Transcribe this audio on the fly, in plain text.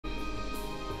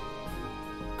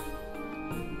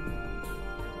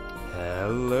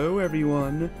Hello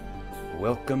everyone,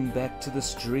 welcome back to the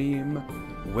stream,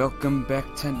 welcome back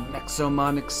to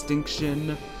Nexomon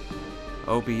Extinction.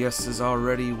 OBS is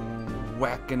already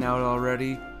whacking out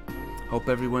already. Hope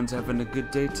everyone's having a good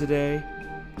day today.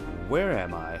 Where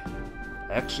am I?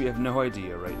 I actually have no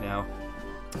idea right now.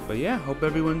 But yeah, hope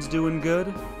everyone's doing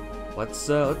good. Let's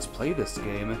play this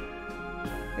game.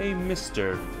 Hey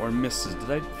Mr. or Mrs., did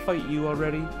I fight you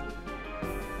already?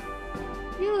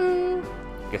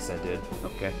 Guess I did.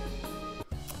 Okay.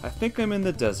 I think I'm in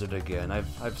the desert again.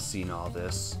 I've seen all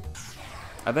this.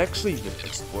 I've actually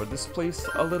explored this place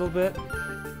a little bit.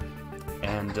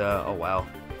 And, oh wow.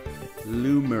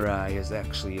 Lumirai is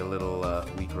actually a little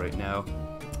weak right now.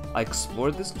 I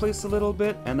explored this place a little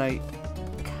bit, and I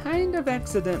kind of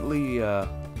accidentally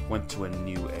went to a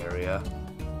new area.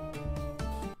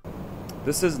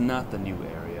 This is not the new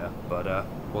area, but,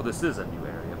 well, this is a new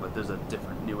area, but there's a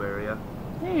different new area.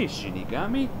 Hey,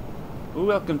 Shinigami.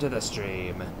 Welcome to the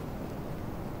stream.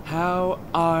 How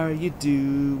are you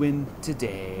doing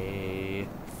today?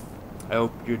 I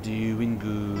hope you're doing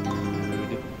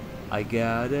good. I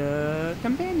got a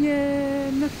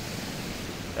companion.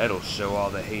 That'll show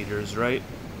all the haters, right?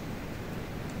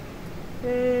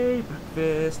 Hey,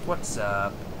 Breakfast, what's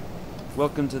up?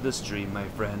 Welcome to the stream, my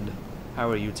friend. How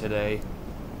are you today?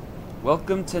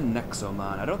 Welcome to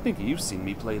Nexomon. I don't think you've seen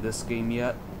me play this game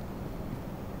yet.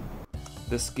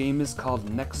 This game is called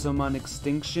Nexomon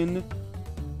Extinction.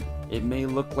 It may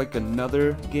look like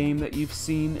another game that you've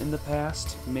seen in the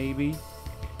past, maybe.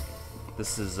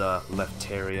 This is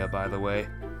Lefteria, by the way.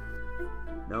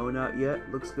 No, not yet.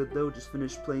 Looks good though. Just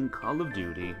finished playing Call of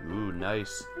Duty. Ooh,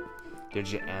 nice. Did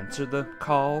you answer the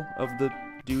call of the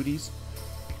duties?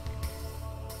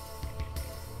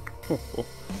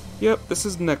 Yep, this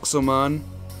is Nexomon.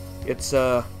 It's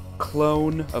a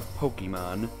clone of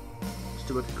Pokemon.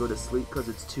 Still have to go to sleep because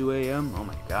it's 2 a.m. Oh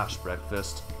my gosh,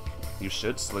 Breakfast. You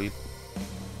should sleep.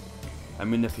 I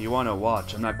mean, if you want to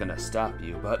watch, I'm not going to stop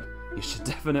you, but you should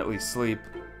definitely sleep.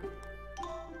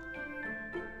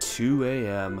 2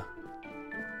 a.m.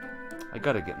 I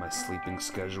gotta get my sleeping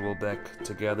schedule back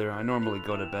together. I normally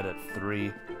go to bed at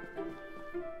 3.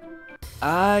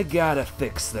 I gotta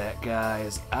fix that,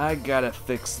 guys. I gotta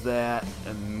fix that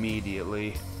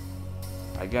immediately.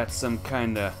 I got some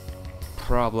kind of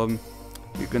problem.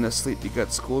 You're gonna sleep, you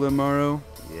got school tomorrow?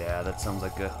 Yeah, that sounds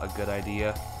like a good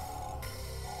idea.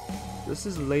 This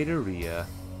is Lateria.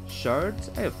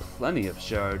 Shards? I have plenty of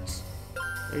shards.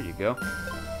 There you go.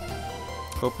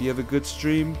 Hope you have a good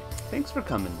stream. Thanks for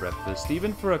coming, Breakfast,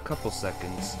 even for a couple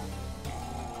seconds.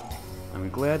 I'm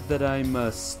glad that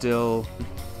I'm still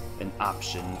an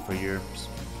option for your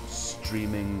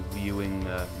streaming, viewing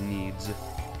needs.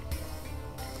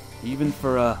 Even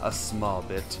for a small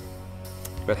bit.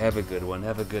 But have a good one,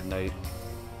 have a good night.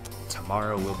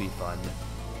 Tomorrow will be fun.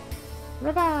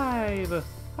 Revive!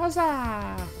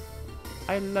 Huzzah!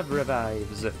 I love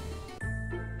revives.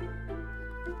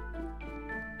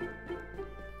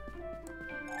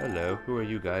 Hello, who are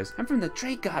you guys? I'm from the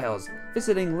Drake Isles.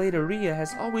 Visiting Lateria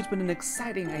has always been an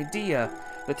exciting idea.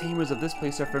 The tamers of this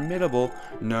place are formidable.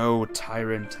 No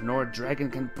tyrant nor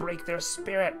dragon can break their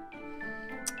spirit.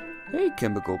 Hey,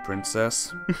 Chemical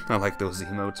Princess. I like those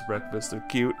emotes, Breakfast. They're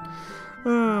cute.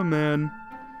 Oh, man.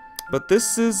 But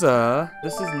this is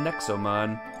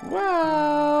Nexomon.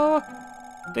 Wow!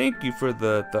 Thank you for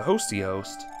the hosty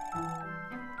host.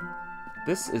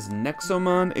 This is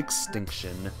Nexomon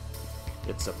Extinction.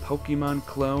 It's a Pokemon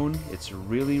clone. It's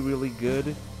really, really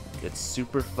good. It's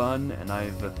super fun, and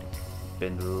I've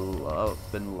been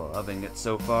loving it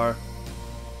so far.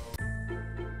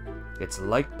 It's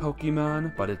like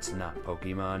Pokemon, but it's not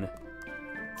Pokemon.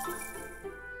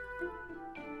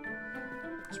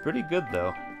 It's pretty good,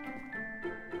 though.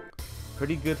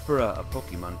 Pretty good for a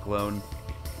Pokemon clone.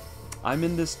 I'm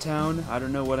in this town. I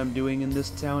don't know what I'm doing in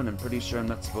this town. I'm pretty sure I'm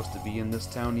not supposed to be in this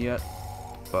town yet.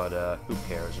 But, who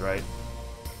cares, right?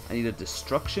 I need a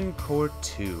Destruction Core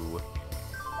 2.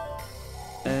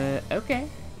 Okay.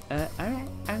 Alright.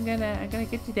 I'm gonna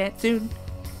get to that soon.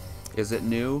 Is it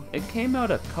new? It came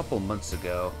out a couple months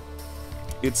ago.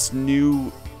 It's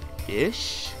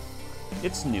new-ish?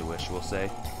 It's newish, we'll say.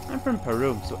 I'm from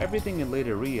Peru, so everything in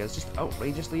Lateria is just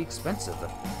outrageously expensive.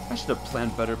 I should have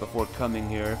planned better before coming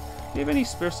here. Do you have any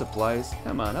spare supplies?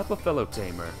 Come on, help a fellow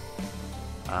tamer.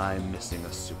 I'm missing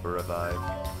a super revive.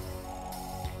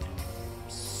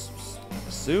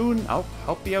 Soon? I'll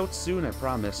help you out soon, I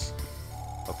promise.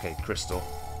 Okay, Crystal.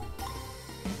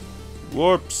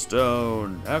 Warp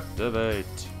Stone, activate.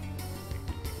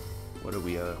 What do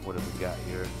we got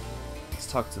here? Let's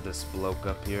talk to this bloke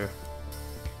up here.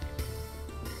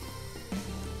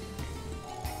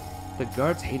 The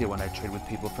guards hate it when I trade with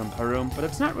people from Harum, but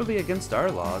it's not really against our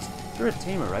laws. You're a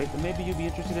tamer, right? Then maybe you'd be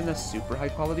interested in a super high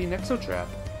quality Nexo trap.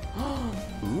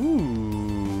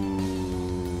 Ooh.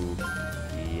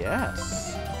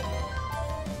 Yes.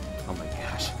 Oh my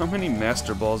gosh. How many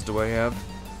Master Balls do I have?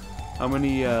 How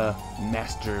many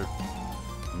Master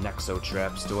Nexo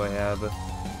traps do I have?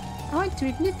 I went to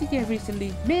Ignitia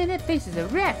recently. Man, that place is a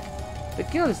wreck. The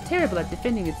guild is terrible at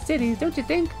defending its cities, don't you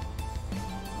think?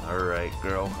 Alright,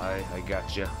 girl. I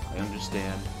gotcha. I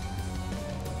understand.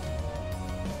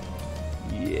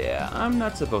 Yeah, I'm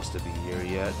not supposed to be here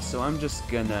yet, so I'm just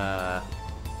gonna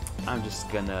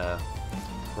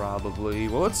probably...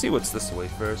 Well, let's see what's this way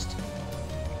first.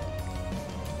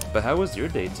 But how was your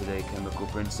day today, Chemical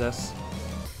Princess?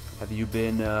 Have you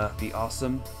been, the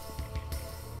awesome?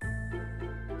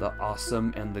 The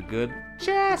awesome and the good?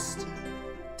 Chest!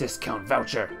 Discount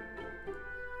voucher!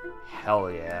 Hell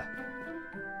yeah.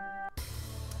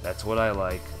 That's what I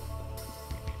like.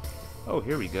 Oh,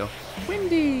 here we go.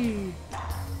 Windy!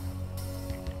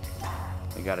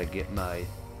 I gotta get my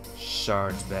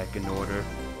shards back in order.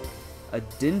 A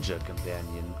Dinja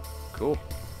companion. Cool.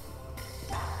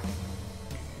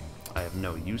 I have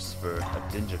no use for a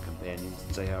Dinja companion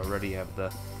since I already have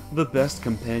the best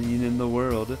companion in the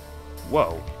world.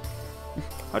 Whoa.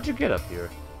 How'd you get up here?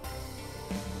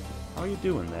 How are you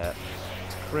doing that?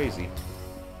 It's crazy.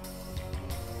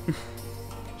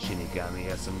 Shinigami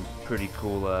has some pretty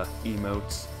cool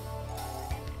emotes.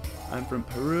 I'm from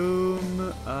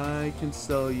Perum. I can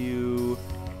sell you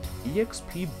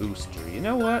EXP booster. You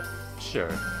know what? Sure.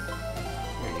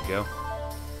 There you go.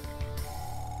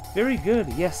 Very good.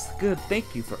 Yes, good.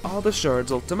 Thank you for all the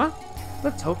shards, Ultima.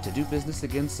 Let's hope to do business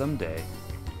again someday.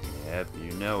 Yep,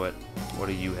 you know it. What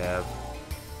do you have?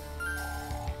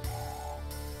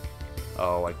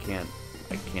 Oh, I can't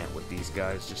with these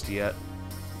guys just yet.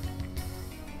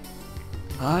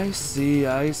 I see.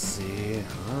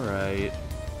 Alright.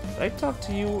 Did I talk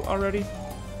to you already?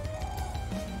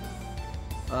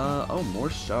 Oh,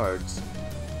 more shards.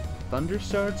 Thunder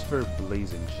shards for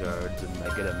blazing shards, and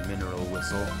I get a mineral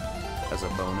whistle as a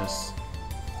bonus.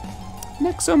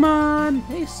 Nexomon!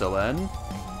 Hey, Selene.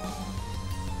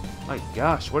 My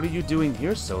gosh, what are you doing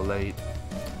here so late?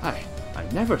 I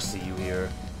never see you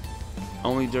here.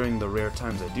 Only during the rare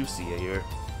times I do see you here.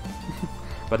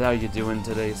 But how you doing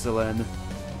today, Selene?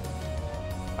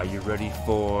 Are you ready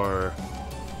for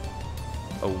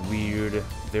a weird,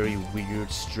 very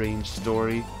weird, strange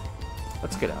story?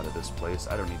 Let's get out of this place.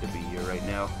 I don't need to be here right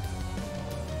now.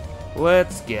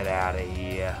 Let's get out of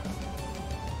here.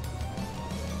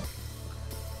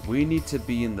 We need to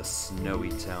be in the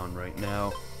snowy town right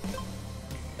now.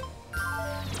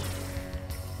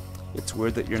 It's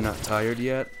weird that you're not tired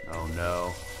yet? Oh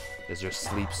no. Is your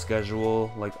sleep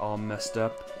schedule, like, all messed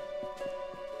up?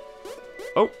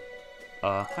 Oh!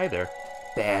 Hi there.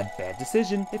 Bad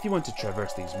decision. If you want to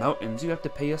traverse these mountains, you have to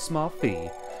pay a small fee.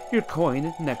 Your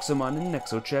coin, Nexomon, and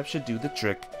Nexotrap should do the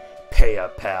trick. Pay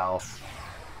up, pal.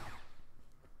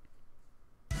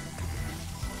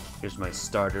 Here's my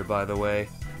starter, by the way.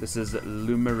 This is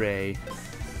Lumere.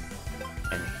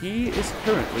 And he is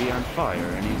currently on fire,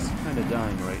 and he's kind of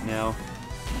dying right now.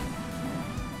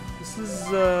 This is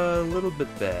a little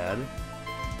bit bad.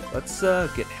 Let's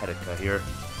get Hedeka here.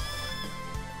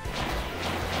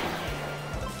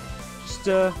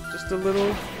 Just a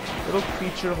little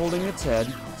creature holding its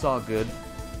head. It's all good.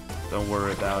 Don't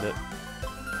worry about it.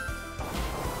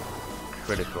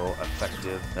 Critical,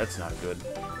 effective. That's not good.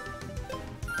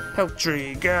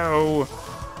 Peltry, go!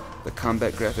 The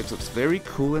combat graphics looks very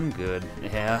cool and good.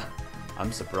 Yeah,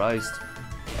 I'm surprised.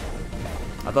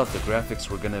 I thought the graphics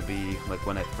were gonna be, like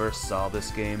when I first saw this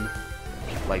game,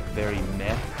 like very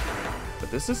meh.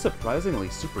 But this is surprisingly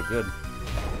super good.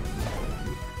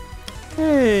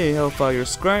 Hey, Hellfire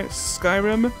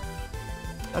Skyrim.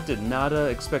 I did not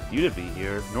expect you to be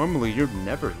here. Normally you'd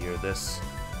never hear this.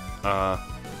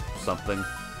 Something.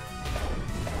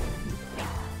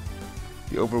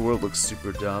 The overworld looks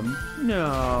super dumb.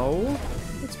 No,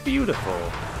 it's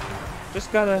beautiful.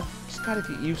 Just gotta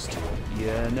get used to it,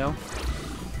 you know?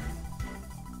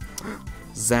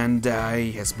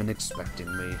 Zandai has been expecting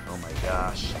me. Oh my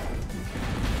gosh.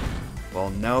 Well,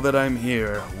 now that I'm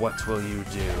here, what will you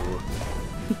do?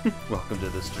 Welcome to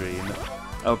the stream.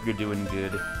 I hope you're doing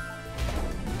good.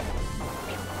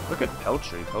 Look at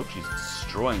Peltry. Peltry's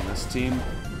destroying this team.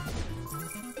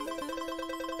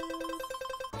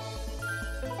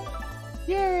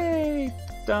 Yay!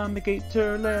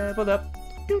 Dominator leveled up.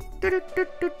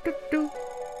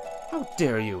 How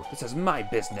dare you? This is my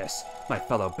business. My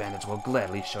fellow bandits will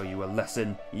gladly show you a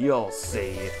lesson. You'll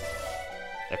see.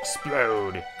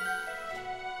 Explode.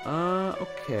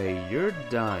 Okay, you're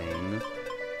dying.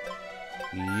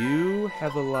 You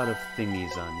have a lot of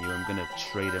thingies on you. I'm gonna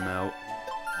trade them out.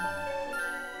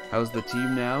 How's the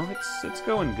team now? It's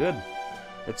going good.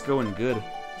 It's going good.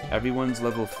 Everyone's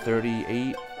level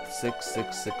 38, 6,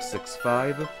 6, 6, 6,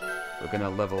 5. We're gonna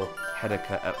level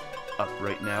Hedeka up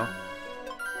right now.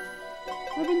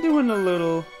 I've been doing a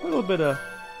little bit of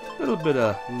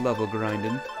level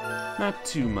grinding. Not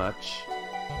too much.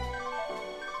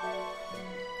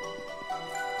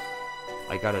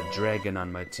 I got a dragon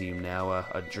on my team now,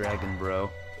 a dragon bro.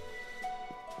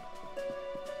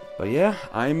 But yeah,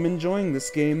 I'm enjoying this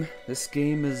game. This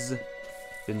game has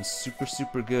been super,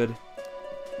 super good.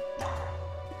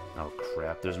 Oh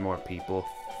crap, there's more people.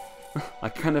 I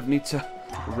kind of need to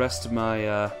rest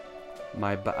my,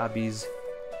 my babies.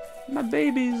 My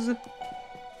babies!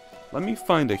 Let me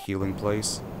find a healing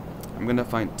place. I'm gonna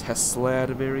find Teslad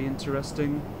very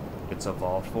interesting. Its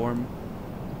evolved form.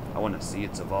 I want to see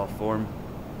its evolved form.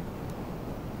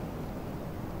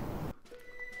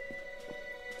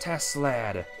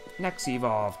 Teslad! Next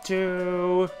evolve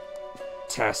to...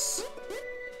 Tess.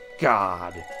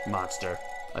 God, monster.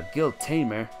 A guild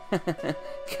tamer?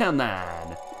 Come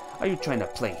on. Are you trying to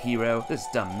play hero? This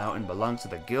dumb mountain belongs to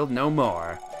the guild no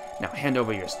more. Now hand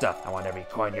over your stuff. I want every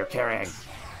coin you're carrying.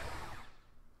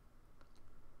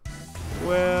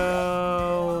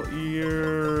 Well,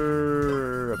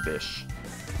 you're a bish.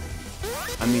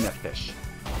 I mean a fish.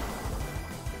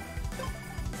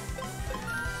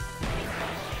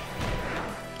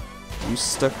 You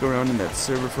stuck around in that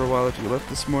server for a while after you left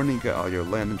this morning, got all your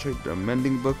land and traded a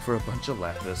mending book for a bunch of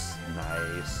lapis.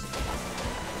 Nice.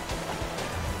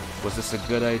 Was this a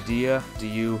good idea? Do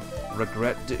you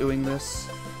regret doing this?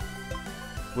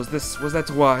 Was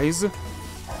that wise? I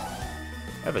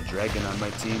have a dragon on my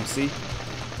team, see?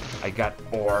 I got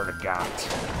Orgot.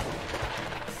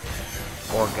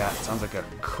 Orgot sounds like a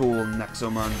cool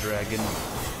Nexomon dragon.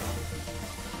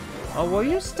 Oh, will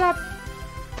you stop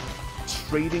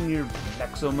trading your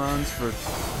Nexomons for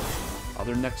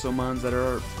other Nexomons that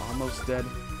are almost dead?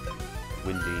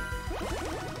 Windy.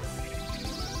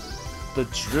 The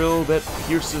drill that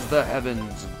pierces the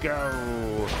heavens. Go!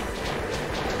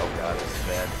 Oh god, this is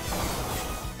bad.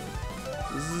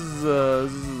 This is a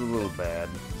little bad.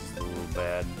 This is a little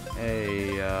bad.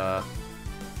 Hey,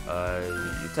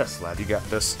 Tesla, you got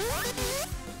this.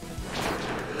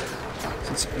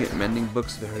 Since you can get mending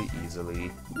books very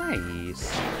easily. Nice.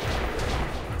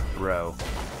 Bro.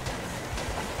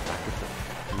 Get the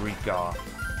freak off.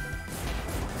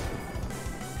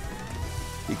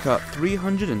 He caught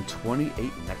 328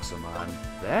 Nexomon.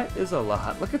 That is a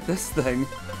lot. Look at this thing.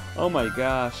 Oh my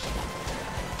gosh.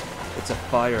 It's a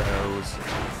fire hose.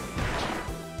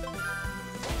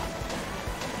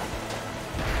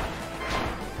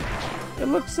 It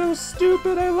looks so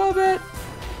stupid. I love it.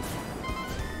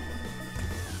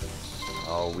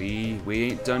 Oh, we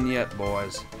ain't done yet,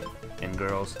 boys and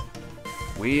girls.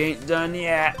 We ain't done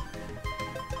yet.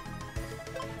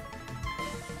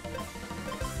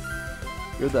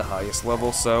 You're the highest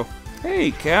level, so...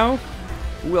 Hey, cow!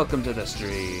 Welcome to the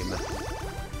stream.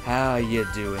 How you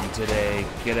doing today,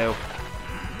 kiddo?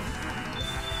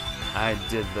 I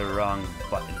did the wrong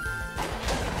button.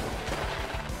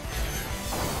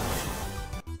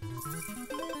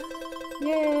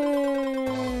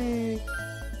 Yay!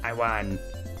 I won.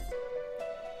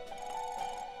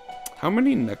 How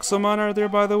many Nexomon are there,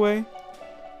 by the way?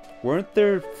 Weren't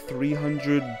there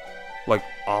 300, like,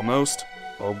 almost?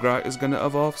 Ograt is gonna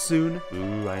evolve soon.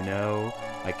 Ooh, I know.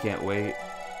 I can't wait.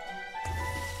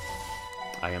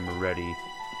 I am ready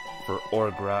for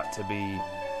Orgrat to be...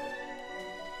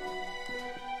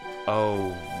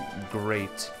 Oh,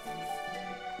 great.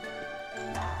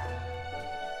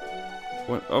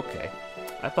 What? Okay.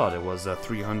 I thought it was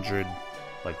 300,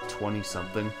 like 20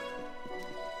 something.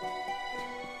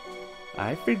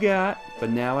 I forgot, but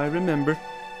now I remember.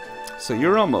 So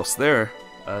you're almost there,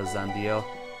 Zandiel.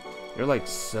 You're like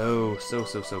so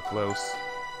close.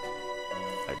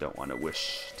 I don't want to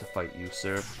wish to fight you,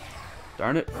 sir.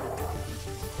 Darn it.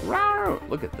 Rawr!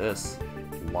 Look at this.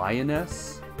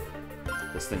 Lioness?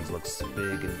 This thing looks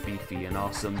big and beefy and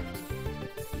awesome.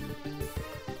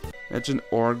 Imagine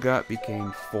Orgot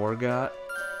became Forgot.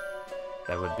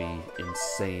 That would be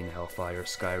insane, Hellfire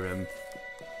Skyrim.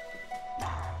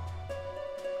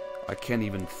 I can't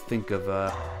even think of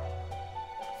a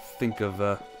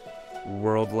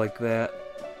world like that.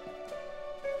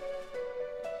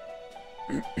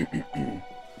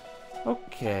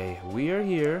 Okay, we are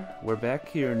here. We're back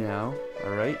here now.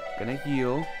 Alright, gonna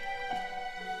heal.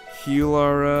 Heal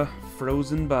our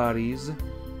frozen bodies.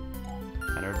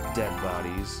 And our dead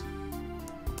bodies.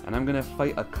 And I'm gonna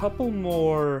fight a couple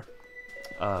more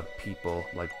people,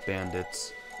 like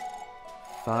bandits.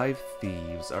 5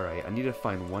 thieves. Alright, I need to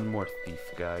find one more thief,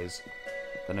 guys.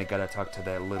 Then I gotta talk to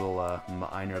that little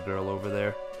miner girl over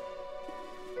there.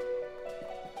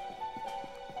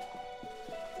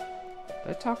 Did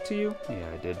I talk to you? Yeah,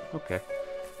 I did. Okay.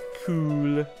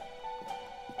 Cool.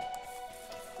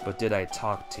 But did I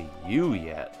talk to you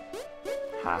yet?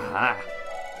 Haha.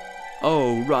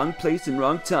 Oh, wrong place and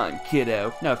wrong time,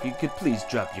 kiddo. Now if you could please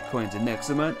drop your coins in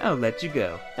Nexomon, I'll let you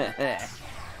go.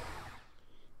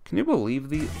 Can you believe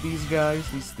these guys?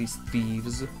 These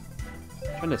thieves?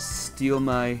 Trying to steal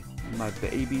my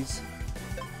babies?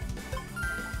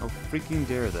 How freaking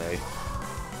dare they?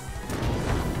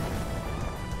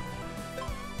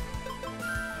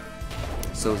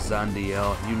 So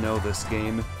Zandiel, you know this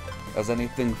game. Is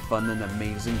anything fun and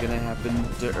amazing gonna happen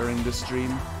during the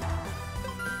stream?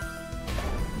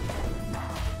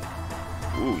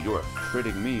 Ooh, you are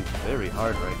critting me very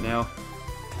hard right now.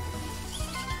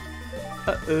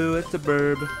 Uh-oh, it's a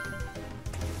burb.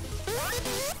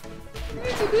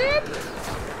 It's a blip.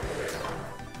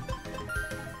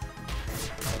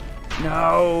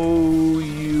 No,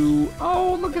 you...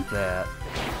 Oh, look at that.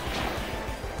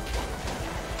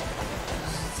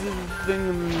 Thing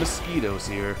of mosquitoes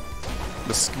here.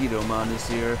 Mosquitomon is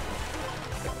here.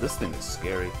 This thing is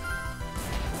scary.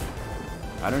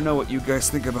 I don't know what you guys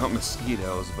think about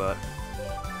mosquitoes, but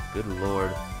good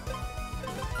lord.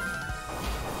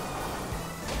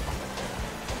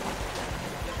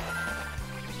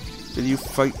 Did you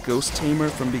fight Ghost Tamer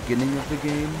from beginning of the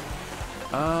game?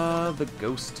 The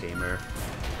Ghost Tamer.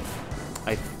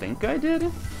 I think I did?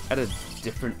 At a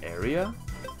different area?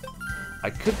 I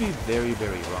could be very,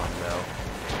 very wrong, though.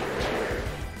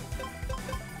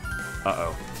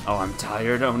 Uh-oh. Oh, I'm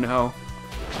tired. Oh, no.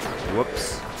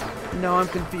 Whoops. No, I'm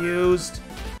confused.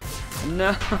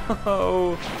 No.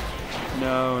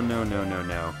 No, no, no, no,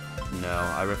 no. No,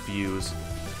 I refuse.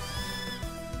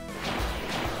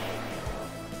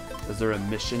 Is there a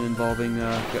mission involving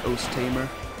Ghost Tamer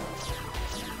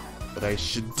that I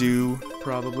should do,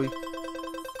 probably?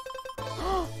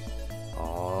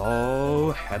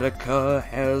 Oh, Hedeka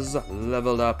has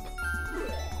leveled up.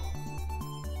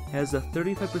 Has a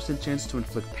 35% chance to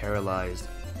inflict paralyzed.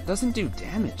 Doesn't do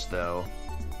damage, though.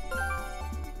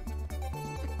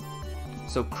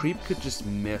 So Creep could just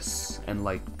miss and,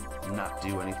 like, not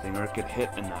do anything, or it could hit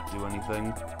and not do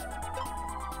anything.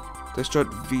 Did I start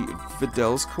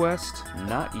Videl's quest?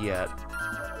 Not yet.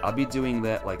 I'll be doing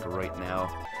that, like, right now.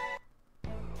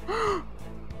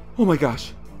 Oh my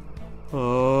gosh!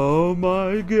 Oh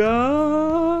my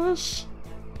gosh!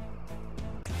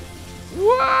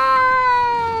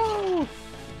 Wow!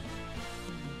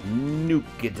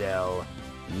 Nukadel.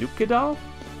 Nukadal?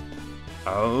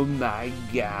 Oh my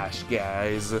gosh,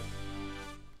 guys.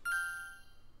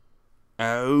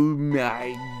 Oh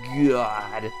my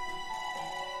god.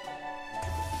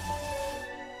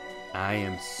 I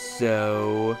am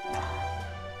so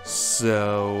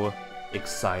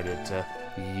excited to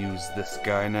use this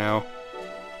guy now.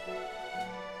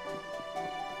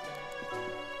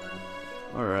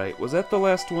 Alright, was that the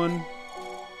last one?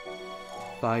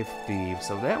 5 thieves.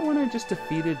 So that one I just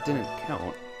defeated didn't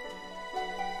count.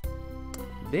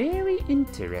 Very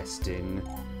interesting.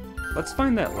 Let's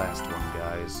find that last one,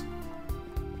 guys.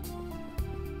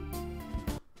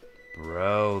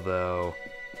 Bro, though.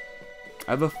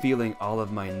 I have a feeling all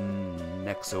of my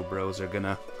Nexo bros are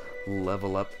gonna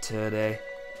level up today.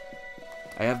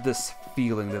 I have this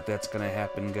feeling that that's gonna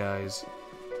happen, guys.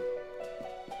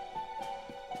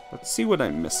 Let's see what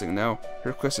I'm missing now.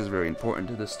 Her quest is very important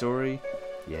to the story.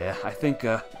 Yeah, I think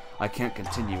I can't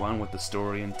continue on with the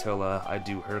story until I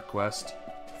do her quest.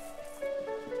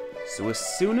 So as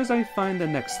soon as I find the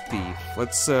next thief,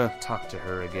 let's talk to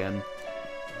her again.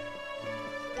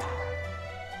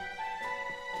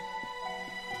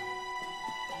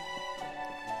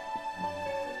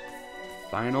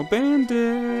 Final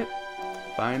bandit!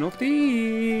 Final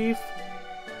thief!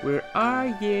 Where are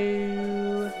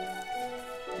you?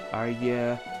 Are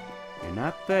ya? You're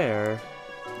not there.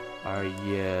 Are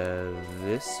ya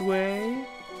this way?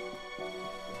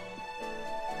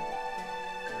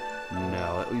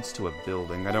 No, that leads to a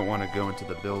building. I don't want to go into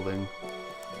the building.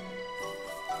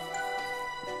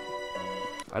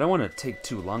 I don't want to take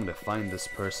too long to find this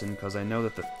person, because I know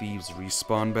that the thieves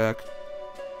respawn back.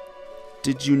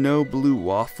 Did you know blue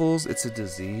waffles? It's a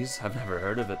disease? I've never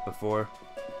heard of it before.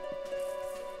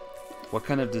 What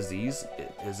kind of disease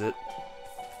is it?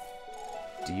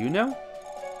 Do you know?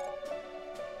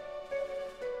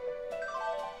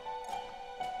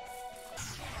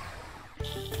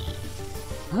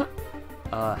 Huh?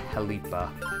 Halipa.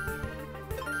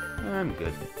 I'm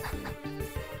good.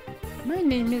 My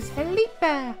name is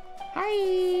Halipa.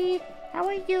 Hi, how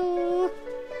are you?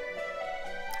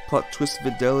 Plot twist,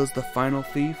 Videl is the final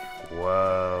thief?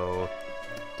 Whoa.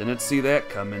 Didn't see that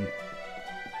coming.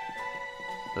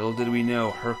 Little did we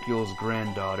know Hercule's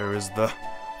granddaughter is the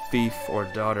thief, or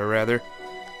daughter rather.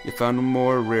 You found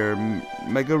more rare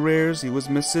mega rares he was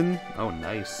missing? Oh,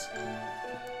 nice.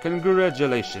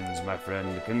 Congratulations, my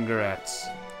friend. Congrats.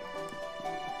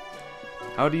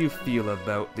 How do you feel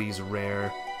about these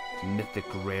rare, mythic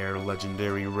rare,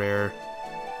 legendary rare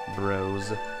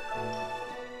bros?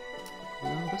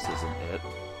 No, this isn't it.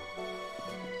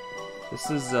 This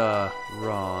is,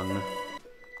 wrong.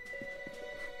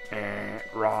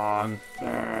 Wrong.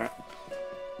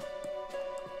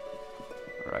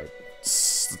 Alright.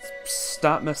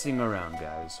 Stop messing around,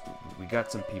 guys. We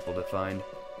got some people to find.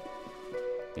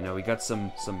 You know, we got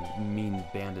some mean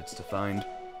bandits to find.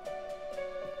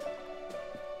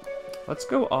 Let's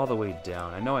go all the way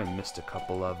down. I know I missed a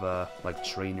couple of, like,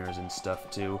 trainers and stuff,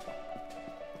 too.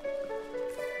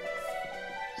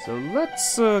 So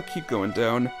let's, keep going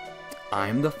down.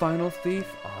 I'm the final thief?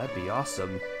 Oh, that'd be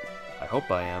awesome. I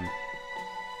hope I am.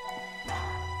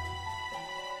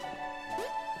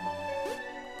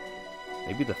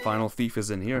 Maybe the final thief is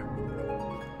in here.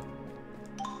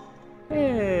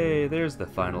 Hey, there's the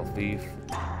final thief.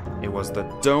 It was the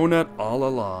donut all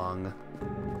along.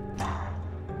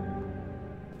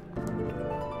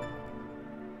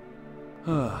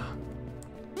 I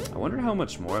wonder how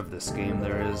much more of this game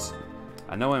there is.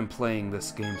 I know I'm playing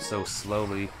this game so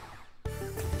slowly.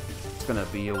 It's gonna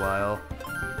be a while.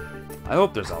 I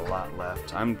hope there's a lot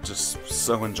left. I'm just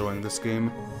so enjoying this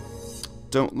game.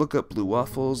 Don't look up blue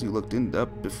waffles. You looked it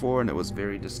up before and it was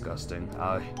very disgusting.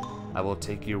 I will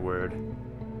take your word.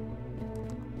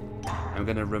 I'm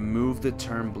gonna remove the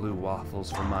term blue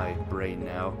waffles from my brain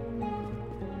now.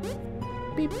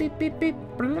 Beep, beep, beep, beep.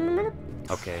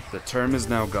 Okay, the term is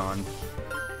now gone.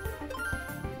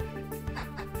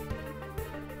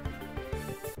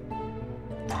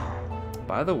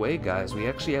 By the way, guys, we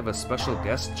actually have a special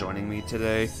guest joining me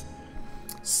today.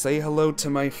 Say hello to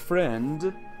my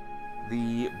friend,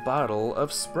 the bottle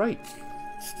of Sprite.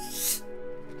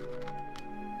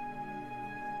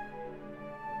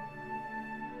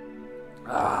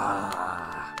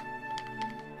 Ah.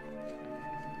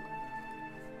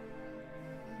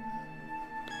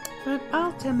 But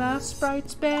Ultima,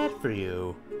 Sprite's bad for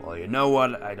you. Well, you know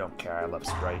what? I don't care. I love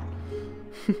Sprite.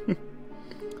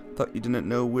 Thought you didn't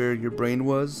know where your brain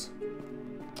was?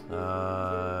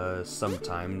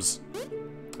 Sometimes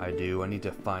I do. I need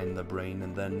to find the brain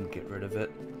and then get rid of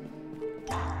it.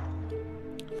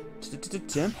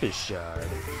 Tempest Shard.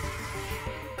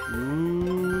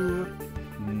 Ooh,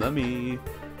 mummy.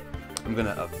 I'm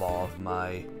gonna evolve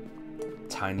my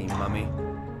tiny mummy.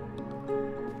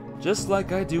 Just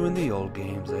like I do in the old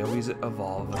games, I always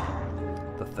evolve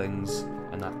the things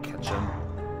and not catch them.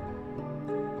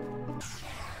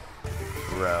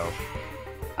 Bro.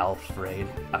 Afraid.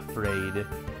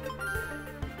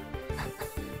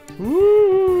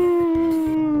 Woo!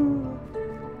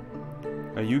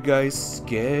 Are you guys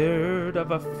scared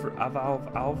of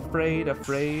afraid?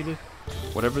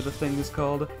 Whatever the thing is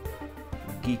called?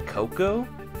 Geekoko?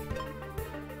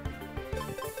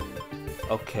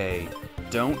 Okay,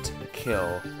 don't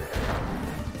kill.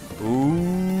 Ooh,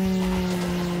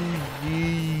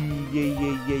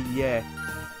 yeah.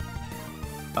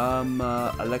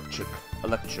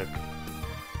 Electric.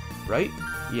 Right?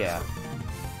 Yeah.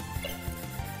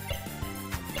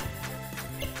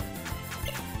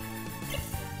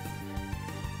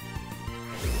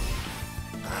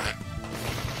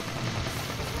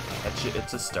 Catch it,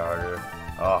 it's a starter.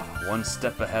 Oh, one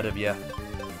step ahead of you.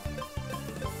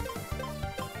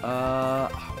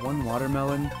 One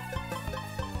watermelon.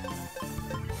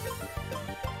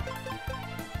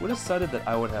 Who decided that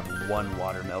I would have one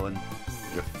watermelon?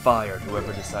 You're fired,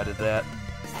 whoever decided that.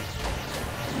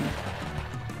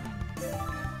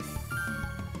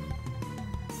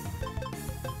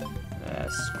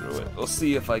 Screw it. We'll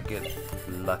see if I get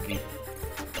lucky.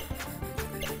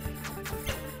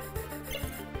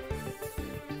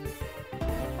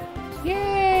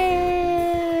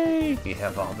 Yay! You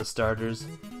have all the starters?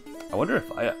 I wonder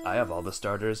if I have all the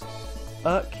starters.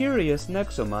 A curious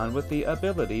Nexomon with the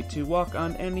ability to walk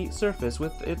on any surface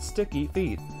with its sticky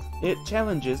feet. It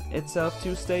challenges itself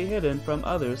to stay hidden from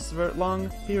others for long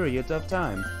periods of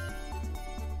time.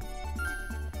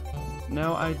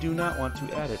 No, I do not want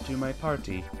to add it to my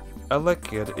party.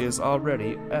 Elekid is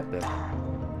already epic.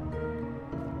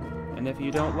 And if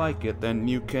you don't like it, then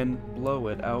you can blow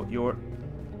it out your...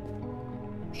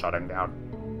 Shutting down.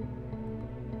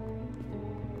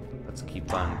 Let's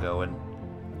keep on going.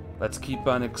 Let's keep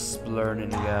on exploring,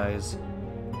 guys.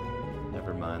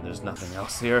 Never mind, there's nothing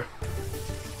else here.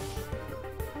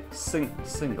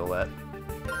 Singlet.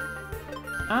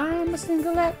 I'm a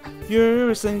singlet.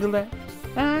 You're a singlet.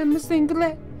 I'm a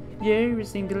singlet. You're a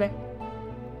singlet.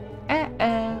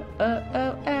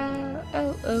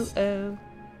 Oh.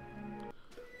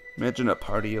 Imagine a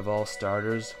party of all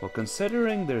starters. Well,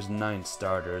 considering there's 9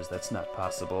 starters, that's not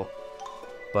possible.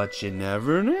 But you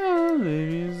never know.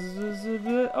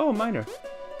 Oh, a miner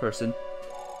person.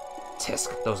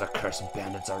 Tisk, those accursed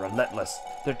bandits are relentless.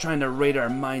 They're trying to raid our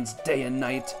mines day and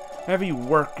night. Every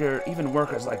worker, even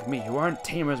workers like me who aren't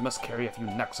tamers, must carry a few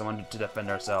Nexomon to defend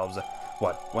ourselves.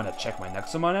 What, want to check my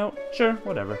Nexomon out? Sure,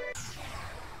 whatever.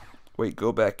 Wait,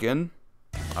 go back in?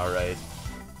 Alright.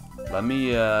 Let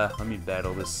me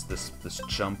battle this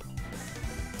chump.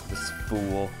 This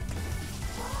fool.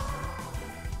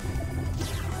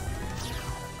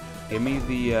 Give me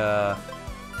the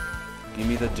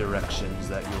directions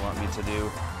that you want me to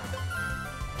do.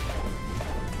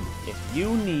 If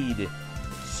you need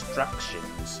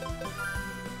instructions,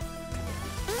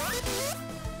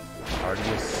 party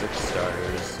of 6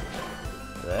 starters,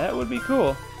 that would be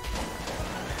cool.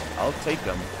 I'll take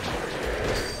them.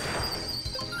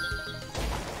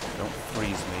 Don't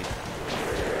freeze me.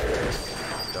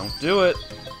 Don't do it.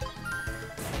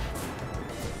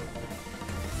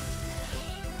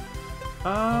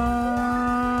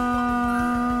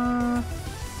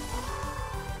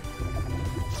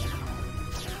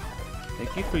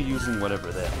 Thank you for using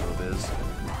whatever that move is.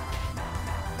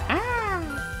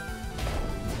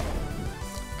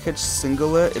 Catch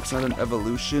Singlet, it's not an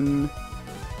evolution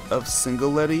of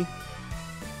Singletty.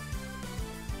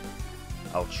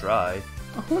 I'll try.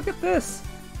 Oh, look at this!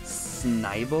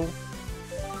 Snible?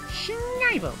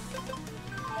 Schneibel.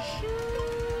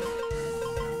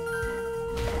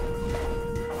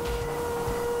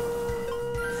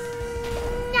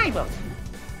 Schneibel.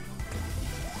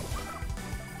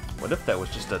 What if that was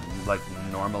just like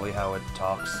normally how it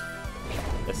talks?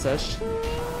 It says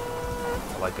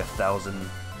for like 1,000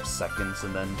 seconds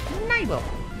and then Schneibel.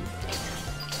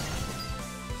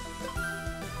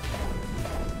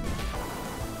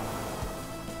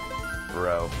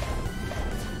 bro.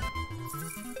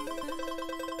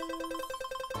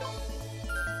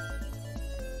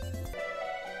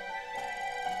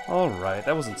 Alright,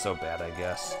 that wasn't so bad, I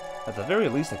guess. At the very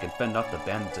least, I can fend off the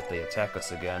bandits if they attack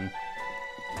us again.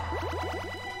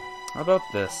 How about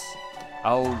this?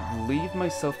 I'll leave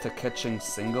myself to catching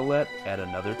Singlet at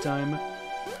another time.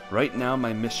 Right now,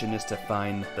 my mission is to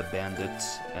find the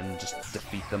bandits and just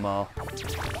defeat them all.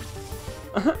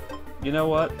 You know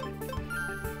what?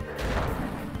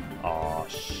 Aw,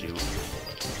 shoot.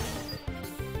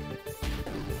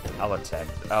 I'll attack.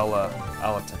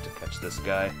 I'll attempt to catch this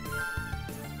guy.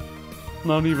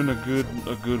 Not even a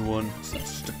good one. It's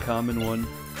just a common one.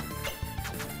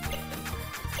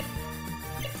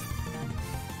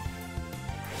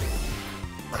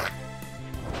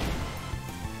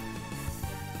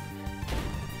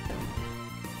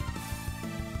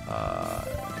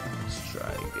 Let's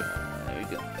try again. We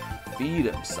can feed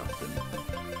him something,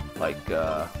 like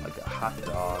a hot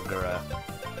dog or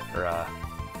a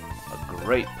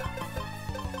grape.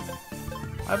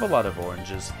 I have a lot of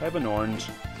oranges. Have an orange.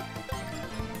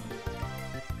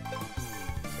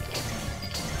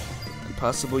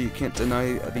 Impossible, you can't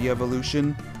deny the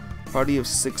evolution. Party of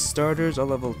 6 starters, all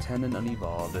level 10 and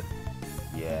unevolved.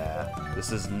 Yeah,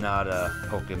 this is not a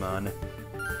Pokemon.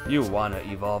 You wanna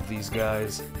evolve these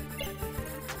guys.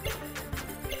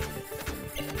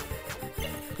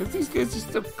 Cause these guys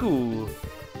are so cool.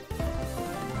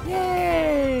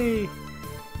 Yay!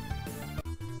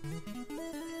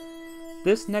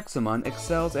 This Nexomon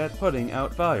excels at putting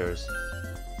out fires.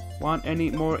 Want any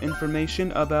more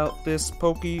information about this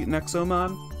Poke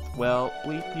Nexomon? Well,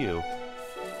 bleep you.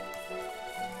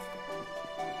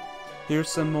 Here's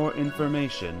some more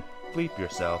information. Bleep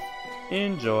yourself.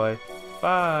 Enjoy.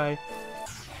 Bye.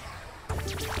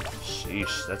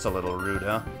 Sheesh, that's a little rude,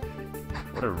 huh?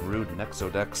 What a rude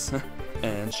Nexodex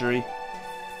entry.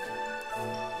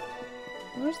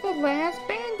 Where's the last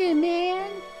bandit, man?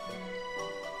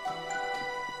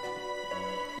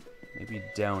 Maybe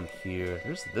down here.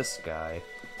 There's this guy.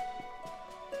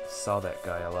 Saw that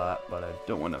guy a lot, but I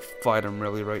don't want to fight him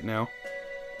really right now.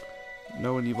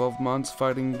 No unevolved mons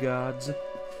fighting gods.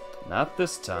 Not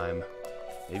this time.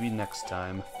 Maybe next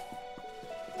time.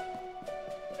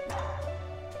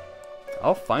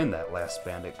 I'll find that last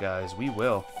bandit, guys. We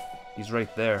will. He's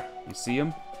right there. You see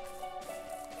him?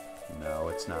 No,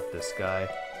 it's not this guy.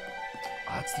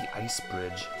 Oh, it's the ice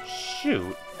bridge.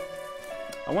 Shoot.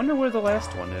 I wonder where the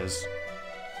last one is.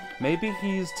 Maybe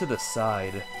he's to the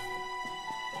side.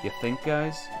 You think,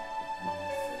 guys?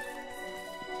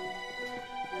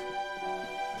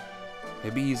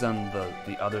 Maybe he's on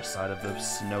the other side of the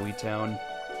snowy town.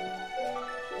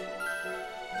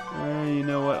 You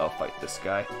know what? I'll fight this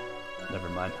guy. Never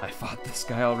mind, I fought this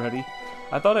guy already.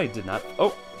 I thought I did not.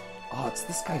 Oh! Oh, it's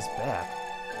this guy's back.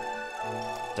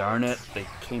 Darn it, they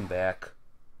came back.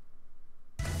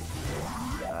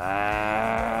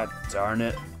 Ah, darn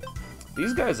it.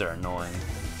 These guys are annoying.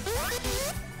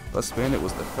 Bus Bandit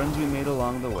was the friends we made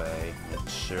along the way. It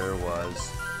sure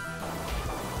was.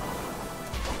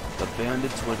 The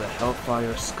bandits were the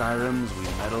Hellfire Skyrims we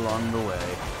met along the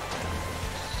way.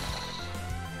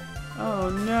 Oh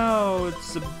no,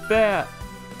 it's a bat!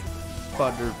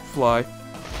 Butterfly.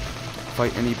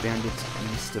 Fight any bandits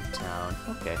east of town.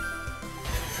 Okay.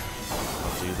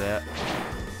 I'll do that.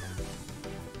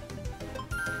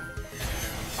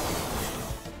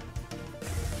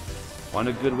 Want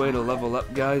a good way to level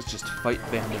up, guys? Just fight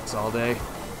bandits all day.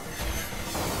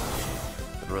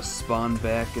 Respawn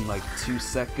back in like 2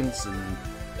 seconds and...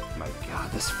 My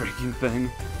god, this freaking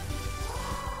thing.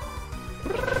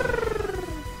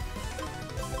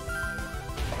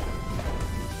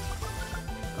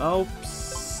 Oh,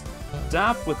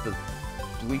 stop with the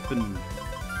bleeping...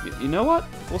 You know what?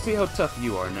 We'll see how tough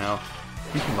you are now.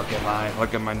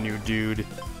 Look at my new dude.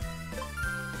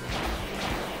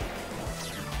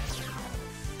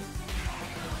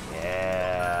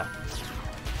 Yeah.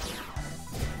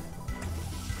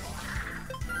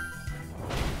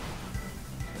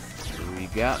 You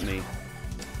got me,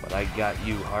 but I got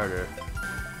you harder.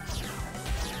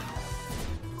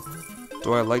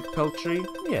 Do I like Peltry?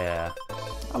 Yeah,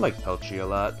 I like Peltry a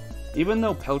lot. Even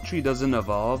though Peltry doesn't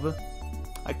evolve,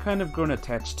 I kind of grown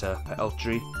attached to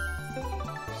Peltry.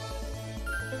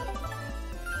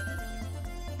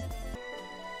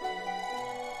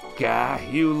 Gah,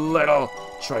 you little!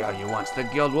 Try all you want. The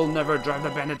guild will never drive the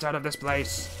bandits out of this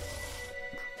place.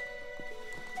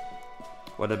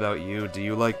 What about you? Do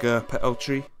you like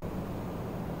Peltry?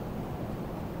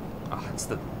 Oh, it's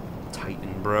the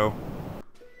Titan, bro.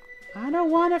 I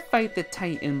don't want to fight the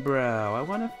Titan, bro. I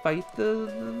want to fight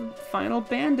the final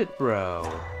bandit,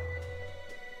 bro.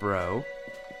 Bro.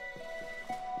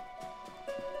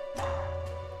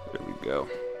 There we go.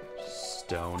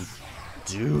 Stone.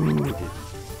 Dude.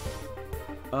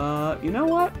 You know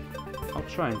what? I'll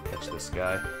try and catch this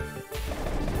guy.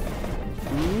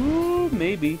 Ooh,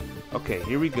 maybe. Okay,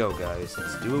 here we go, guys.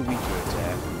 Let's do a weaker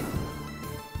attack.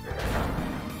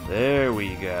 There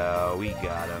we go. We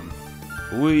got him.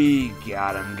 We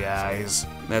got him, guys.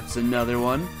 That's another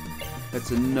one.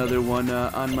 That's another one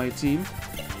on my team.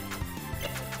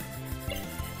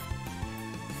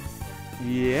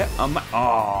 Yeah,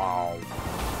 oh.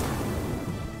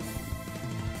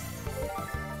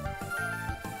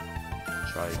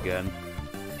 Try again.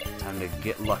 Time to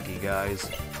get lucky, guys.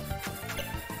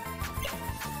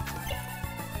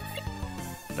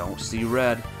 Don't see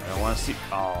red. I don't want to see...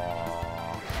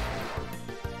 Aww.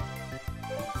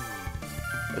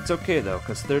 It's okay, though,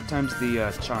 because third time's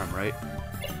the charm, right?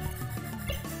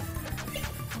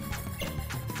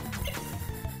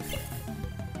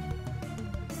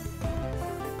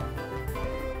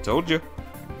 Told you.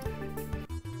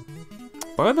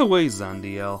 By the way,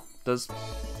 Zandiel, does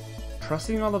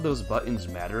pressing all of those buttons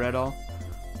matter at all?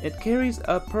 It carries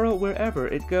a pearl wherever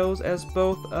it goes as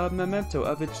both a memento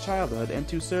of its childhood and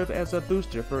to serve as a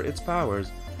booster for its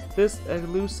powers. This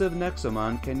elusive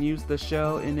Nexomon can use the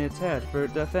shell in its head for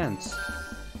defense.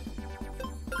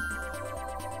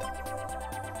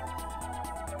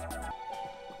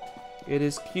 It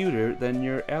is cuter than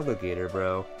your alligator,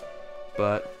 bro.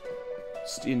 But,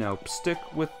 you know, stick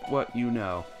with what you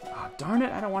know. Oh, darn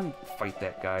it, I don't want to fight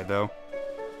that guy, though.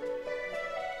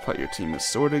 Fight your team with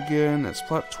sword again. As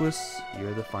plot twists,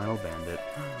 you're the final bandit.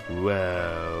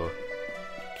 Whoa.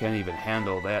 Can't even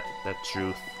handle that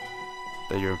truth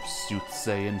that you're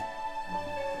soothsaying.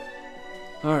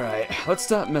 Alright, let's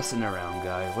stop messing around,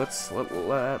 guys.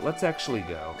 Let's actually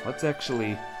go. Let's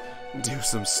actually do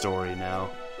some story now.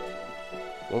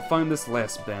 We'll find this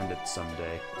last bandit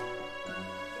someday.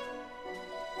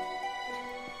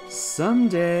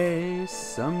 Someday,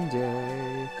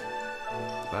 someday.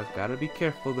 But gotta be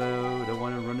careful though, don't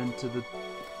want to run into the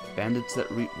bandits that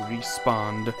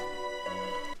respawned.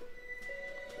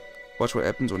 Watch what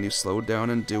happens when you slow down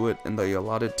and do it in the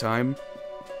allotted time.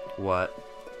 What?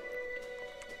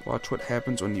 Watch what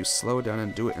happens when you slow down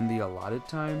and do it in the allotted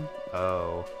time?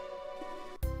 Oh.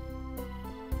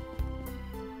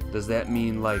 Does that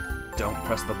mean, like, don't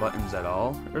press the buttons at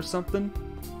all, or something?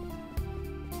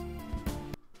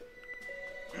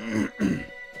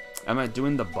 Am I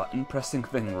doing the button pressing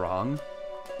thing wrong?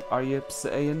 Are you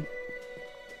saying?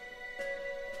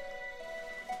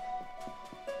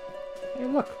 Hey,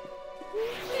 look.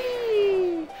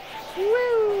 Whee!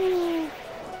 Woo!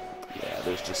 Yeah,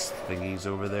 there's just thingies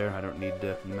over there. I don't need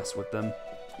to mess with them.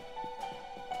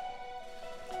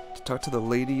 To talk to the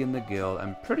lady in the guild,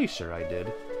 I'm pretty sure I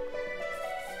did.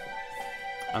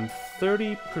 I'm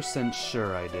 30%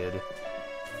 sure I did.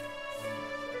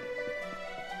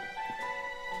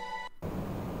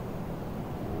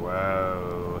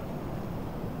 Whoa.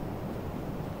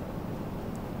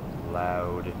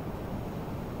 Loud.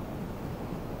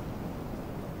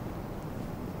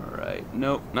 Alright,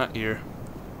 nope, not here.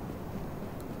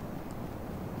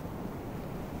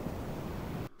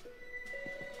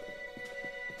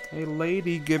 Hey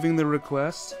lady, giving the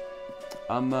request.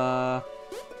 Oh,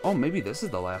 maybe this is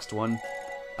the last one.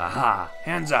 Aha!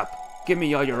 Hands up! Give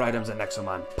me all your items in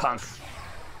Nexomon, punk!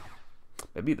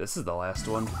 Maybe this is the last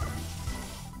one.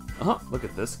 Look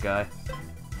at this guy.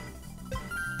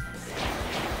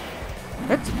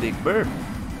 That's a big bird.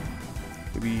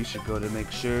 Maybe you should go to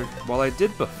make sure. Well, I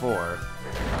did before.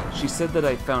 She said that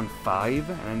I found 5,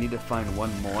 and I need to find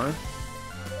 1 more.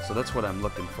 So that's what I'm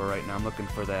looking for right now. I'm looking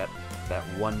for that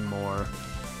one more.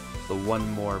 The one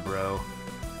more, bro.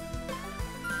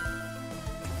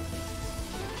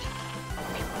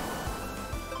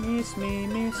 Miss me,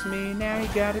 now you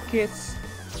got a kiss.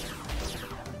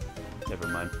 Never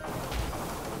mind.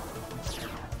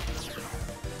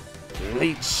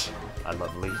 Leech! I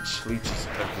love Leech.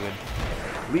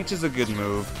 Leech is a good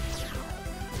move.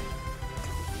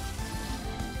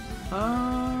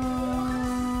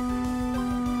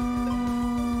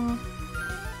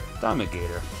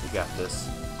 Dominator. We got this.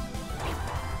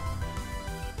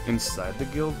 Inside the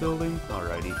guild building?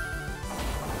 Alrighty.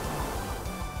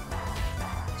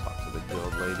 Talk to the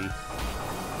guild lady.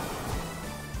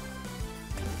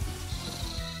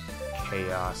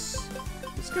 Chaos.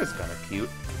 This guy's kind of cute.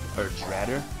 Or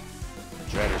Dradder.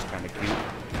 Dradder's kind of cute.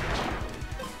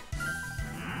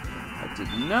 I did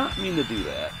not mean to do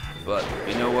that, but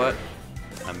you know what?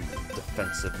 I'm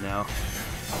defensive now.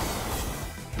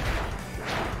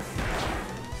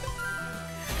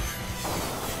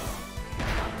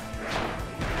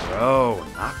 Bro,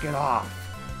 knock it off.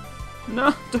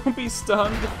 No, don't be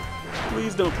stunned.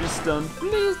 Please don't be stunned.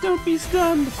 Please don't be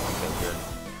stunned. Okay, good.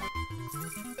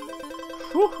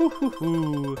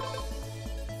 Woo-hoo-hoo-hoo.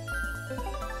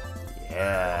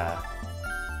 Yeah.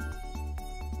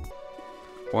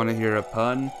 Want to hear a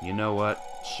pun? You know what?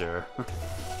 Sure.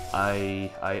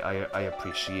 I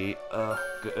appreciate a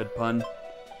good pun.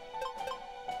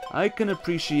 I can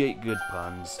appreciate good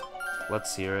puns.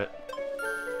 Let's hear it.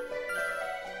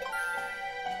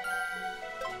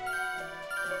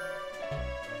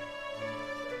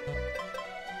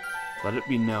 Let it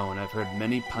be known, I've heard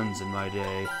many puns in my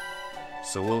day,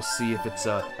 so we'll see if it's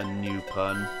a new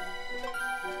pun.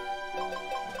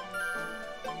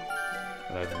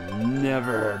 That I've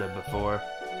never heard of before.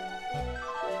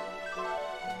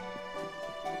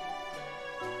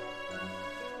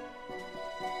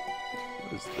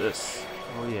 What is this?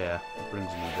 Oh yeah, it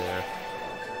brings me there.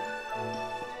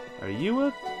 Are you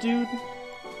a dude?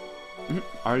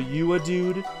 Are you a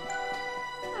dude?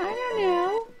 I don't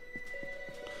know.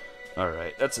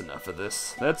 Alright, that's enough of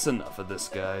this. That's enough of this,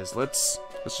 guys. Let's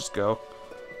just go.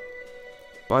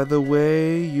 By the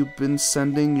way, you've been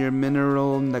sending your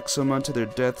mineral Nexomon to their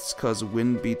deaths cause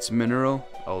wind beats mineral.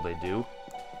 Oh, they do?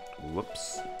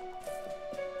 Whoops.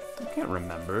 I can't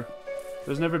remember.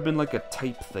 There's never been like a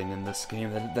type thing in this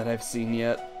game that I've seen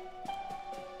yet.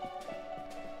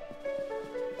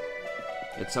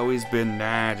 It's always been,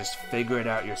 nah, just figure it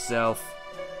out yourself.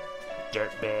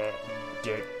 Dirtbag.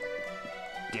 Dick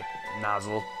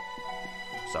nozzle.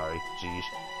 Sorry, jeez.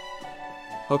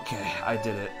 Okay, I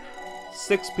did it.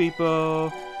 6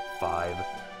 people. 5.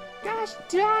 Gosh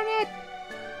darn it!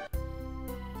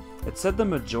 It said the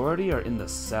majority are in the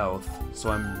south, so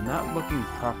I'm not looking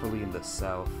properly in the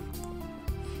south.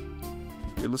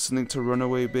 You're listening to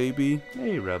Runaway Baby?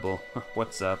 Hey, Rebel.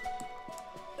 What's up?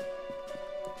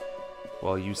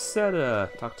 Well, you said,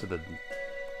 talk to the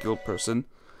guild person.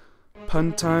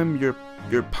 Pun time,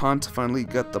 your pont finally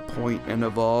got the point and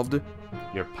evolved.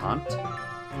 Your pont?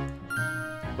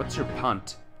 What's your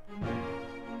pont?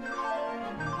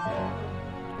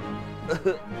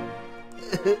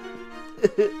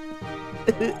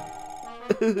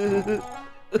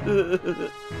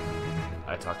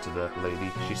 I talked to the lady.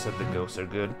 She said the ghosts are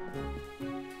good.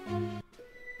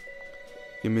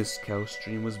 You missed Cow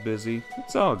stream was busy.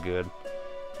 It's all good.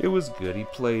 It was good. He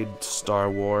played Star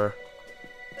Wars.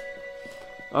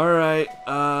 Alright,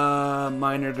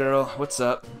 Miner Girl, what's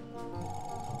up?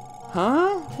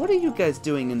 Huh? What are you guys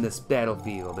doing in this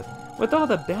battlefield? With all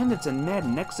the bandits and mad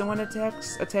Nexomon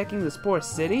attacks attacking this poor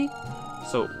city?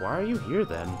 So why are you here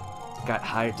then? Got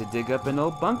hired to dig up an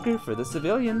old bunker for the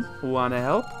civilians. Wanna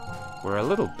help? We're a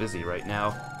little busy right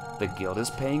now. The guild is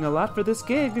paying a lot for this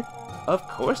gig. Of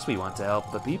course we want to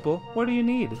help the people. What do you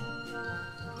need?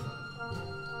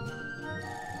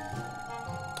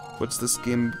 What's this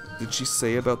game did she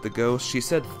say about the ghost? She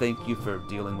said thank you for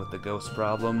dealing with the ghost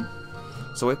problem.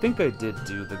 So I think I did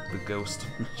do the ghost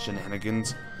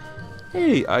shenanigans.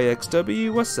 Hey,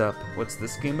 IXW, what's up? What's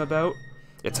this game about?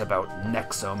 It's about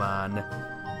Nexomon.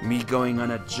 Me going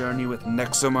on a journey with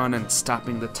Nexomon and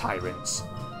stopping the tyrants.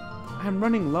 I'm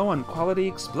running low on quality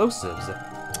explosives.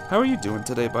 How are you doing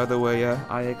today, by the way,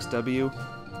 IXW?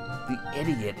 The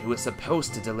idiot who was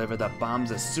supposed to deliver the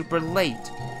bombs is super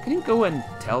late. Can you go and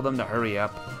tell them to hurry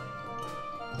up?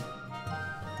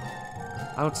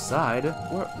 Outside?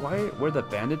 Where the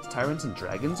bandits, tyrants, and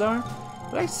dragons are?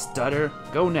 Did I stutter?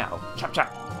 Go now. Chop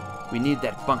chop. We need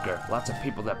that bunker. Lots of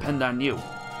people depend on you.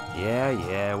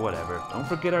 Yeah, whatever. Don't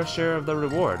forget our share of the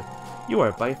reward. You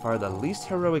are by far the least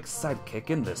heroic sidekick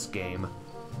in this game.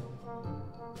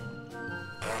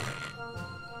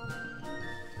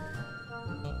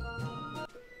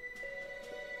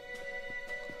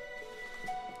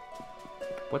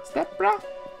 What's that, brah?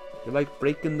 You like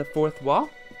breaking the fourth wall?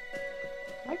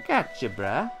 I got you,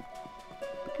 brah.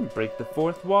 We can break the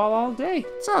fourth wall all day.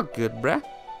 It's all good, brah.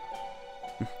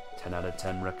 10 out of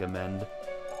 10 recommend.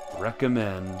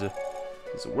 Recommend.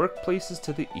 His workplace is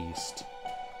to the east.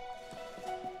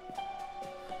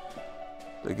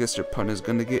 I guess your pun is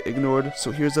gonna get ignored,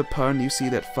 so here's a pun. You see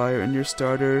that fire in your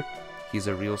starter? He's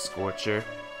a real scorcher.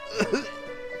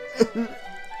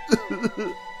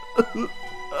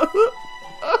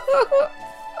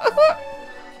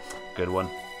 Good one.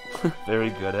 Very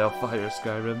good, Hellfire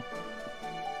Skyrim.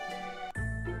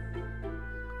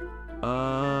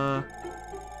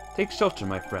 Take shelter,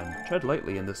 my friend. Tread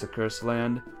lightly in this accursed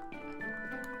land.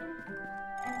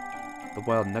 The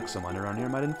wild Nexomon around here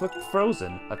might inflict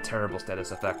frozen, a terrible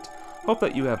status effect. Hope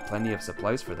that you have plenty of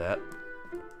supplies for that.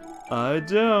 I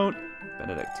don't.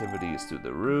 Bandit activity is through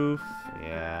the roof.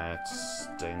 Yeah, it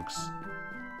stinks.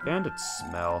 Bandits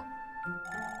smell.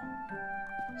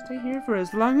 Stay here for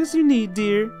as long as you need,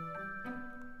 dear.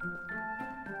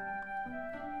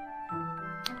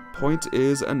 Point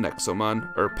is a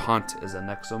Nexomon, or Pont is a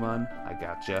Nexomon. I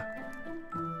gotcha.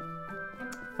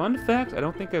 Fun fact, I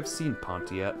don't think I've seen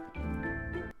Pont yet.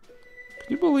 Can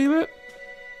you believe it?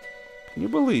 Can you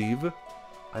believe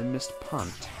I missed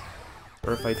Pont?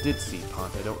 Or if I did see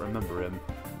Pont, I don't remember him.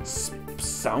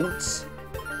 Sounce?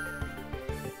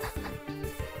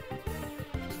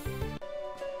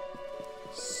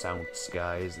 Sounce,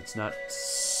 guys. It's not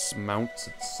Smounts,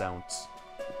 it's Sounce.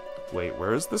 Wait,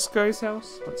 where is this guy's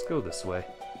house? Let's go this way.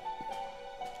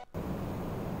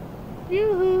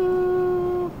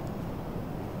 Yoo-hoo!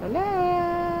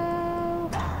 Hello!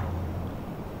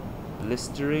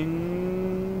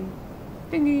 Blistering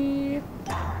Thingy!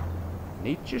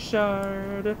 nature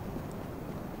shard.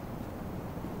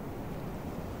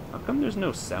 How come there's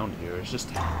no sound here? It's just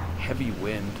heavy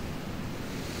wind.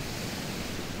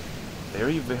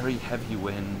 Very, very heavy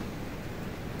wind.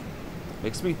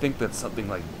 Makes me think that something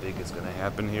like big is gonna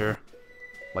happen here.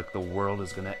 Like the world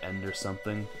is gonna end or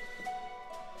something.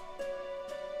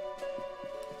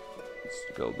 Let's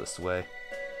go this way.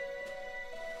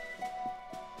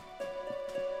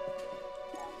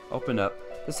 Open up.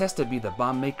 This has to be the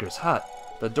bomb maker's hut.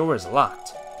 The door is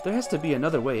locked. There has to be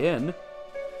another way in.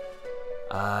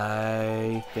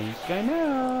 I think I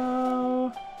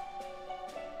know.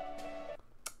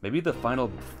 Maybe the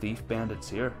final thief bandit's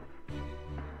here.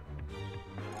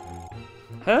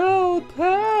 Help!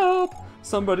 Help!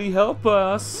 Somebody help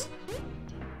us!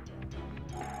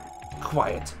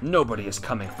 Quiet. Nobody is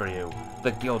coming for you.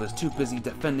 The guild is too busy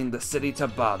defending the city to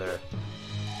bother.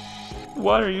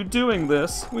 Why are you doing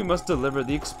this? We must deliver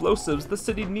the explosives. The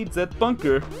city needs that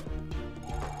bunker.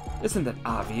 Isn't that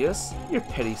obvious? Your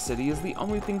petty city is the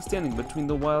only thing standing between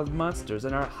the wild monsters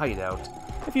and our hideout.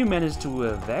 If you manage to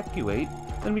evacuate,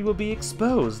 then we will be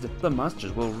exposed. The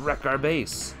monsters will wreck our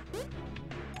base.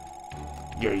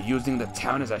 You're using the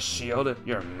town as a shield?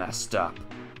 You're messed up.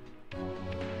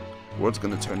 World's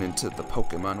gonna turn into the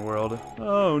Pokemon world.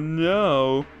 Oh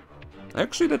no.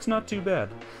 Actually, that's not too bad.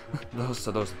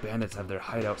 Those bandits have their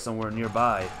hideout somewhere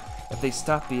nearby. If they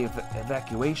stop the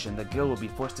evacuation, the guild will be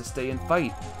forced to stay and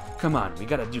fight. Come on, we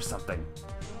gotta do something.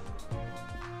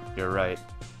 You're right.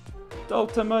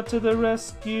 Ultima to the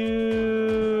rescue!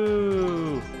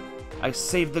 I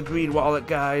saved the greed wallet,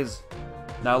 guys.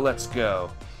 Now let's go.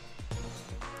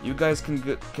 You guys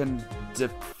can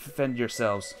defend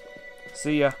yourselves.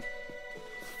 See ya.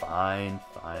 Fine,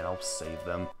 I'll save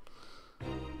them.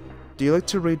 Do you like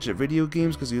to rage at video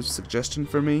games because you have a suggestion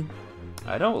for me?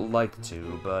 I don't like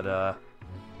to, but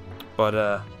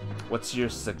what's your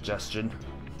suggestion?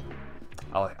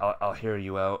 I'll hear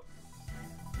you out.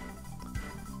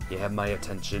 You have my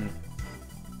attention.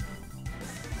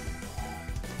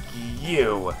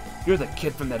 You're the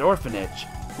kid from that orphanage.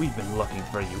 We've been looking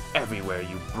for you everywhere,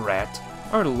 you brat.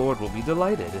 Our lord will be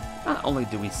delighted. Not only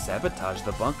do we sabotage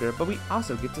the bunker, but we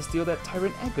also get to steal that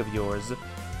tyrant egg of yours.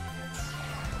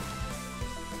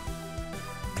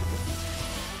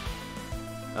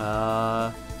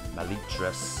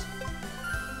 Malitress.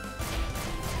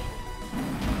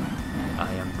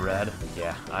 I am bread.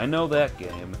 Yeah, I know that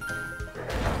game.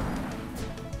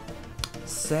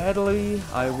 Sadly,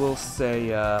 I will say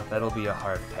that'll be a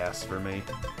hard pass for me.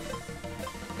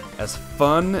 As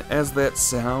fun as that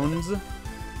sounds,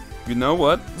 you know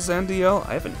what, Zandiel?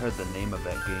 I haven't heard the name of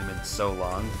that game in so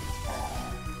long.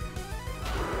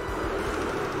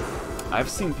 I've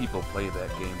seen people play that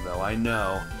game, though. I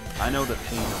know the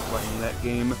pain of playing that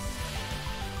game.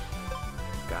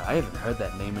 God, I haven't heard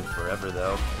that name in forever,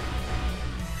 though.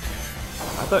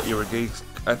 I thought you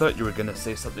were gonna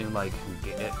say something like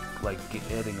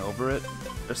getting over it,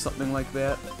 or something like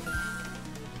that.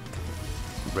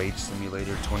 Rage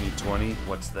Simulator 2020.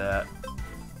 What's that?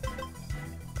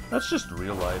 That's just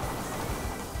real life.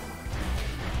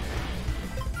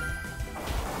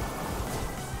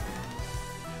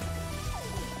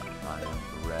 I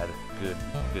am red.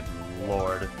 Good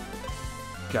lord.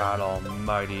 God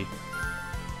almighty.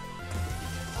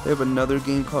 They have another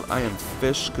game called I Am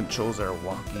Fish. Controls are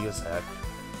wonky as heck.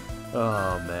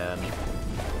 Oh man.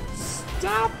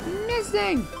 Stop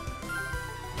missing!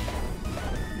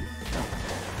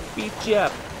 Beat you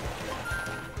up.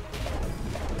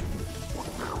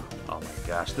 Oh my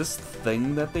gosh, this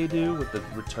thing that they do with the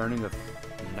returning of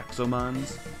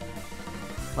Nexomons.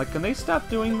 Like, can they stop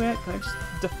doing that? Can I just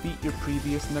defeat your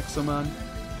previous Nexomon?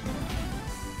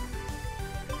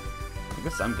 I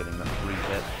guess I'm getting the free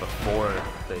hit before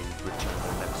they return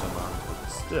the Nexomon, but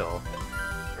still.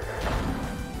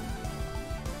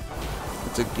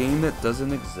 It's a game that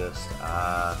doesn't exist.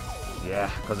 Yeah,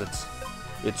 because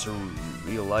it's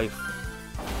real life.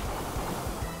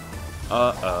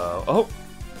 Uh-oh. Oh!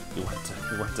 You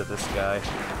went to this guy.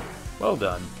 Well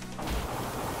done.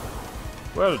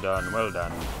 Well done, well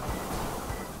done.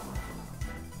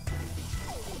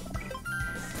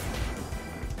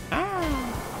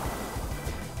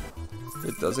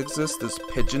 It does exist, this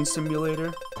Pigeon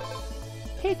Simulator.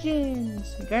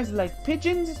 Pigeons! You guys like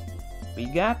pigeons? We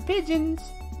got pigeons!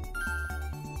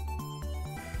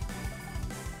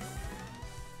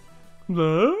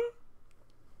 Huh?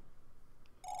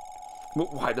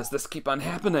 Why does this keep on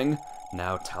happening?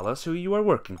 Now tell us who you are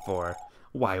working for.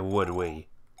 Why would we?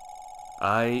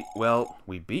 Well,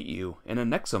 we beat you in a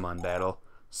Nexomon battle.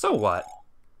 So what?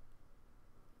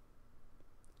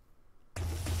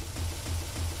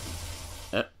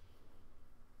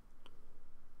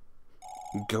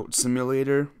 Goat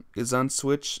Simulator is on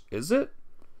Switch, is it?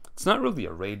 It's not really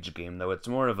a rage game, though. It's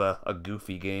more of a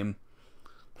goofy game.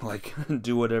 Like,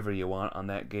 do whatever you want on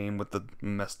that game with the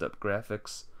messed up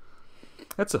graphics.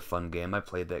 That's a fun game. I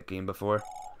played that game before.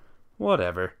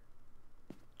 Whatever.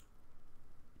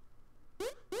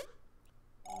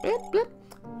 Blip, blip.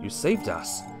 You saved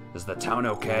us. Is the town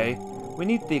okay? We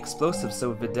need the explosives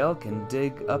so Videl can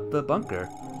dig up the bunker.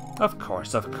 Of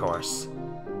course, of course.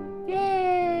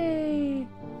 Yay!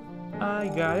 I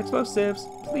got explosives.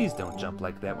 Please don't jump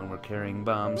like that when we're carrying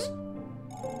bombs.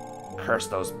 Curse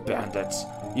those bandits,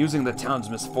 using the town's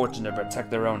misfortune to protect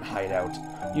their own hideout.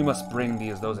 You must bring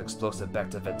those explosives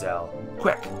back to Videl.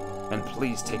 Quick! And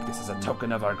please take this as a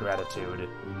token of our gratitude.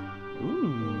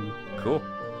 Ooh, cool.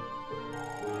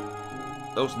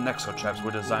 Those Nexo traps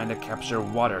were designed to capture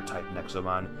water-type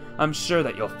Nexomon. I'm sure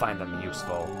that you'll find them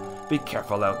useful. Be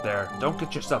careful out there. Don't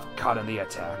get yourself caught in the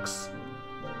attacks.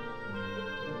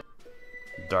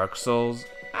 Dark Souls?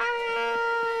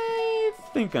 I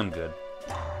think I'm good.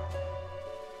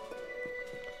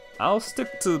 I'll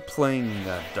stick to playing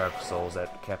Dark Souls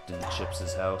at Captain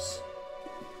Chips' house.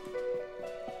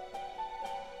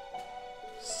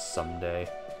 Someday.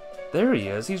 There he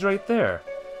is, he's right there.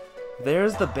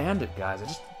 There's the bandit, guys. I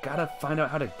just gotta find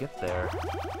out how to get there.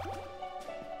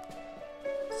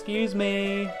 Excuse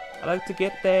me, I'd like to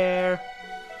get there.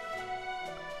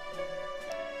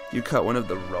 You caught one of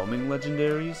the roaming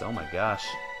legendaries? Oh my gosh.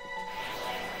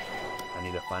 I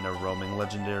need to find a roaming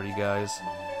legendary, guys.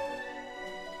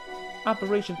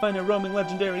 Operation Find a Roaming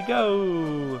Legendary,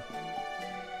 go!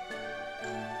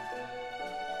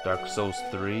 Dark Souls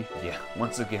 3. Yeah,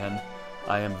 once again,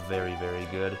 I am very, very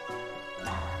good.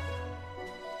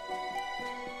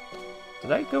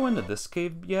 Did I go into this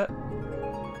cave yet?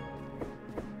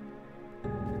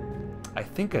 I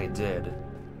think I did.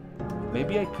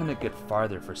 Maybe I couldn't get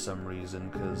farther for some reason,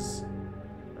 because...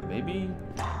 Or maybe...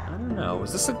 I don't know.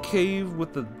 Is this a cave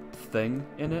with the thing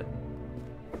in it?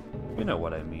 You know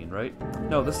what I mean, right?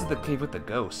 No, this is the cave with the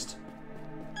ghost.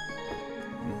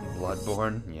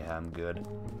 Bloodborne? Yeah, I'm good.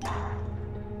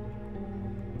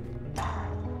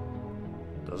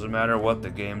 Doesn't matter what the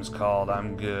game's called,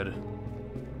 I'm good.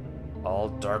 All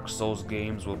Dark Souls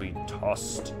games will be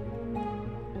tossed.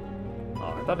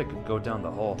 Oh, I thought I could go down the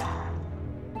hole.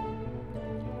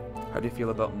 How do you feel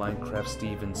about Minecraft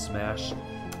Steve and Smash?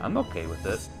 I'm okay with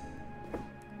it.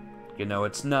 You know,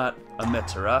 it's not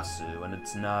Amaterasu, and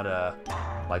it's not,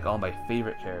 like all my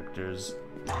favorite characters.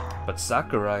 But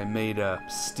Sakurai made,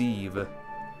 Steve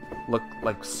look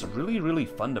like really, really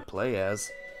fun to play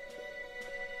as.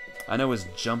 I know his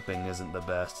jumping isn't the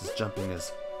best. His jumping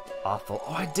is awful.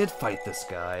 Oh, I did fight this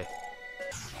guy.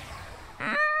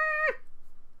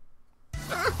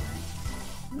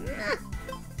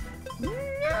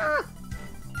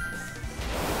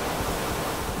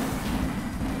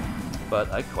 But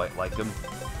I quite like him.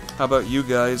 How about you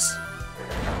guys?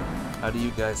 How do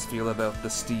you guys feel about the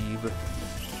Steve?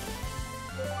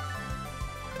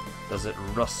 Does it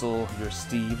rustle your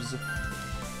Steves?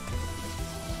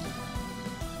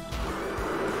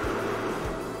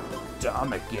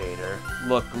 Domigator.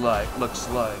 Looks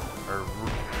like, or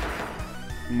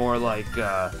more like,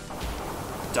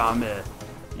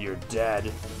 you're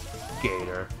dead,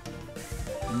 Gator.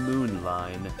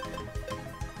 Moonline.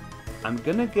 I'm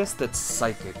gonna guess that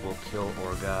Psychic will kill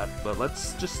Orgot, but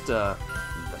let's just,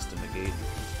 investigate.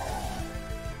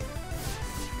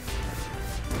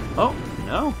 Oh,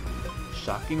 no.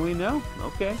 Shockingly, no.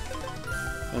 Okay.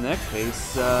 In that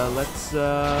case, let's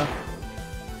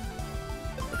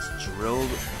drill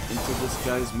into this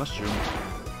guy's mushroom.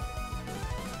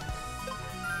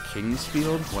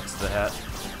 Kingsfield? What's that?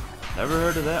 Never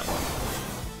heard of that one.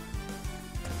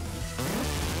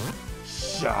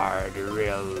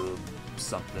 Shardrill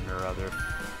something or other.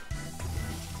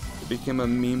 It became a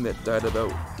meme that died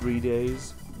about 3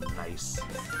 days. Nice.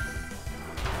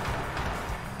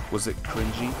 Was it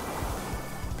cringy?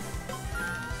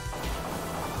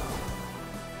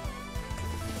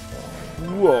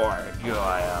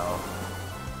 Wargoyle.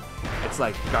 It's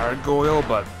like gargoyle,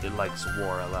 but it likes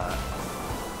war a lot.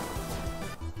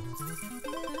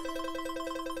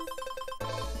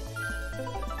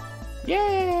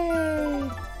 Yay!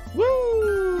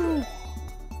 Woo!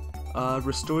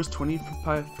 Restores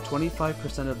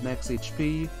 25% of max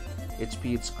HP.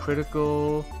 HP it's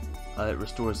critical. It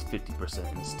restores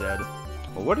 50% instead.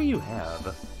 Well, what do you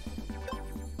have?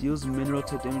 Deals mineral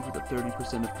type damage with a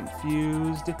 30% of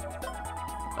confused.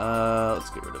 Let's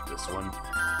get rid of this one.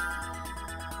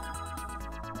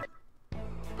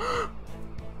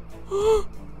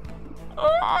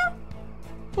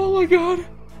 Oh my god!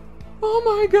 Oh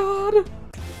my god!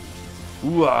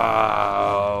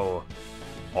 Wow!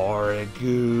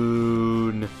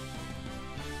 Oregon!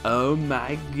 Oh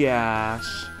my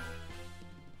gosh!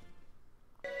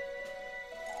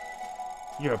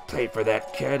 You'll pay for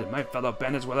that, kid. My fellow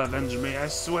bandits will avenge me, I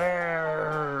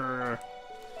swear!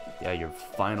 Yeah, your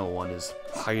final one is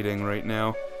hiding right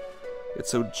now.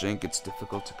 It's so jank it's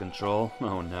difficult to control.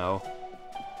 Oh no.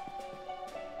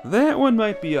 That one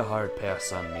might be a hard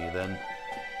pass on me then.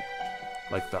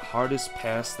 Like the hardest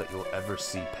pass that you'll ever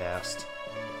see passed.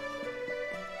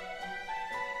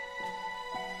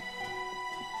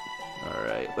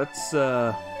 Alright,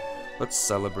 let's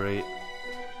celebrate.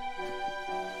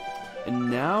 And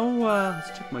now, let's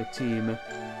check my team.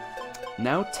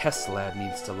 Now Teslad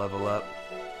needs to level up.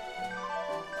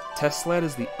 Teslad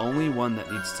is the only one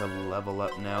that needs to level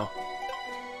up now.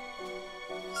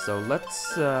 So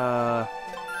let's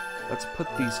put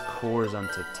these cores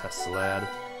onto Teslad.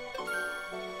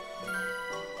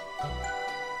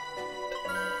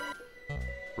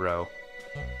 Bro.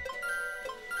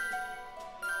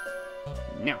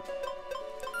 No.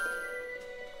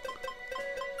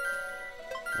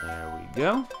 There we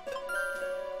go.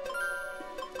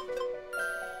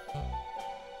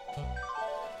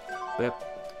 Bep,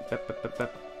 bep, bep, bep,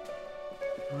 bep.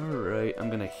 Alright, I'm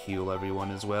gonna heal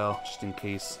everyone as well, just in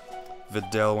case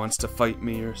Videl wants to fight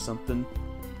me or something.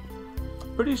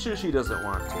 Pretty sure she doesn't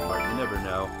want to, but you never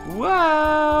know.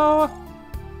 Wow!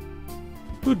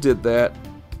 Who did that?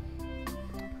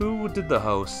 Who did the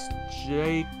host?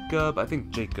 Jacob? I think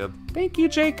Jacob. Thank you,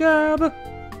 Jacob!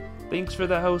 Thanks for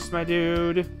the host, my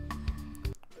dude.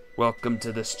 Welcome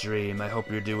to the stream. I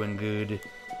hope you're doing good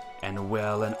and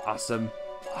well and awesome.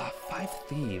 Ah, 5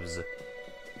 thieves.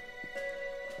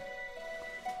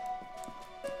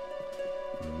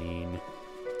 Mean.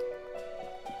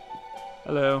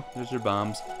 Hello, there's your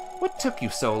bombs. What took you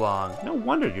so long? No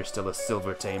wonder you're still a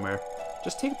silver tamer.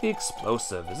 Just take the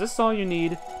explosive. Is this all you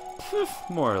need? Pff,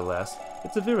 more or less.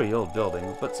 It's a very old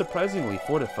building, but surprisingly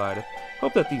fortified.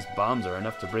 Hope that these bombs are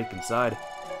enough to break inside.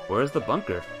 Where's the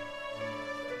bunker?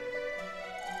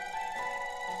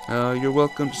 You're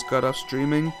welcome. Just got off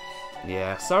streaming.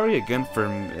 Yeah, sorry again for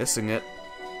missing it.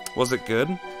 Was it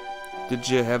good? Did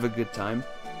you have a good time?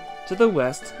 To the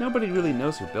west, nobody really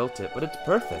knows who built it, but it's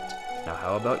perfect. Now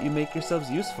how about you make yourselves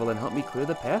useful and help me clear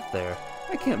the path there?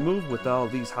 I can't move with all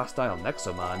these hostile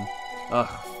Nexomon. Ugh,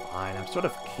 fine. I'm sort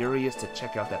of curious to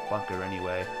check out that bunker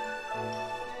anyway.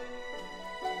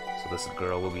 So this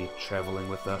girl will be traveling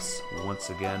with us once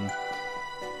again.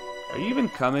 Are you even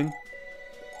coming?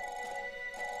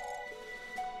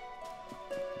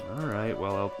 Alright,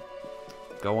 well, I'll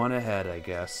go on ahead, I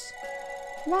guess.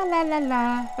 La la la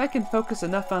la. If I can focus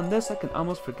enough on this, I can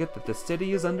almost forget that the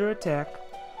city is under attack.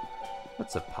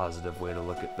 That's a positive way to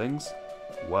look at things.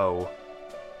 Whoa.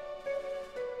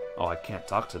 Oh, I can't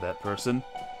talk to that person.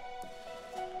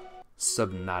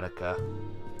 Subnautica.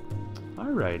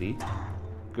 Alrighty.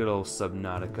 Good old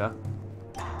Subnautica.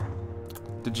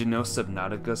 Did you know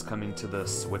Subnautica's coming to the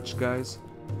Switch, guys?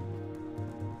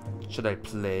 Should I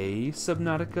play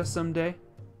Subnautica someday?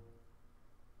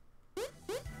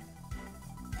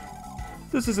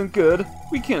 This isn't good.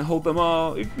 We can't hold them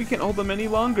all. We can't hold them any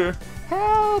longer.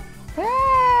 Help!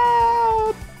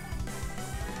 Help!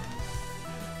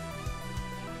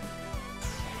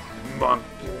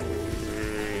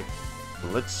 Monkey.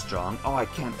 Blitzstrong. Oh, I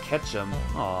can't catch him.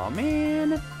 Aw,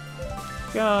 man.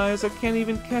 Guys, I can't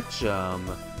even catch him.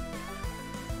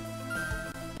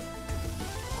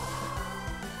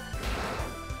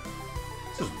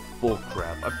 This is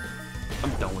bullcrap.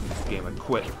 I'm done with this game. I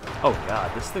quit. Oh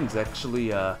god, this thing's actually,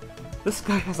 this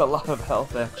guy has a lot of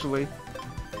health, actually.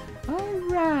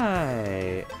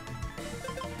 Alright.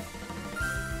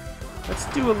 Let's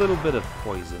do a little bit of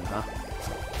poison, huh?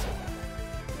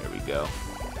 There we go.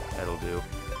 That'll do.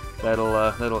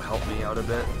 That'll help me out a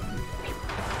bit.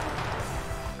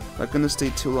 Not gonna stay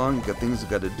too long. Got things I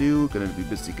gotta do. Gonna be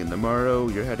busy again tomorrow.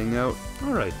 You're heading out.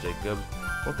 Alright, Jacob.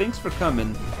 Well, thanks for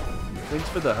coming. Thanks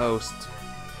for the host.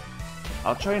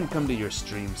 I'll try and come to your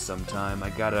stream sometime. I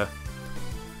gotta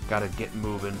get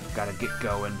moving. Gotta get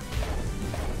going.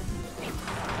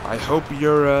 I hope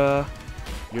your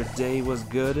day was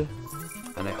good.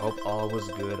 And I hope all was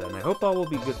good. And I hope all will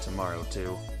be good tomorrow,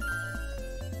 too.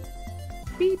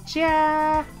 Beat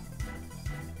ya!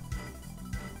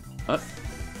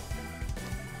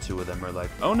 Two of them are like,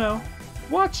 oh no!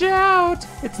 Watch out!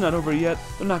 It's not over yet.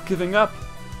 They're not giving up.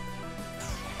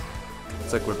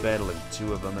 It's like we're battling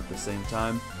two of them at the same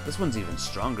time. This one's even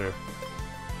stronger.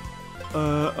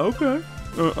 Okay.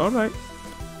 Alright.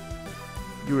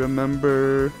 You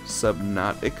remember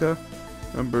Subnautica?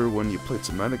 Remember when you played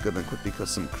Subnautica then quit because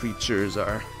some creatures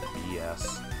are...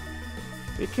 Yes.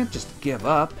 You can't just give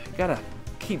up. You gotta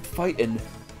keep fighting.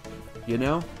 You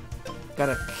know?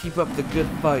 Gotta keep up the good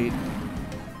fight.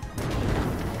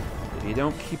 If you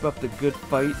don't keep up the good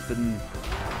fight,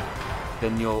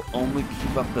 then you'll only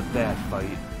keep up the bad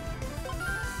fight.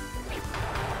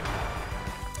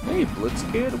 Hey, Blitz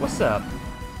Kid, what's up?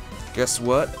 Guess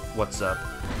what? What's up?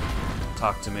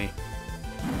 Talk to me.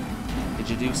 Did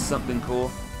you do something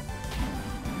cool?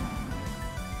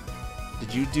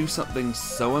 Did you do something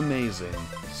so amazing,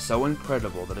 so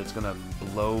incredible that it's gonna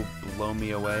blow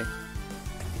me away?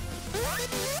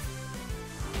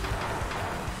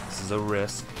 This is a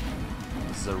risk.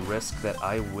 This is a risk that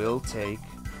I will take.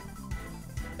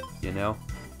 You know?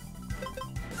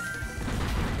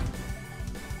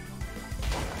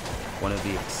 One of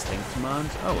the extinct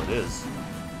mons? Oh, it is.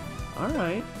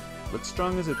 Alright.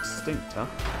 Blitzstrong is extinct, huh?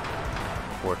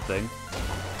 Poor thing.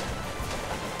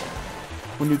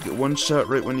 When you get one shot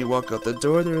right when you walk out the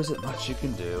door, there isn't much you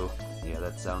can do. Yeah,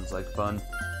 that sounds like fun.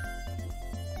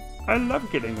 I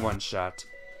love getting one shot.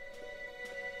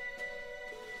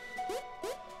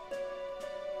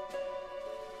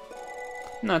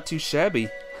 Not too shabby.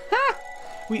 Ha!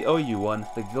 We owe you one.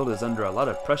 The guild is under a lot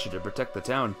of pressure to protect the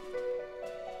town.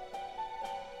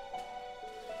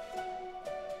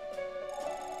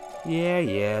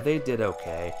 Yeah, they did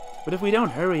okay. But if we don't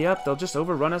hurry up, they'll just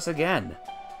overrun us again.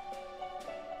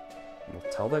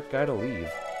 We'll tell that guy to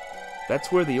leave.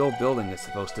 That's where the old building is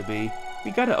supposed to be. We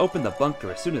gotta open the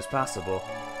bunker as soon as possible.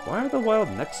 Why are the wild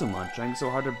Nexomon trying so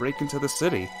hard to break into the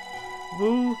city?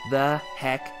 Who the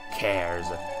heck cares?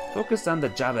 Focus on the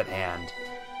job at hand.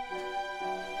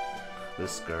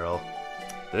 This girl.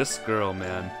 This girl,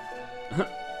 man. Why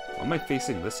am I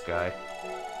facing this guy?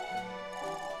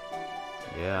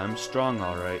 Yeah, I'm strong,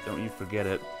 alright. Don't you forget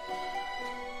it.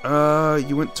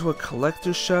 You went to a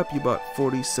collector's shop. You bought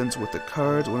 40 cents worth of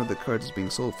cards. One of the cards is being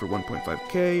sold for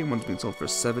 1.5k, and one's being sold for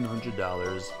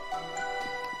 $700.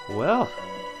 Well,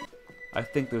 I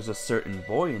think there's a certain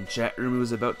boy in chat room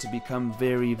who's about to become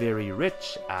very, very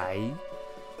rich.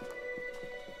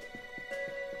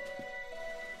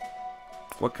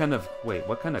 What kind of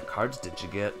cards did you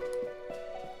get?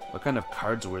 What kind of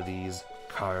cards were these?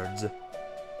 Cards?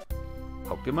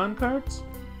 Pokemon cards?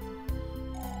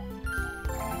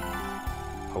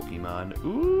 Pokemon.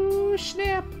 Ooh,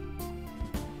 snap!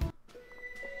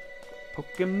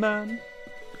 Pokemon.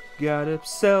 Gotta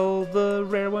sell the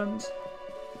rare ones.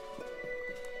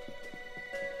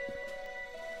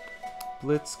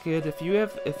 Blitz Kid, if you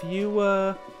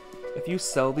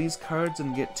sell these cards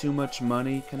and get too much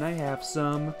money, can I have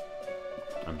some?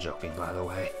 I'm joking, by the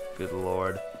way. Good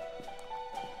lord.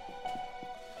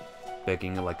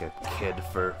 Begging like a kid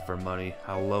for money.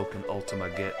 How low can Ultima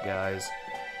get, guys?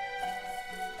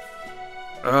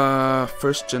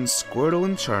 First gen Squirtle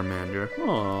and Charmander.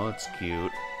 Aw, that's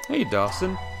cute. Hey,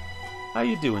 Dawson. How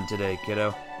you doing today,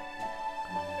 kiddo?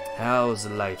 How's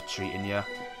life treating ya?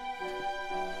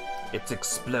 It's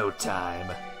explode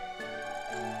time.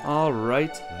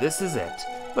 Alright, this is it.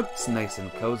 Looks nice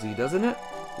and cozy, doesn't it?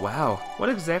 Wow, what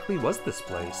exactly was this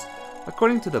place?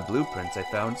 According to the blueprints I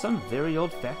found, some very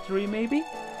old factory, maybe?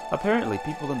 Apparently,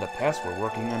 people in the past were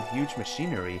working on huge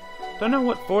machinery. Don't know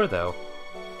what for, though.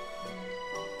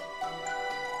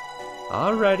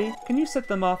 Alrighty, can you set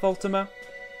them off, Ultima?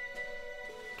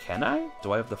 Can I?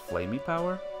 Do I have the flamey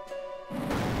power?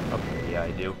 Okay, yeah,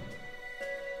 I do.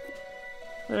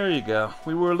 There you go.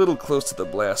 We were a little close to the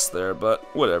blast there, but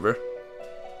whatever.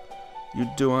 You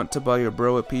do want to buy your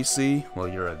bro a PC? Well,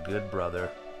 you're a good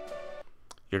brother.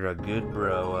 You're a good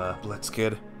bro, Blitz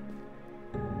Kid.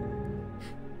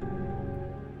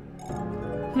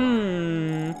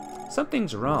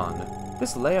 Something's wrong.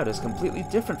 This layout is completely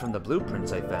different from the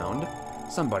blueprints I found.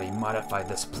 Somebody modified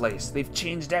this place. They've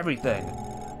changed everything.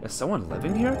 Is someone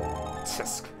living here?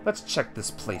 Tisk. Let's check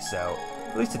this place out.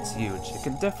 At least it's huge. It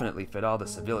can definitely fit all the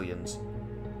civilians.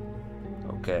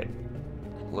 Okay.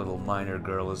 Little miner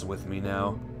girl is with me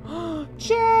now.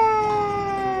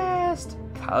 Chest!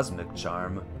 Cosmic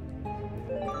charm.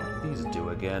 These do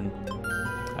again.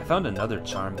 I found another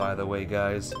charm, by the way,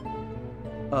 guys.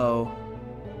 Oh.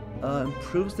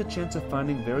 Improves the chance of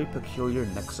finding very peculiar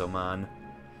Nexomon.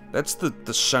 That's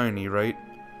the shiny, right?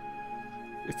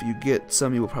 If you get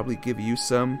some, he will probably give you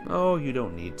some. Oh, you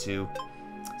don't need to.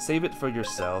 Save it for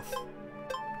yourself.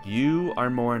 You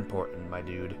are more important, my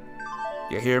dude.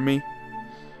 You hear me?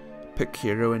 Pick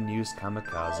hero and use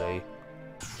kamikaze.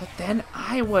 But then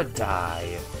I would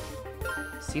die.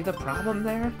 See the problem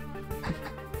there?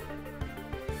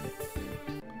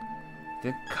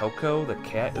 Think Coco, the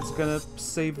cat, is gonna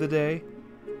save the day?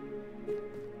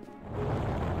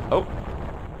 Oh.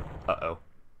 Uh-oh.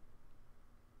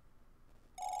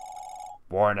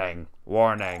 Warning.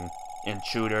 Warning.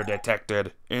 Intruder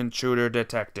detected. Intruder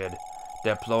detected.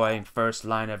 Deploying first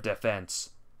line of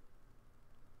defense.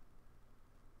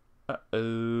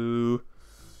 Uh-oh.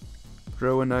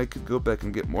 Bro and I could go back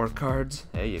and get more cards.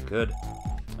 Hey, you could.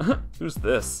 Who's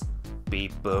this?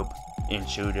 Beep boop.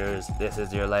 Intruders, this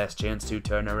is your last chance to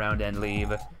turn around and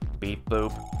leave. Beep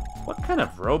boop. What kind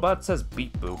of robot says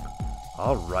beep boop?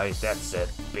 Alright, that's it.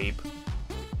 Beep.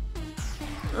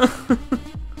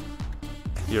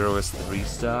 Hero is 3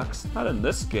 stocks? Not in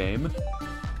this game.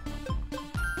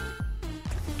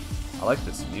 I like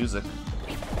this music.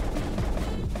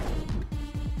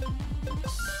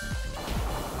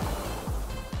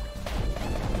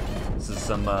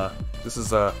 This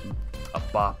is a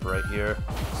bop right here.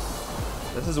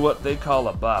 This is what they call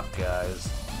a bop, guys.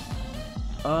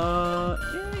 Yeah,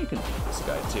 you can beat this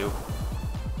guy too.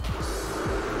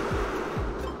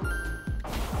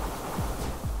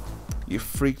 You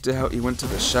freaked out, you went to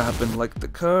the shop and liked the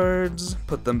cards,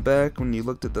 put them back. When you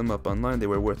looked at them up online, they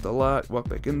were worth a lot. Walked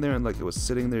back in there and like it was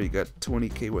sitting there, you got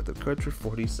 20k worth of cards for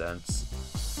 40 cents.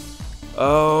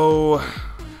 Oh,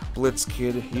 Blitz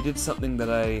Kid, you did something that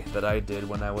I did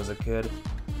when I was a kid.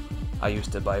 I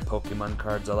used to buy Pokemon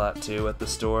cards a lot too at the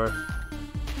store.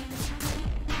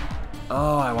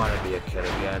 Oh, I want to be a kid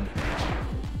again.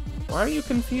 Why are you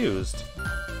confused?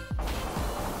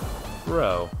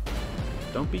 Bro.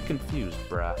 Don't be confused,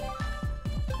 brah.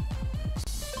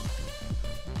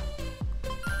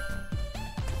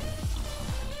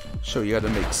 Show you how to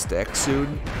make stacks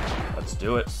soon? Let's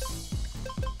do it.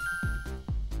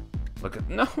 Look at...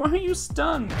 No, why are you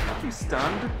stunned? Don't be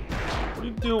stunned. What are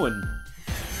you doing?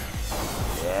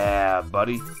 Yeah,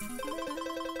 buddy.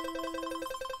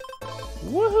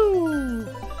 Woohoo!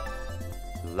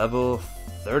 Level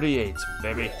 38,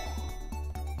 baby.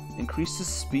 Increases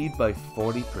speed by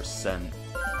 40%.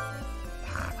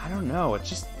 I don't know, it's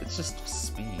just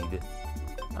speed.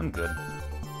 I'm good.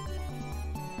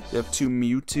 You have 2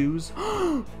 Mewtwo's.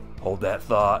 Hold that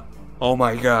thought. Oh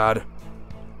my god.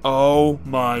 Oh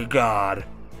my god.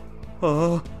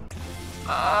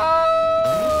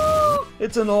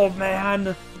 It's an old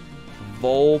man.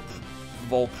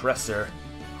 Volpresser.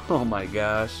 Oh my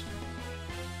gosh.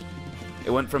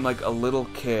 It went from like a little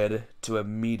kid to a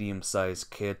medium-sized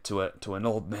kid to an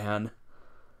old man.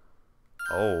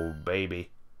 Oh baby.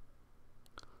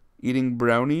 Eating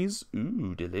brownies?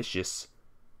 Ooh, delicious.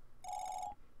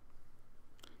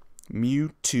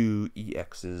 Mewtwo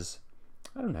EXs.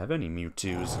 I don't have any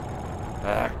Mewtwo's.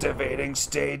 Activating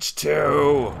stage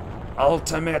 2!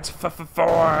 Ultimate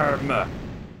form!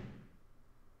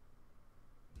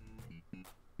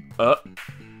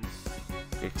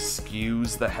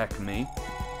 Excuse the heck me.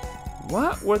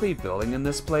 What were they building in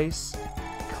this place?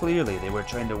 Clearly they were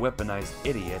trying to weaponize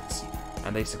idiots,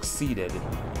 and they succeeded.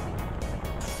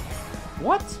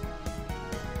 What?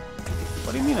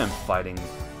 What do you mean I'm fighting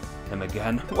him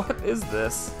again? What is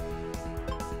this?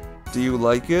 Do you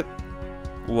like it?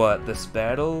 What, this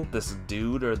battle, this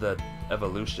dude, or the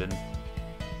evolution?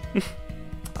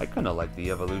 I kinda like the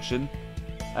evolution.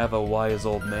 I have a wise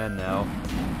old man now.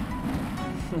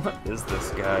 What is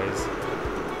this, guys?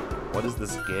 What is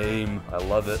this game? I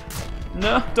love it.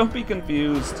 No, don't be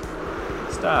confused.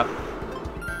 Stop.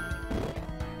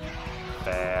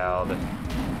 Failed.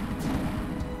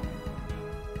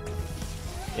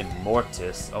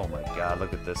 Immortus. Oh my god,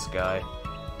 look at this guy.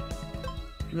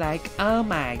 Like, oh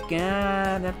my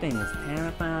god, that thing is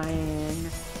terrifying.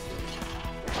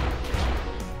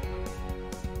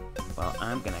 Well,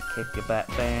 I'm gonna kick your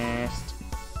butt fast.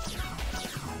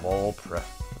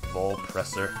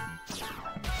 Volpresser.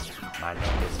 My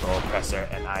name is Volpresser,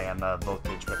 and I am a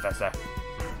voltage professor.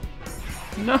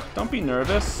 No, don't be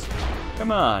nervous.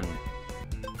 Come on.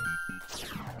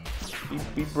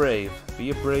 Be brave. Be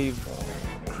a brave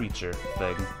creature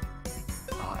thing.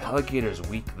 Oh, alligator's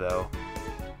weak, though.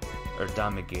 Or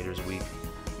Domigator's weak.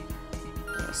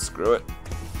 Yeah, screw it.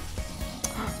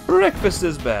 Breakfast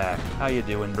is back. How you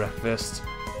doing, Breakfast?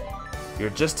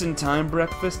 You're just in time,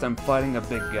 Breakfast. I'm fighting a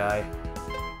big guy.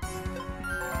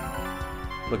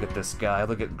 Look at this guy.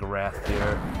 Look at Grath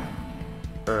here.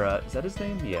 Or, is that his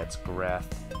name? Yeah, it's Grath.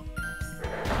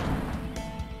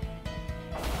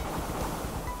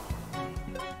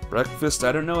 Breakfast,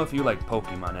 I don't know if you like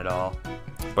Pokemon at all,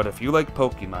 but if you like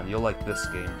Pokemon, you'll like this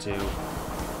game too.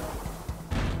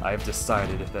 I've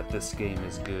decided that this game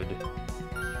is good.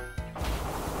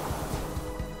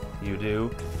 You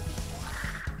do?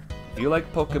 If you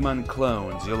like Pokemon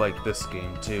clones, you'll like this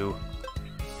game too.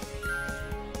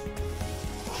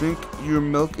 Drink your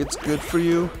milk, it's good for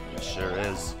you? It sure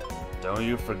is. Don't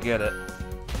you forget it.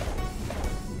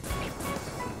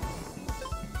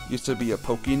 Used to be a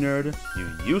Poke nerd? You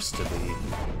used to be.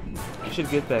 You should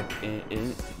get back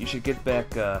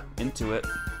into it.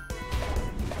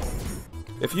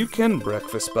 If you can,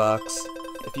 Breakfast Box,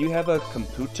 if you have a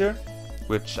computer,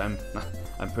 which I'm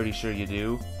pretty sure you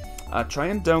do, try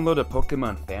and download a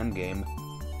Pokemon fan game.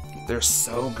 They're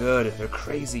so good. They're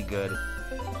crazy good.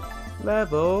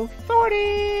 Level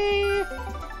 40!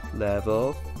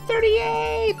 Level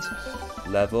 38!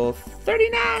 Level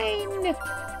 39!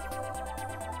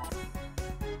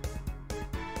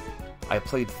 I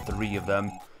played 3 of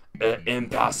them.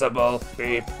 Impossible!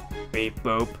 Beep, beep,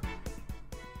 boop.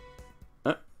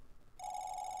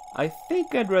 I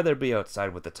think I'd rather be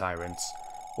outside with the tyrants.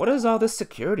 What is all this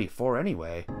security for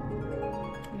anyway?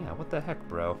 Yeah, what the heck,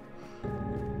 bro?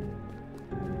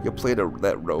 You played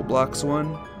that Roblox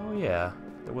one? Oh yeah,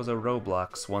 there was a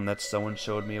Roblox one that someone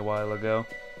showed me a while ago.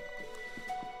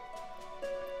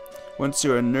 Once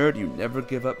you're a nerd, you never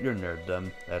give up your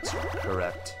nerddom. That's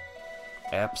correct.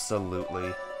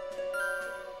 Absolutely.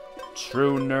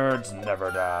 True nerds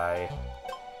never die.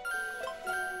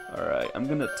 Alright, I'm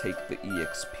gonna take the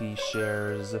EXP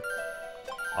shares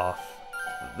off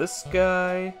this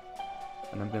guy,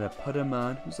 and I'm gonna put him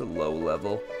on. Who's a low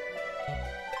level?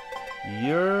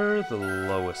 You're the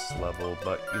lowest level,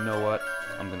 but you know what?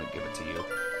 I'm gonna give it to you.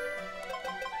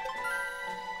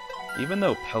 Even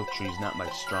though Peltry's not my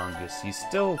strongest, he's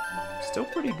still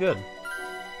pretty good.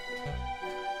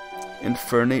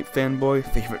 Infernape fanboy,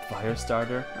 favorite fire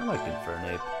starter? I like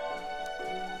Infernape.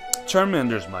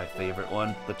 Charmander's my favorite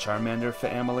one, the Charmander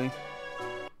family.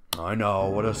 I know,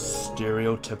 what a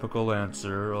stereotypical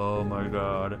answer. Oh my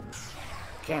god.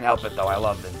 Can't help it though, I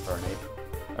love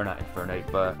Infernape. Or not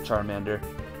Infernape, but Charmander.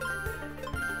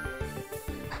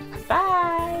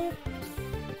 Bye!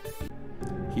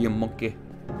 He a monkey.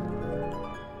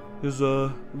 He's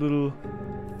a little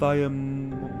fire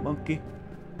monkey.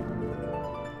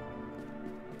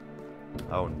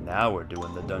 Oh, now we're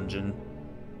doing the dungeon.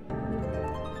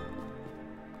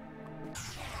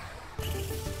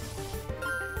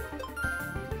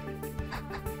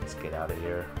 Let's get out of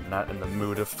here. I'm not in the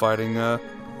mood of fighting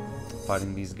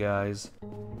these guys.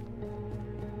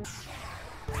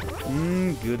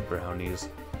 Good brownies.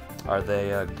 Are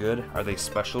they good? Are they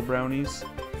special brownies?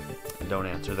 Don't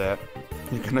answer that.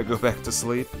 You're gonna go back to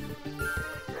sleep?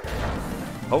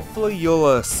 Hopefully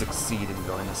you'll succeed in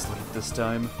going to sleep this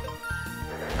time.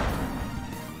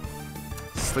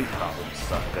 Sleep problems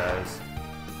suck, guys.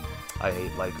 I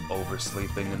hate, like,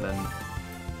 oversleeping and then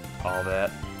all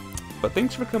that. But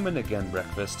thanks for coming again,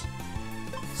 breakfast.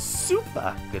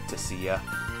 Super good to see ya.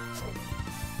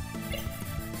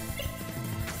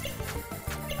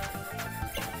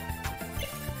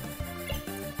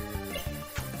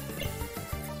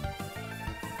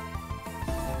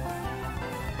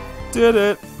 Did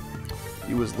it!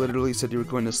 He was literally said you were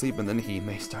going to sleep and then he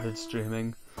may started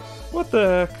streaming. What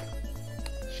the heck?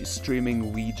 She's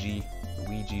streaming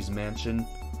Ouija's mansion.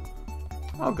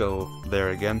 I'll go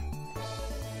there again.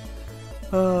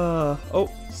 Oh,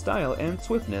 style and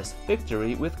swiftness.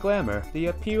 Victory with glamour. The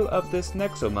appeal of this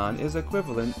Nexomon is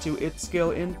equivalent to its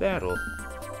skill in battle.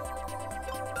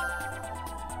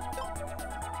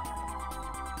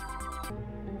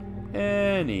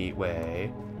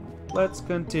 Anyway, let's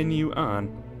continue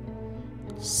on.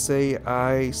 Say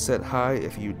I said hi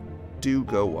if you do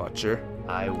go watch her.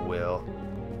 I will.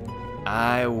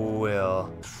 I will.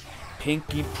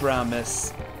 Pinky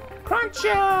promise.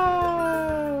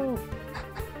 Cruncho!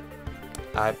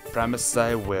 I promise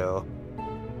I will.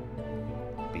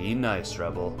 Be nice,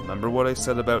 Rebel. Remember what I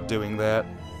said about doing that?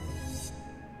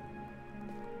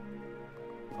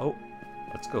 Oh,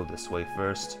 let's go this way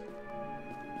first.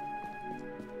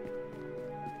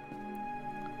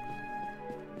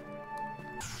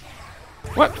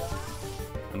 What?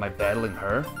 Am I battling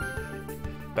her?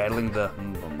 Battling the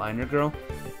miner girl?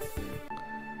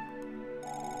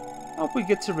 I hope we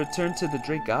get to return to the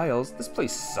Drake Isles. This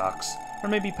place sucks. Or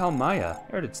maybe Palmaya.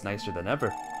 I heard it's nicer than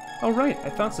ever. Oh right, I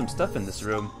found some stuff in this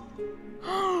room.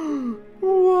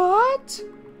 What?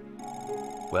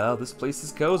 Well, this place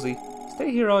is cozy. Stay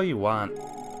here all you want.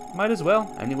 Might as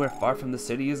well. Anywhere far from the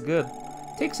city is good.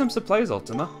 Take some supplies,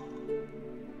 Ultima.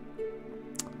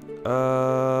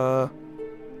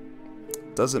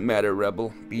 Doesn't matter,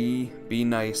 Rebel. Be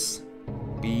nice.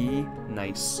 Be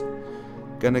nice.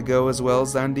 Gonna go as well,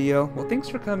 Zandiel? Well, thanks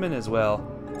for coming as well.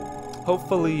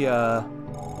 Hopefully I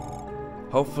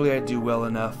do well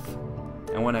enough.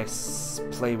 And when I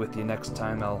play with you next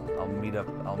time, I'll meet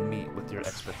with your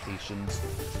expectations.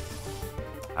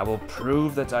 I will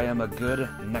prove that I am a good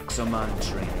Nexomon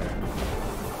trainer.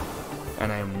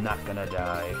 And I am not gonna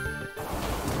die.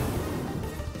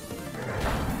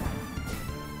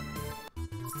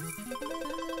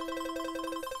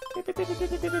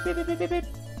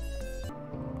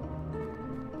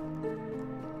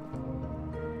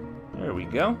 There we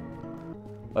go.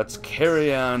 Let's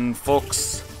carry on,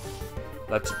 folks.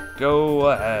 Let's go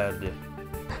ahead.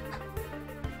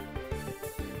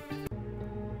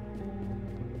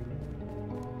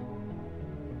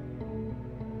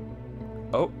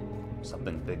 Oh,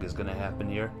 something big is gonna happen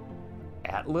here.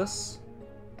 Atlas?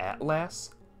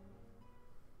 Atlas?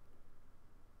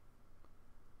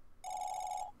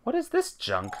 What is this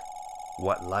junk?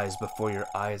 What lies before your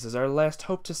eyes is our last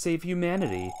hope to save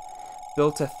humanity.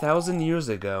 Built 1,000 years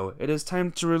ago, it is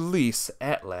time to release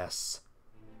Atlas.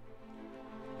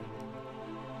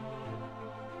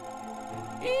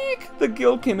 Eek! The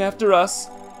guild came after us!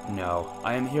 No,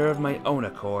 I am here of my own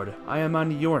accord. I am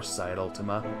on your side,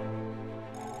 Ultima.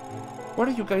 What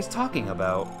are you guys talking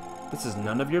about? This is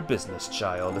none of your business,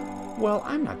 child. Well,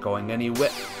 I'm not going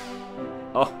anywhere.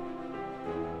 Oh.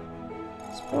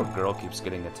 This poor girl keeps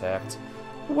getting attacked.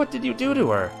 What did you do to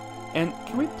her? And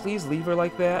can we please leave her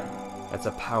like that? That's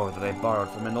a power that I borrowed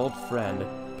from an old friend,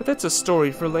 but that's a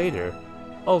story for later.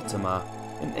 Ultima.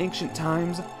 In ancient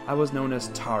times, I was known as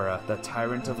Tara, the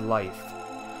Tyrant of Life.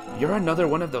 You're another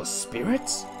one of those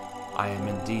spirits? I am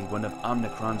indeed one of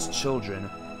Omnicron's children,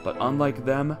 but unlike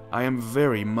them, I am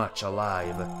very much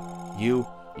alive. You've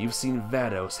seen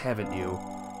Vados, haven't you?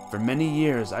 For many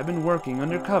years, I've been working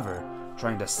undercover,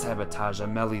 trying to sabotage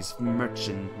Ameli's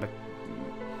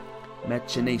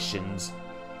machinations.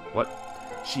 What?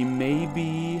 She may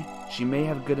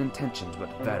have good intentions, but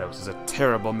Vados is a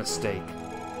terrible mistake.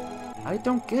 I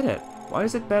don't get it. Why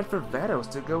is it bad for Vados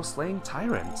to go slaying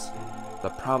tyrants? The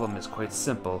problem is quite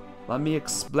simple. Let me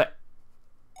explain.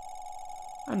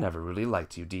 I never really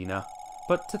liked you, Dina.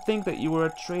 But to think that you were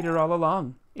a traitor all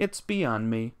along, it's beyond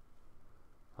me.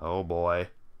 Oh boy.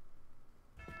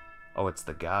 Oh, it's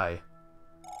the guy.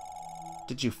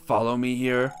 Did you follow me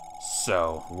here?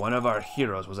 So, one of our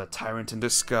heroes was a tyrant in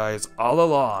disguise all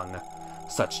along.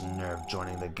 Such nerve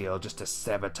joining the guild just to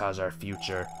sabotage our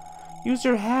future. Use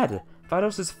your head.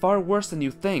 Vados is far worse than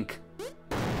you think.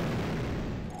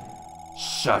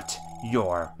 Shut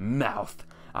your mouth.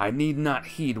 I need not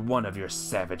heed one of your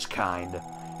savage kind.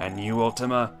 And you,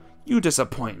 Ultima, you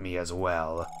disappoint me as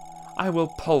well. I will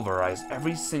pulverize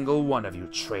every single one of you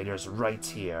traitors right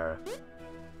here.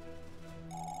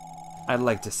 I'd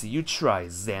like to see you try,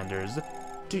 Xanders.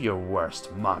 Do your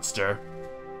worst, monster.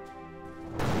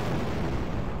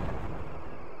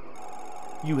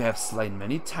 You have slain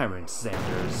many tyrants,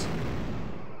 Xanders.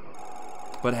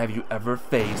 But have you ever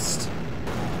faced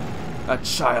a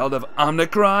child of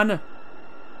Omnicron?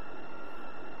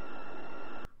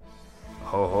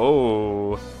 Ho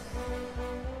ho!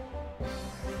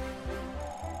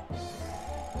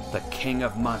 The king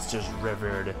of monsters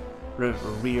reared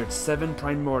 7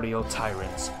 primordial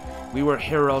tyrants. We were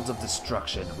heralds of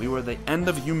destruction. We were the end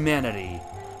of humanity.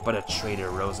 But a traitor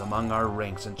rose among our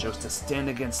ranks and chose to stand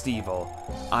against evil.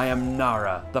 I am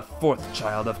Nara, the 4th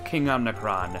child of King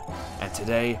Omnicron, and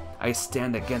today I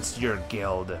stand against your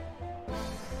guild.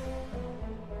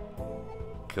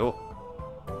 Cool.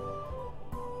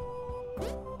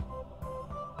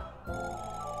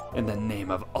 In the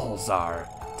name of Ulzar,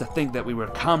 to think that we were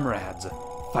comrades.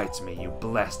 Fight me, you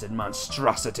blasted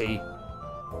monstrosity.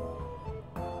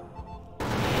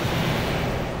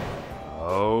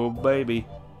 Oh, baby.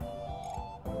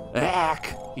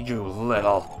 Ack, you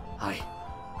little. I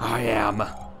am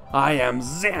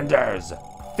Xanders.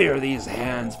 Fear these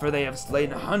hands, for they have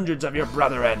slain hundreds of your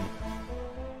brethren.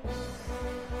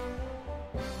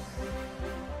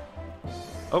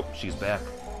 Oh, she's back.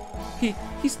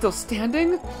 He's still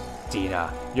standing?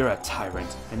 Dina, you're a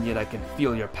tyrant, and yet I can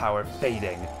feel your power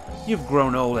fading. You've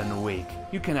grown old and weak.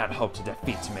 You cannot hope to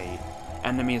defeat me.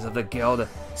 Enemies of the guild,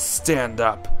 stand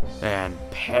up and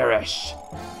perish.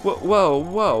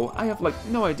 Whoa. I have,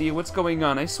 no idea what's going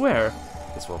on, I swear.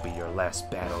 This will be your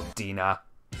last battle, Dina.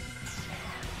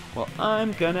 Well,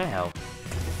 I'm gonna help.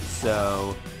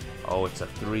 So, oh, it's a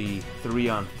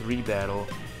 3-on-3 battle.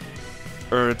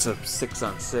 It's a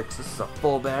 6-on-6. This is a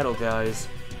full battle, guys.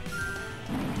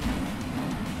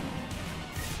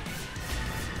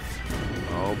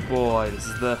 Oh boy, this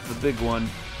is the big one.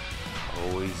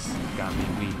 Oh, he's got me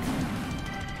weak.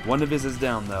 One of his is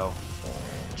down, though.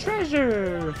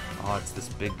 Treasure! Oh, it's this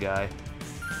big guy.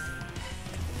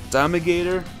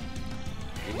 Domigator,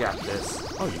 you got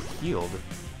this. Oh, you healed.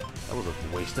 That was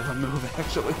a waste of a move,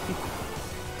 actually.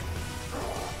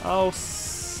 Oh,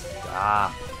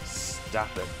 stop.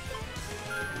 Stop it.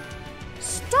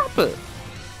 Stop it!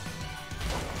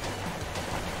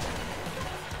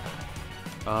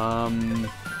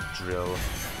 Drill.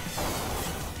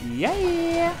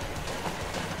 Yeah!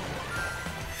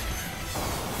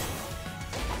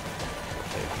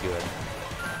 Okay, good.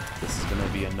 This is gonna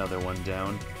be another one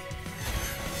down.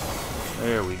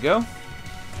 There we go.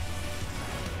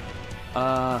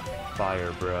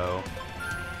 Fire, bro.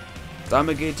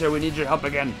 Domigator, we need your help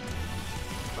again.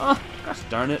 Oh, gosh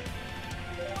darn it.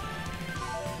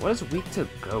 What is weak to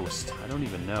ghost? I don't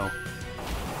even know.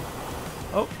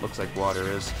 Oh, looks like water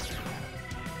is.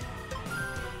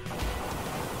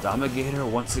 Domigator,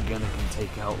 once again, it can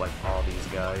take out, all these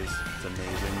guys. It's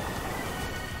amazing.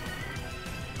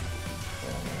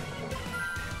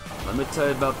 Let me tell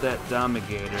you about that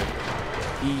Domigator.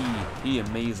 He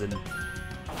amazing.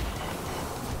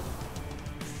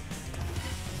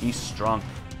 He's strong.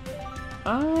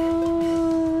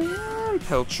 Yeah,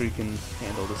 Peltry can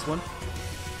handle this one.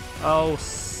 Oh,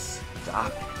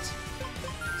 stop it.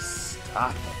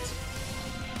 Stop it.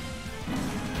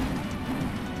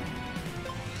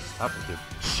 Stop with your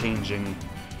changing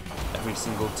every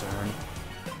single turn.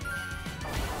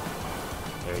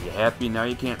 There, you happy? Now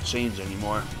you can't change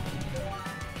anymore.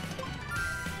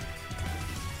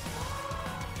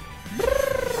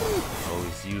 Oh,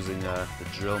 he's using the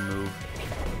drill move.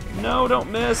 No, don't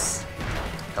miss!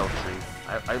 Peltry,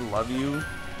 I love you.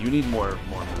 You need more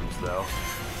moves, though.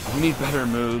 You need better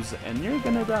moves, and you're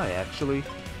gonna die, actually.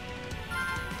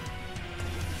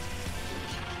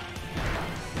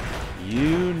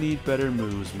 You need better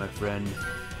moves, my friend.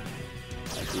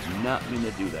 I did not mean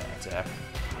to do that attack.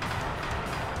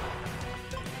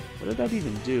 What did that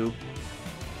even do?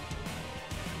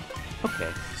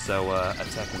 Okay, so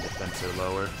attack and defense are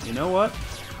lower. You know what?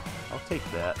 I'll take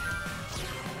that.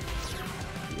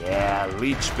 Yeah,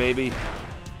 leech, baby.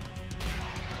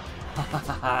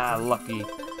 Hahaha, lucky.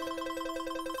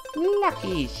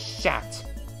 Lucky shot.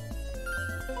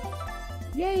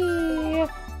 Yay!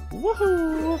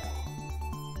 Woohoo!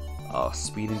 Oh,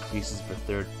 speed increases for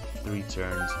 3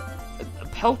 turns.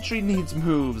 Peltry needs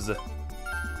moves.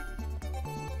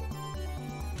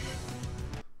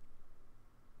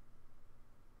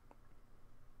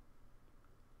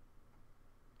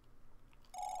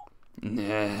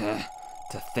 Nah,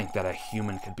 to think that a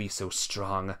human could be so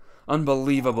strong.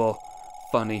 Unbelievable.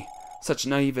 Funny. Such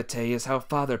naivete is how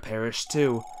father perished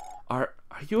too. Are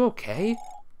you okay?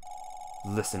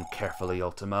 Listen carefully,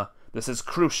 Ultima. This is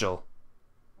crucial.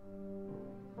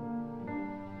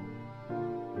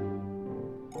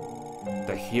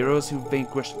 The heroes who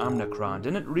vanquished Omnicron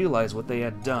didn't realize what they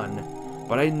had done,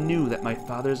 but I knew that my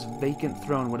father's vacant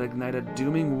throne would ignite a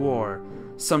dooming war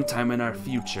sometime in our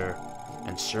future.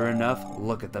 And sure enough,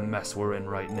 look at the mess we're in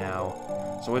right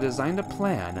now. So I designed a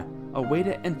plan, a way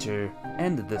to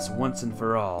end this once and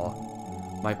for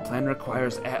all. My plan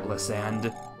requires Atlas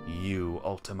and you,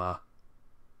 Ultima.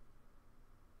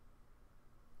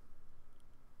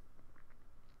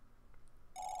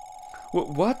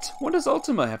 What? What does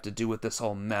Ultima have to do with this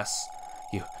whole mess?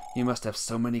 You must have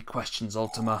so many questions,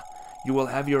 Ultima. You will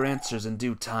have your answers in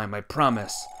due time, I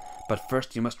promise. But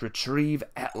first you must retrieve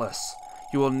Atlas.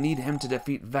 You will need him to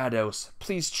defeat Vados.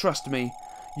 Please trust me.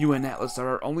 You and Atlas are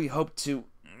our only hope to...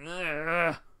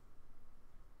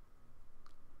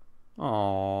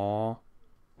 Aww.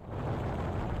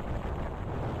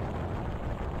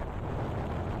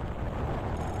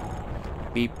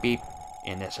 Beep beep.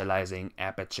 Initializing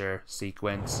aperture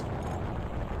sequence.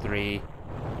 3,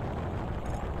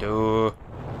 2,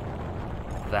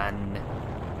 1.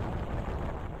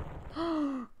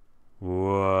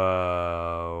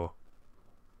 Whoa.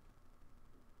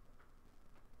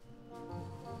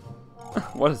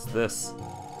 What is this?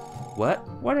 What?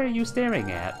 What are you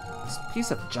staring at? This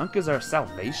piece of junk is our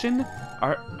salvation?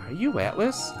 Are you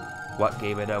Atlas? What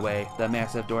gave it away? The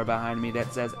massive door behind me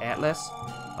that says Atlas?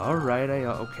 Alright,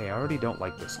 okay, I already don't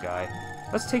like this guy.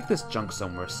 Let's take this junk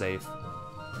somewhere safe.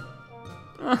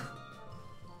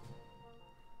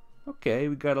 Okay,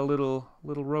 we got a little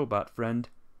robot friend.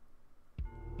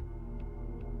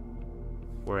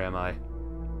 Where am I?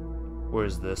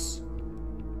 Where's this?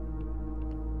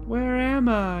 Where am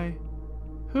I?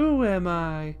 Who am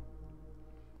I?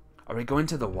 Are we going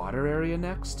to the water area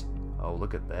next? Oh,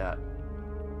 look at that.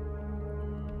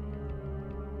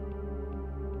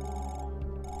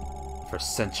 For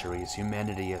centuries,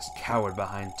 humanity has cowered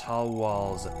behind tall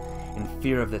walls in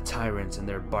fear of the tyrants and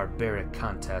their barbaric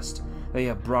contest. They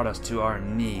have brought us to our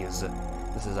knees.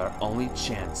 This is our only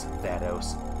chance,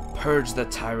 Vados. Purge the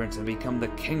tyrants and become the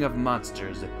king of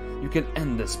monsters. You can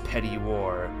end this petty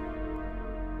war.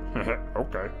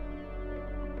 Okay.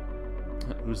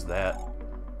 Who's that?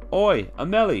 Oi,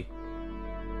 Amelie!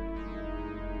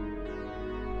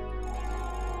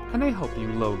 Can I help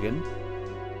you, Logan?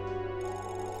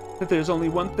 That there's only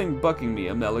one thing bugging me,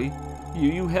 Amelie.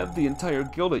 You have the entire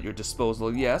guild at your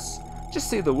disposal, yes? Just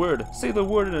say the word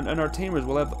and our tamers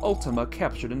will have Ultima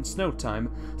captured in no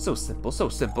time. So simple, so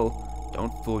simple.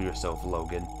 Don't fool yourself,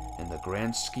 Logan. In the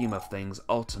grand scheme of things,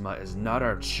 Ultima is not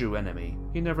our true enemy.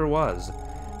 He never was.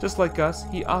 Just like us,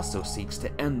 he also seeks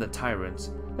to end the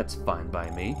tyrants. That's fine by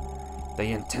me.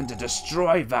 They intend to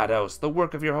destroy Vados, the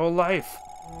work of your whole life.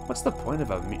 What's the point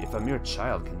of if a mere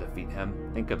child can defeat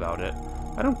him? Think about it.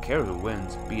 I don't care who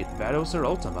wins, be it Vados or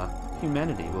Ultima.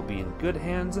 Humanity will be in good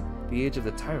hands. The age of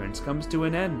the tyrants comes to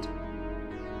an end.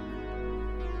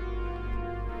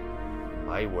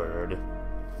 My word.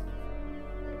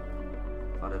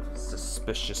 A lot of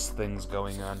suspicious things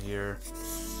going on here.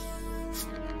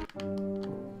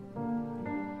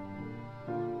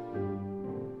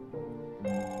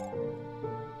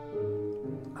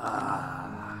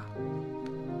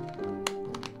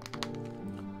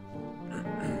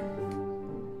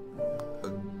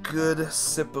 Good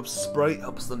sip of Sprite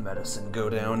helps the medicine go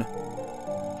down.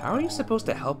 How are you supposed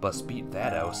to help us beat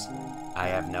Vados? I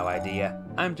have no idea.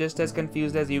 I'm just as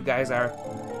confused as you guys are.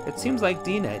 It seems like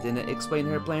Dina didn't explain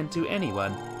her plan to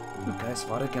anyone. You guys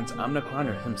fought against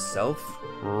Omnicron himself?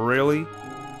 Really?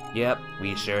 Yep,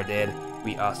 we sure did.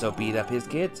 We also beat up his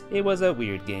kids. It was a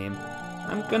weird game.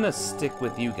 I'm gonna stick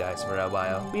with you guys for a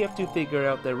while. We have to figure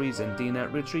out the reason Dina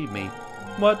retrieved me.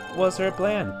 What was her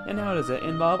plan, and how does it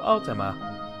involve Ultima?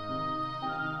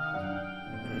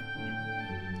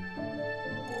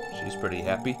 She's pretty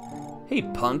happy. Hey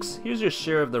punks, here's your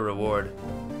share of the reward.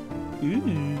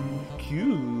 Ooh,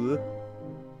 cool.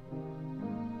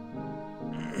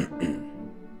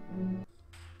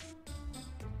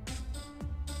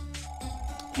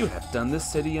 You have done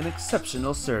this city an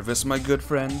exceptional service, my good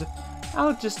friend.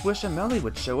 I'll just wish Amelie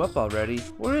would show up already.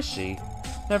 Where is she?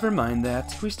 Never mind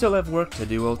that. We still have work to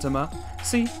do, Ultima.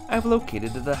 See, I've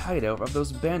located the hideout of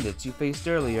those bandits you faced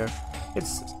earlier.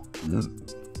 It's...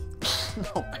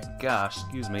 oh my gosh,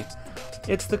 excuse me.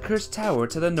 It's the Cursed Tower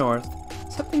to the north.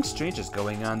 Something strange is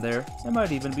going on there. It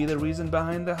might even be the reason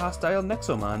behind the hostile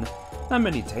Nexomon. Not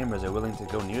many tamers are willing to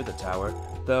go near the tower,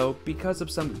 though, because of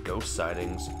some ghost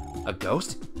sightings. A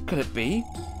ghost? Could it be?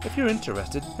 If you're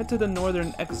interested, head to the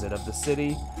northern exit of the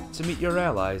city to meet your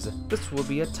allies. This will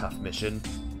be a tough mission.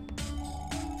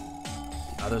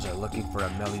 The others are looking for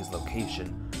Amelie's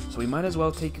location, so we might as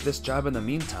well take this job in the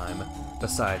meantime.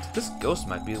 Besides, this ghost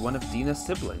might be one of Dina's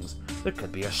siblings. There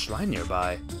could be a shrine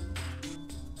nearby.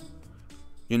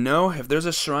 You know, if there's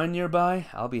a shrine nearby,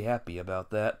 I'll be happy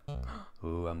about that.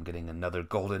 Ooh, I'm getting another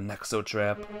golden Nexo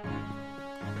trap.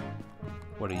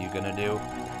 What are you gonna do?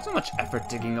 So much effort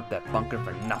digging up that bunker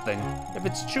for nothing. If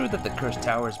it's true that the Cursed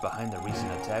Tower is behind the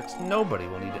recent attacks, nobody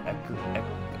will need to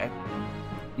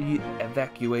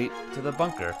evacuate to the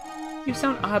bunker. You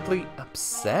sound oddly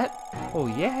upset? Oh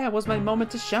yeah, it was my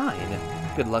moment to shine.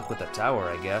 Good luck with the tower,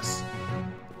 I guess.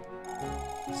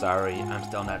 Sorry, I'm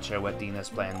still not sure what Dina's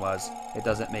plan was. It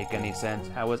doesn't make any sense.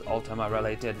 How is Ultima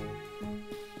related?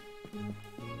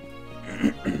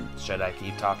 Should I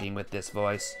keep talking with this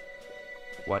voice?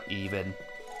 What even?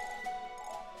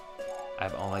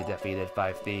 I've only defeated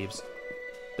 5 thieves.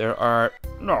 There are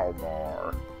no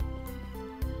more.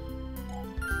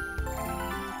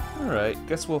 Alright,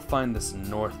 guess we'll find this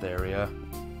north area.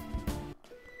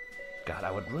 God, I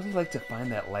would really like to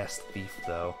find that last thief,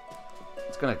 though.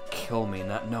 It's gonna kill me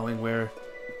not knowing where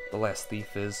the last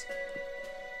thief is.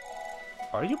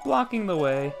 Are you blocking the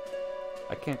way?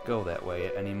 I can't go that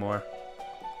way anymore.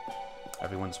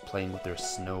 Everyone's playing with their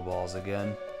snowballs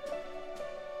again.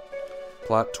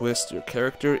 Plot twist, your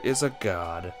character is a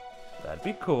god. That'd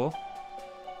be cool.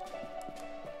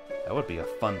 That would be a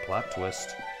fun plot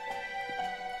twist.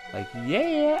 Like,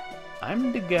 yeah,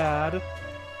 I'm the god.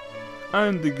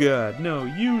 I'm the god. No,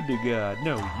 you the god.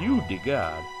 No, you the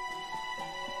god.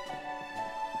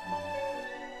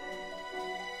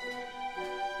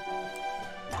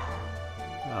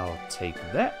 I'll take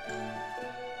that.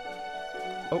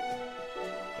 Oh,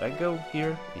 did I go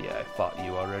here? Yeah, I fought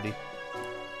you already.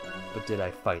 But did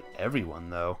I fight everyone,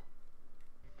 though?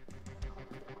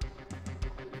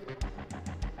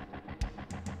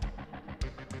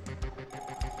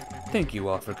 Thank you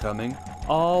all for coming.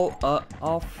 All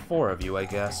 4 of you, I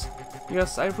guess.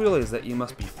 Yes, I realize that you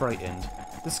must be frightened.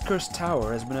 This cursed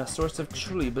tower has been a source of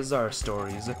truly bizarre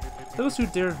stories. Those who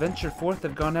dare venture forth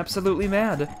have gone absolutely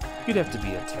mad. You'd have to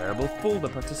be a terrible fool to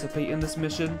participate in this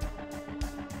mission.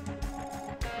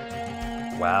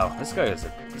 Wow, this guy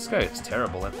is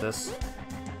terrible at this.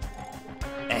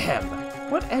 Ahem.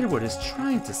 What Edward is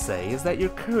trying to say is that your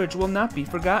courage will not be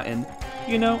forgotten.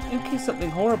 You know, in case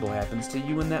something horrible happens to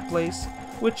you in that place,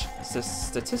 which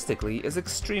statistically is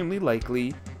extremely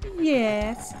likely.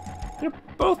 Yes. They're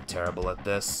both terrible at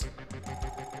this.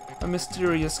 A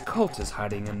mysterious cult is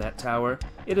hiding in that tower.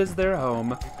 It is their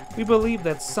home. We believe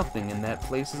that something in that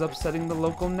place is upsetting the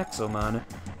local Nexomon,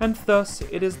 and thus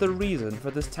it is the reason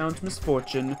for this town's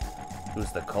misfortune.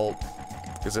 Who's the cult?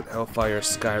 Is it Hellfire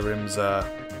Skyrim's,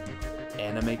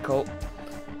 anime cult?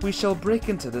 We shall break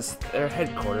into their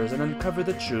headquarters and uncover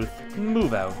the truth.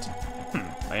 Move out.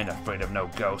 I ain't afraid of no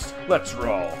ghost. Let's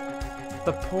roll.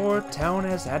 The poor town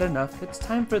has had enough. It's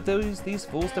time for these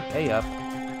fools to pay up.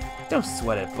 Don't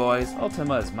sweat it, boys.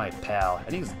 Ultima is my pal,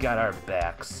 and he's got our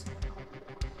backs.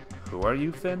 Who are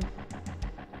you, Finn?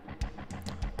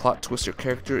 Plot twist, your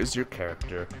character is your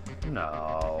character.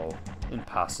 No.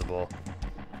 Impossible.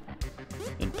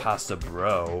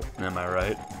 Impossibro, am I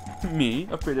right? Me,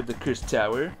 afraid of the cursed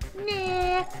tower?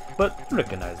 Nah. But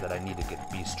recognize that I need to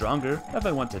be stronger if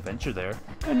I want to venture there,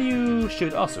 and you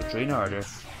should also train harder.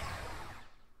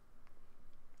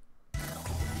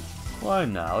 Why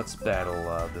not? Let's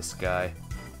battle this guy.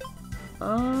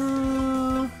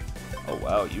 Oh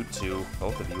wow, you two.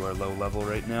 Both of you are low level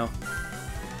right now.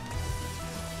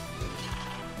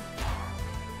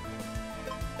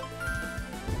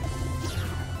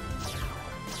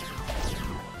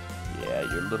 Yeah,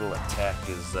 your little attack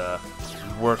is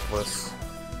worthless.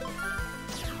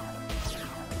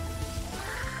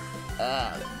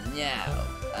 Oh no.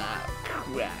 Oh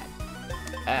crap.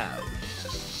 Oh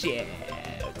shit.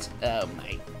 Oh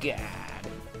my god.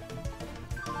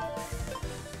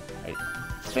 Are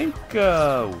I think,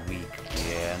 weak.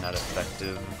 Yeah, not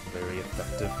effective. Very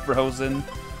effective. Frozen.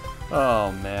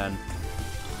 Oh, man.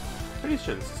 Pretty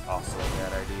sure this is also a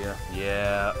bad idea.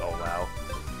 Yeah, oh wow.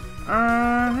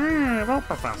 Hey, well,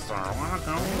 Professor, wanna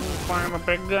go find the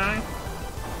big guy?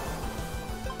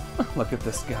 Look at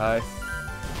this guy.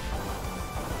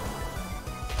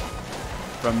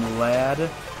 From lad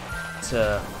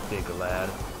to big lad.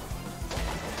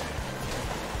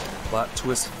 Plot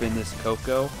twist Finn is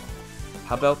Coco.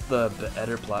 How about the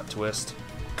better plot twist?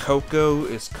 Coco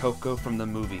is Coco from the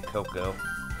movie Coco.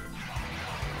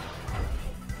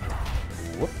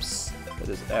 Whoops. That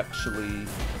is actually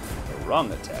the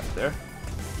wrong attack there.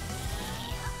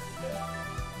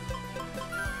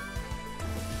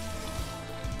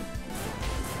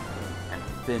 And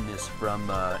Finn is from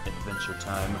Adventure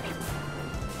Time.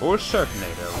 Or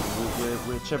Sharknado,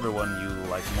 whichever one you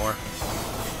like more.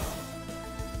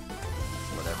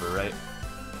 Whatever, right?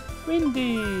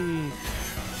 Windy!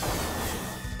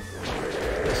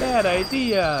 Bad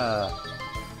idea!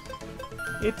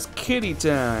 It's kitty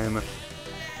time!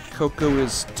 Coco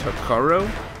is Tokoro?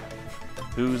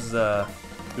 Who's that?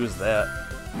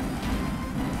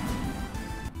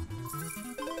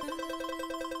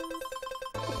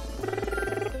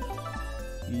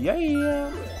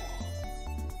 Yeah!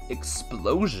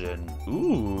 Explosion!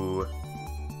 Ooh!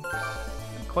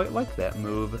 I quite like that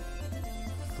move.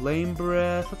 Flame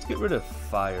breath. Let's get rid of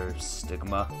fire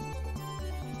stigma.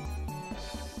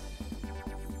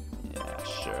 Yeah,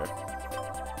 sure.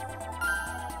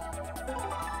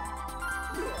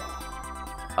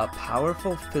 A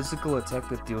powerful physical attack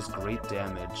that deals great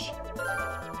damage.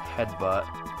 Headbutt.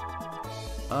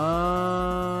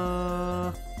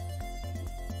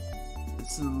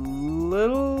 It's a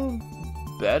little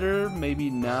better, maybe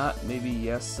not, maybe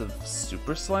yes, of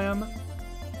Super Slam.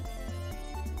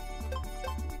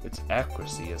 Its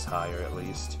accuracy is higher, at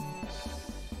least.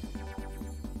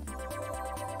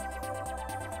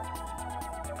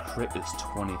 Crit is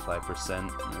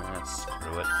 25%.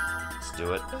 Screw it. Let's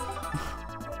do it.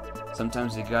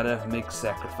 Sometimes you gotta make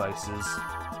sacrifices.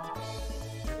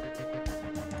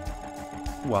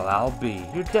 Well, I'll be.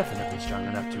 You're definitely strong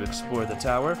enough to explore the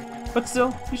tower. But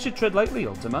still, you should tread lightly,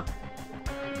 Ultima.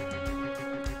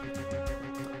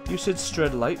 You should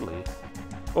tread lightly.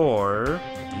 Or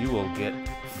you will get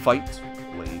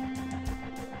fightly.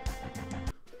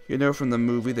 You know from the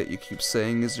movie that you keep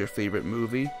saying is your favorite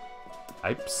movie?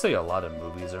 I say a lot of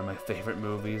movies are my favorite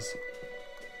movies.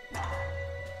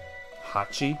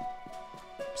 Hachi?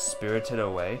 Spirited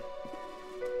Away?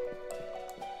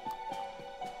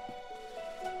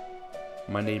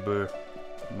 My neighbor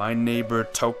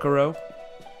Tokoro?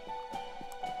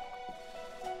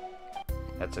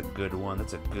 That's a good one.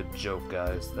 That's a good joke,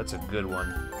 guys. That's a good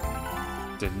one.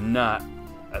 Did not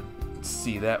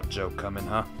see that joke coming,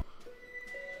 huh?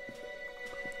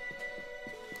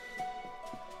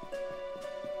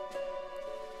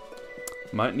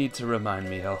 Might need to remind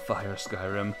me, Hellfire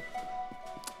Skyrim.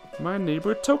 My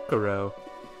neighbor Tokoro.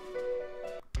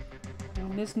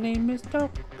 And his name is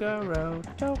Tokoro,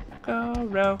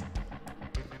 Tokoro.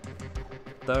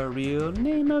 The real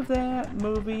name of that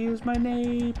movie is My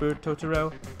Neighbor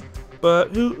Totoro.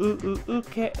 But who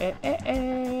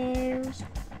cares?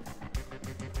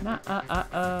 Not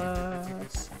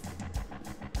us.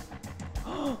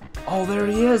 Oh, there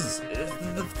he is!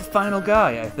 The final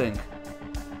guy, I think.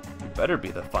 He better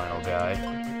be the final guy.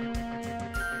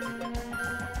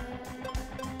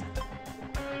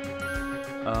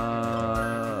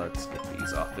 Let's get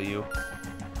these off of you.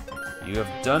 You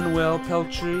have done well,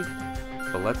 Peltry.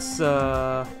 But let's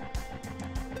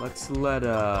let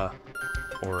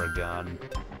Origami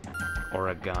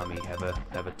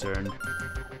have a turn.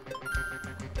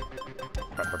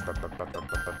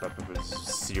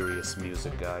 Serious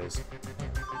music, guys.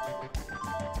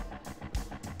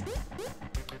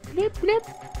 Blip, blip.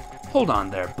 Hold on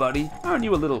there, buddy. Aren't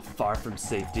you a little far from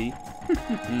safety?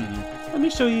 Let me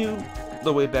show you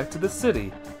the way back to the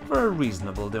city. For a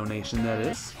reasonable donation, that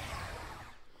is.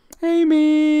 Hey,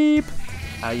 Meep!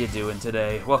 How you doing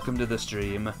today? Welcome to the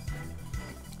stream.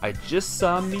 I just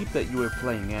saw, Meep, that you were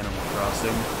playing Animal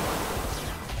Crossing.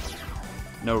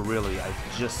 No, really, I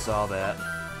just saw that.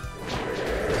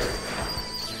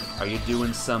 Are you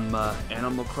doing some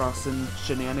Animal Crossing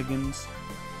shenanigans?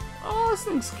 Oh, this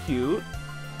thing's cute.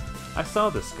 I saw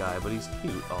this guy, but he's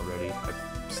cute already. I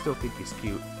still think he's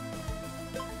cute.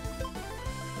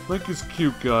 I think he's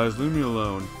cute, guys. Leave me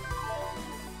alone.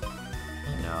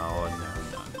 No.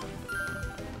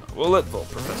 We'll let Volt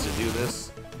Professor do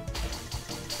this.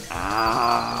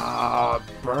 Ah, it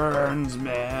burns,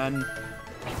 man.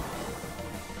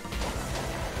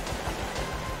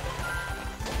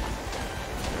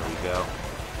 go.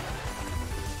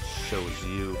 Shows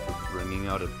you for bringing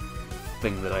out a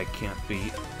thing that I can't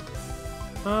beat.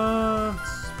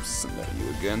 Let's send at you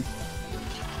again.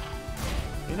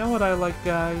 You know what I like,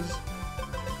 guys?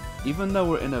 Even though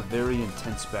we're in a very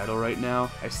intense battle right now,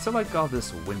 I still like all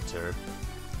this winter.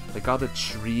 Like all the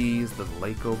trees, the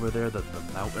lake over there, the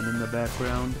mountain in the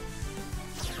background.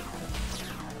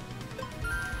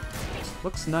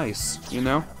 Looks nice, you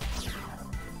know?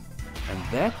 And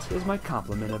that is my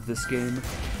compliment of this game.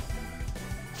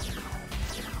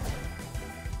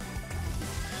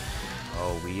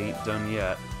 Oh, we ain't done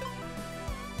yet.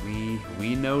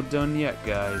 We no done yet,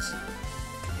 guys.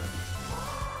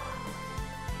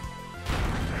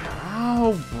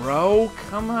 Ow, bro,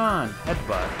 come on,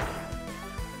 headbutt.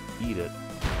 Eat it.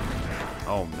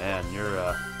 Oh man, you're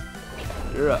a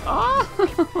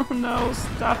oh no,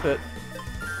 stop it.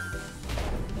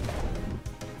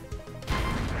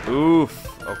 Oof.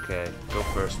 Okay, go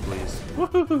first, please.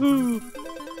 Woohoo!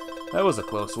 That was a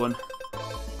close one.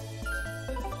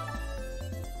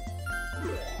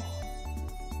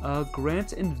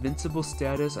 Grant invincible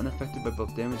status unaffected by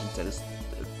both damage and status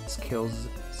skills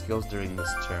during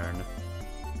this turn.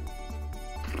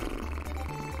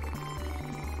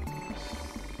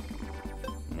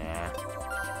 Nah.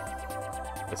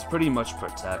 It's pretty much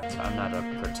protect. I'm not a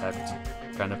protect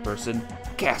kind of person.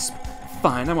 Gasp!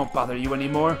 Fine, I won't bother you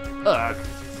anymore. Ugh.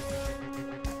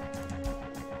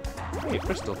 Hey,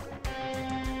 crystal.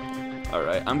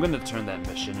 Alright, I'm gonna turn that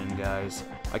mission in, guys.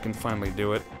 I can finally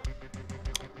do it.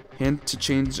 Hint to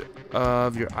change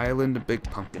of your island to Big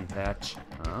Pumpkin Patch.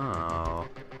 Oh,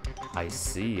 I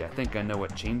see. I think I know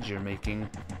what change you're making.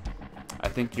 I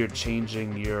think you're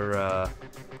changing your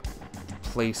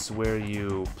place where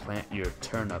you plant your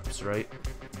turnips, right?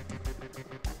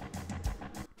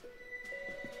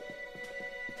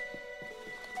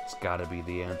 It's gotta be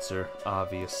the answer.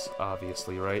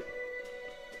 Obviously, right?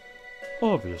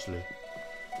 Obviously.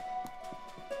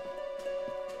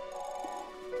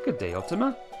 Good day,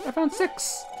 Ultima. I found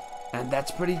 6. And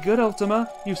that's pretty good, Ultima.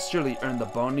 You surely earned the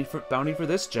bounty for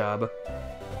this job.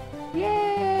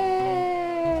 Yay!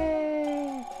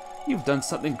 You've done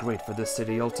something great for this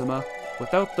city, Ultima.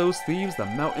 Without those thieves, the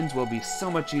mountains will be so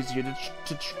much easier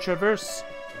to traverse.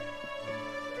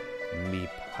 Meep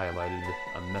highlighted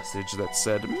a message that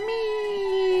said,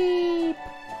 Meep!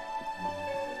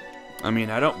 I mean,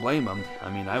 I don't blame him. I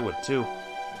mean, I would too.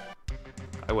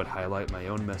 I would highlight my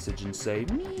own message and say,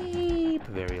 Meep,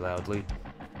 very loudly.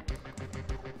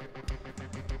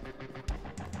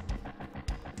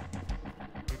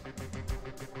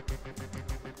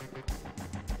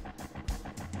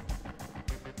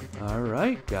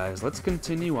 Alright, guys, let's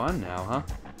continue on now, huh?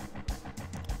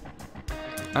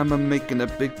 I'm making a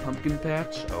big pumpkin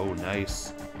patch. Oh,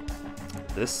 nice.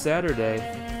 This Saturday,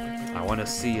 I want to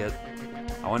see it.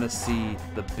 I want to see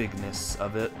the bigness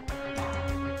of it.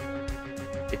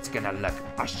 It's gonna look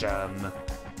awesome.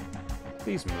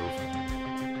 Please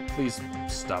move. Please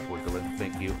stop wiggling,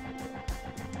 thank you.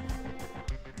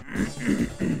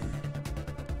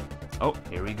 Oh,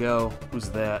 here we go. Who's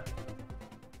that?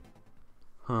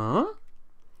 Huh?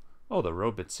 Oh, the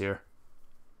robot's here.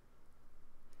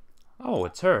 Oh,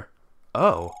 it's her.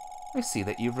 Oh, I see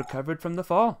that you've recovered from the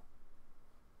fall.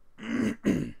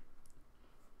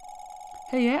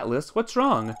 Hey, Atlas, what's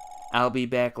wrong? I'll be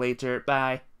back later.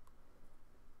 Bye.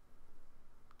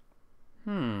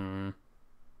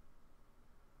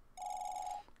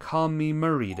 Call me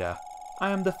Merida.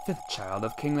 I am the 5th child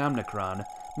of King Omnicron.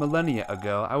 Millennia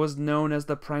ago, I was known as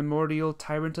the primordial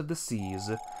tyrant of the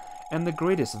seas, and the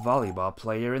greatest volleyball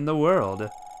player in the world.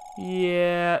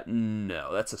 Yeah,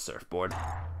 no, that's a surfboard.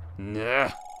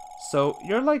 Nah. So,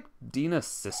 you're like Dina's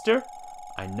sister?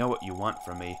 I know what you want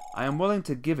from me. I am willing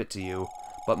to give it to you,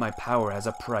 but my power has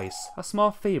a price. A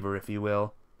small favor, if you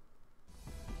will.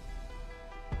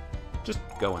 Just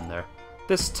go in there.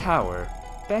 This tower.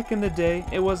 Back in the day,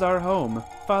 it was our home.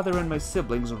 Father and my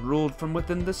siblings ruled from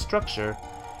within this structure,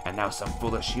 and now some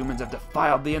foolish humans have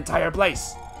defiled the entire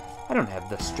place. I don't have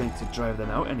the strength to drive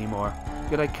them out anymore,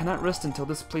 yet I cannot rest until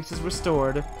this place is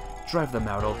restored. Drive them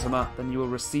out, Ultima, then you will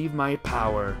receive my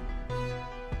power.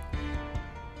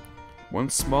 One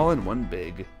small and one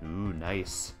big. Ooh,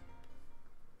 nice.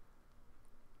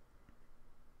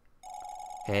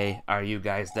 Hey, are you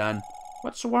guys done?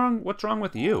 What's wrong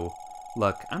with you?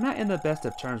 Look, I'm not in the best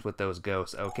of terms with those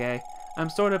ghosts, okay? I'm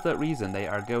sort of the reason they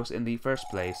are ghosts in the first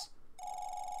place.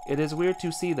 It is weird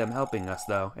to see them helping us,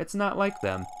 though. It's not like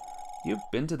them. You've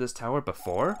been to this tower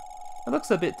before? It looks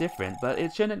a bit different, but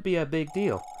it shouldn't be a big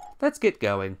deal. Let's get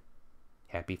going.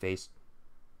 Happy face.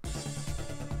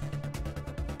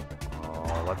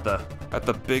 Oh, let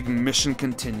the big mission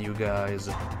continue, guys.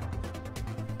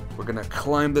 We're gonna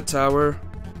climb the tower.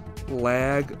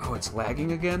 Lag. Oh, it's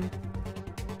lagging again?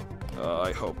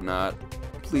 I hope not.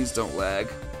 Please don't lag.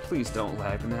 Please don't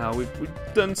lag now. We've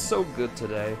done so good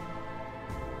today.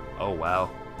 Oh, wow.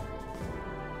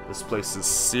 This place is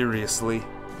seriously...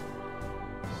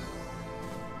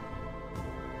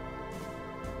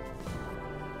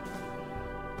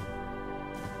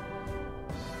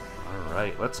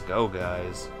 Alright, let's go,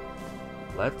 guys.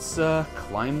 Let's,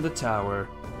 climb the tower.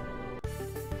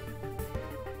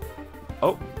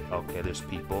 Oh, okay, there's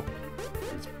people.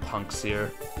 There's punks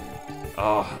here.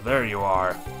 Oh, there you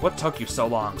are. What took you so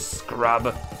long,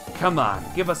 scrub? Come on,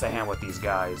 give us a hand with these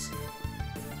guys.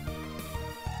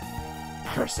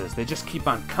 Curses, they just keep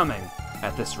on coming.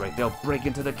 At this rate, they'll break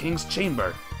into the king's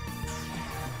chamber.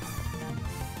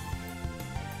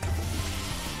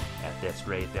 At this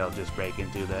rate, they'll just break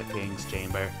into the king's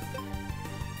chamber.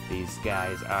 These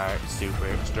guys are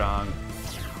super strong.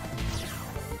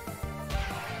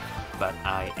 But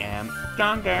I am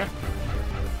stronger.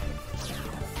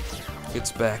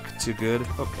 It's back to good.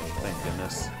 Okay, thank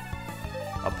goodness.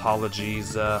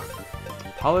 Apologies,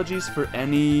 apologies for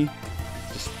any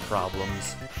just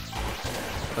problems.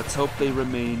 Let's hope they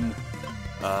remain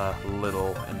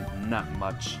little and not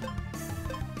much.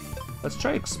 Let's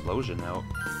try explosion out.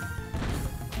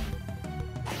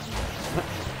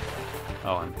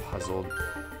 Oh, I'm puzzled.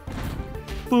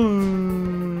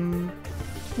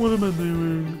 What am I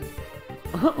doing?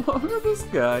 Look at this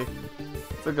guy.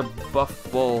 It's like a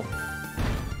buff bull.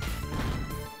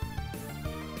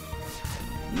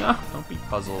 No, don't be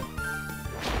puzzled.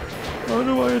 How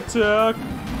do I attack?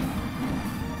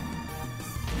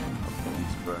 Okay,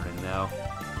 he's burning now.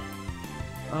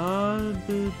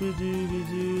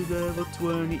 Level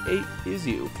 28 is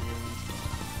you.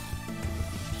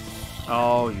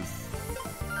 Oh, you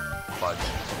fudge.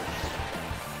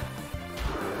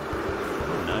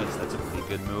 Oh, nice, that's a pretty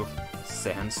good move.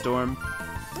 Sandstorm.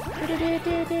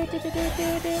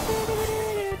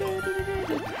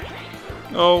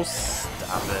 Oh,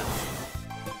 stop it.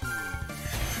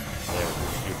 There,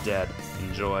 you're dead.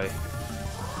 Enjoy.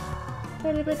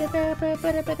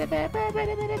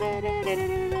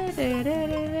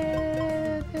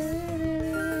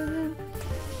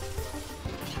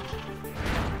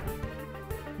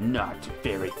 Not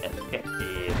very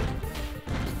effective.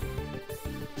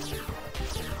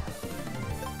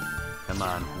 Come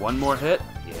on, one more hit?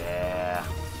 Yeah.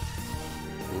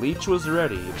 Leech was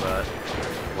ready, but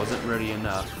wasn't ready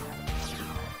enough.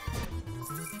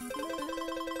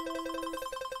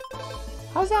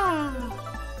 Huzzah!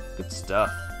 Good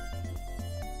stuff.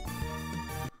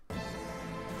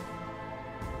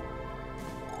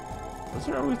 Was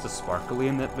there always a sparkly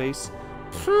in that vase?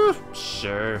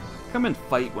 Sure. Come and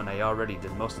fight when I already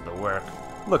did most of the work.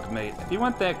 Look, mate, if you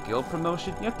want that guild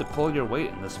promotion, you have to pull your weight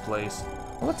in this place.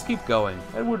 Well, let's keep going.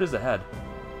 Edward is ahead.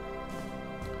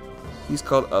 He's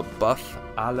called a buff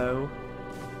aloe.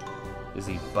 Is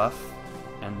he buff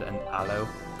and an aloe?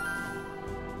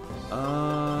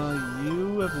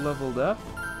 You have leveled up.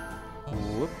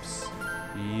 Whoops.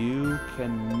 You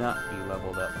cannot be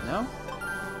leveled up now.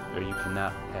 Or you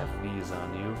cannot have these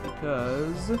on you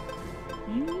because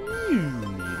you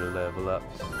need a level up.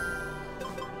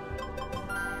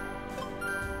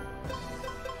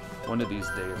 One of these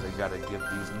days I gotta give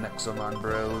these Nexomon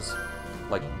bros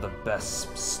like the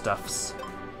best stuffs.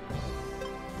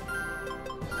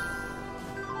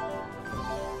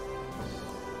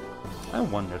 I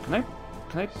wonder, can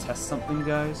I test something,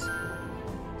 guys?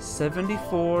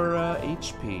 74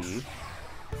 HP.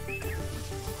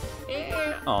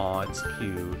 Aw, it's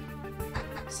cute.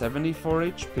 74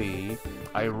 HP.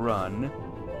 I run.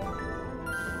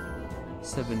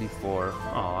 74.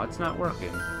 Aw, it's not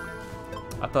working.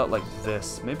 I thought like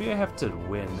this. Maybe I have to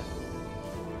win.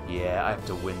 Yeah, I have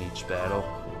to win each battle.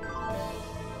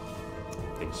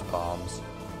 Face palms.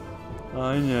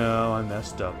 I know, I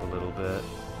messed up a little bit.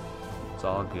 It's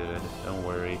all good, don't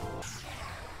worry.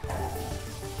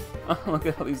 Oh, look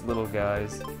at all these little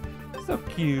guys. So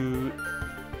cute.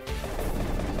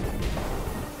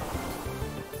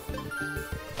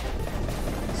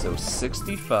 So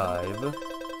 65.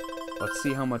 Let's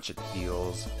see how much it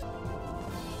heals.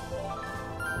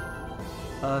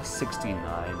 69.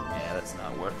 Yeah, that's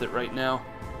not worth it right now.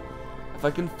 If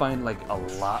I can find like a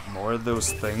lot more of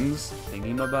those things,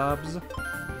 thingy-mabobs,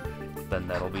 then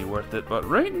that'll be worth it. But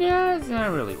right now, it's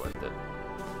not really worth it.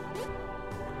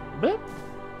 But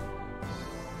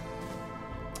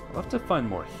I'll have to find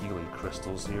more Healy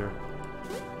crystals here.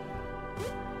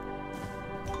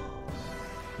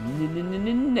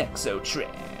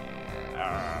 Nexotran.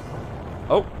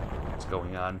 Oh, what's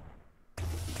going on?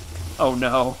 Oh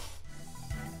no.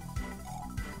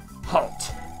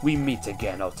 Halt! We meet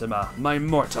again, Ultima, my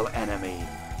mortal enemy.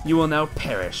 You will now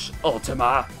perish,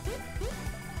 Ultima!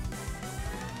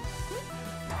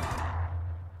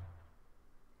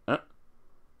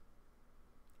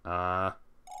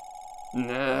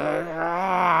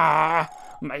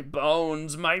 My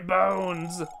bones, my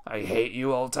bones! I hate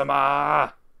you,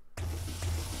 Ultima!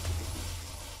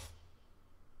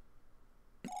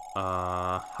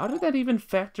 How did that even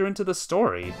factor into the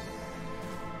story?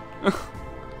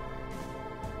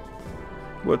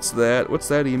 What's that? What's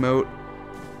that emote?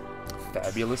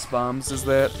 Fabulous bombs, is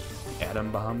that?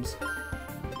 Atom bombs?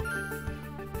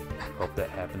 Hope that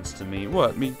happens to me.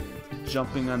 What, me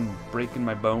jumping on breaking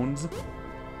my bones?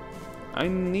 I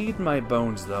need my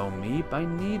bones though, Meep. I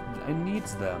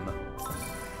needs them.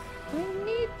 I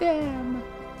need them.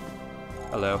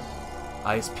 Hello.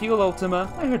 Eyes peeled,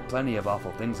 Ultima. I heard plenty of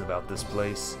awful things about this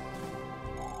place.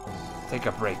 Take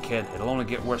a break, kid. It'll only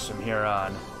get worse from here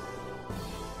on.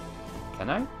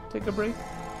 Can I take a break?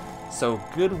 So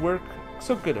good to work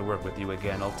with you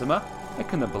again, Ultima. I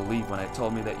couldn't believe when I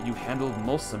told me that you handled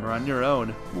Mulcimer on your own.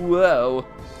 Whoa!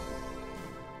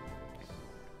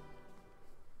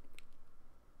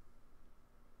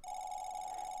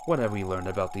 What have we learned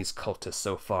about these cultists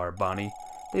so far, Bonnie?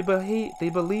 They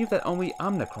believe that only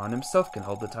Omnicron himself can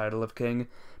hold the title of king,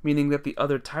 meaning that the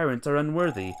other tyrants are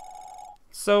unworthy.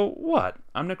 So what?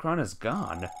 Omnicron is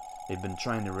gone. They've been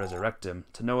trying to resurrect him,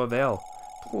 to no avail.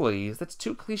 Please, that's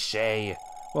too cliché.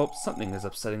 Well, something is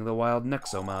upsetting the wild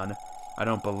Nexomon. I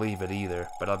don't believe it either,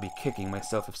 but I'll be kicking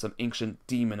myself if some ancient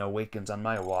demon awakens on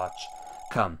my watch.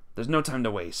 Come, there's no time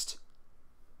to waste.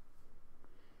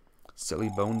 Silly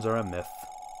bones are a myth.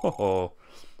 Ho ho.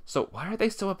 So why are they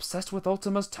so obsessed with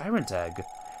Ultima's tyrant egg?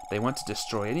 They want to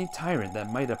destroy any tyrant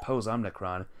that might oppose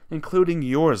Omnicron, including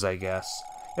yours, I guess.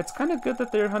 It's kind of good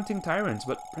that they're hunting tyrants,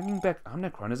 but bringing back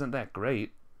Omnicron isn't that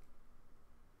great.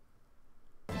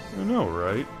 I know,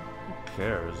 right? Who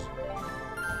cares?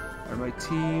 Or my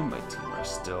team are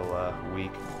still,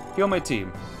 weak. Heal my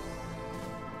team.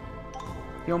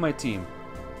 Heal my team.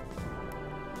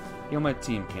 Heal my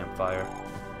team, Campfire.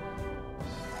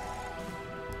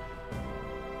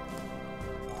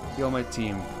 Heal my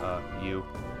team, you.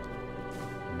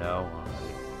 No,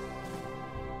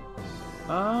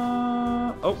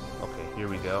 alright. Oh, okay, here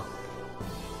we go.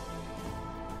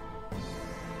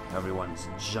 Everyone's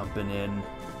jumping in.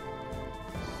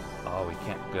 Oh, we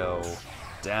can't go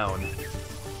down.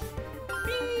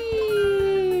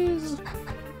 Please!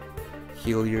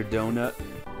 Heal your donut.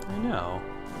 I know.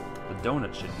 The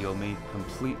donut should heal me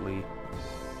completely.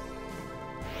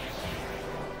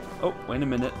 Oh, wait a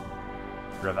minute.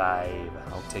 Revive.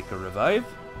 I'll take a revive.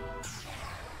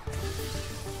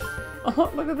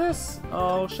 Oh, look at this.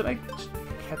 Oh, should I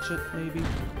catch it, maybe?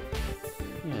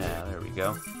 Yeah, there we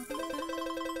go.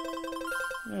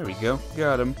 There we go.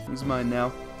 Got him. He's mine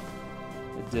now.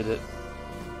 I did it.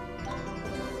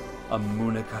 A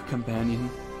Munica companion.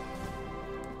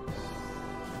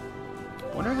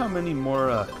 Wonder how many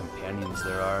more companions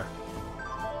there are.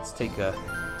 Let's take a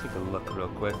look real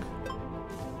quick.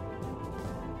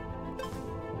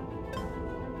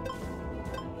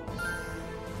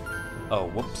 Oh,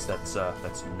 whoops, that's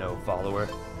no follower.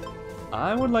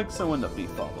 I would like someone to be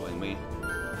following me.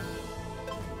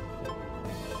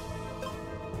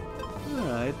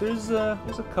 Alright, there's a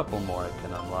couple more I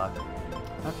can unlock.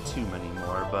 Not too many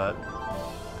more, but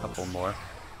a couple more.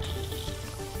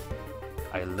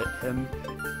 I lit him.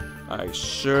 I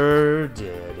sure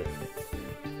did.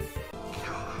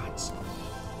 God.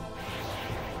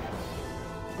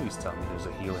 Please tell me there's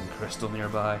a healing crystal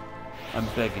nearby. I'm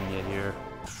begging you here.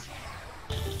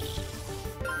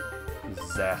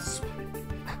 Zasp.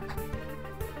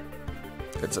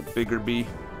 It's a bigger bee.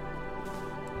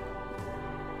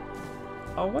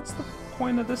 Oh, what's the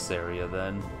point of this area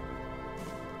then?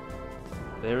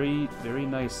 Very, very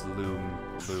nice, Loom.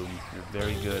 You're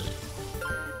very good.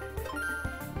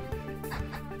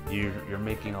 You're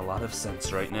making a lot of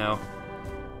sense right now.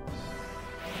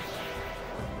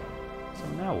 So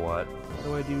now what? What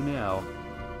do I do now?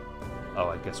 Oh,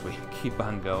 I guess we keep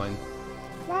on going.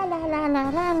 La la la la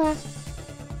la la.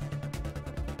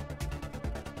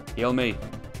 Heal me.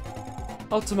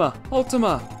 Ultima!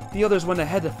 Ultima! The others went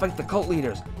ahead to fight the cult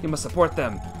leaders. You must support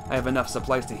them. I have enough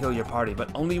supplies to heal your party, but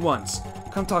only once.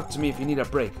 Come talk to me if you need a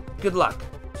break. Good luck.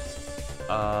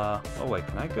 Oh wait,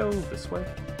 can I go this way?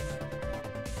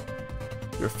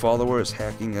 Your follower is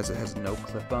hacking as it has no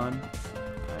clip on.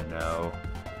 I know.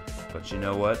 But you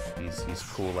know what? He's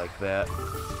cool like that.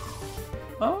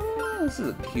 Oh, this is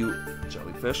a cute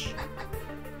jellyfish.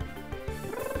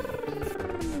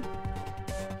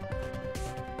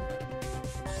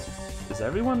 Is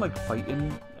everyone like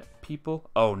fighting people?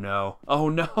 Oh no. Oh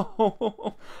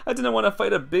no. I didn't want to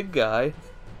fight a big guy.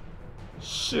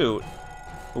 Shoot.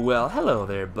 Well, hello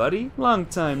there, buddy. Long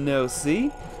time no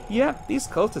see. Yep, these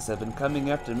cultists have been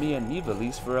coming after me and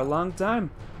Nivalis for a long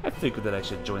time. I figured that I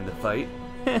should join the fight.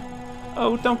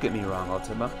 Oh, don't get me wrong,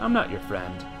 Ultima. I'm not your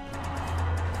friend.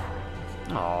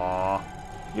 Aww.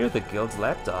 You're the guild's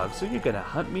lapdog, so you're gonna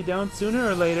hunt me down sooner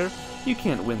or later. You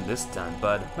can't win this time,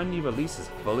 bud. My Nivalis is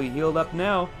fully healed up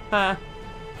now. Ha!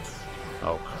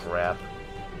 Oh, crap.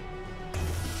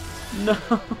 No!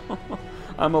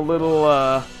 I'm a little,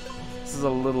 this is a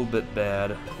little bit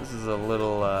bad. This is a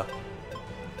little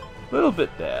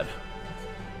bit bad.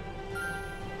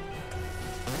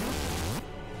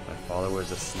 My father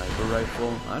wears a sniper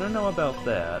rifle? I don't know about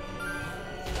that.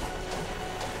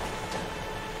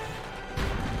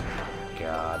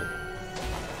 God.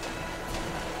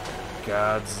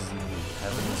 God's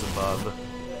heavens above.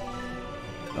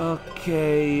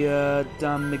 Okay,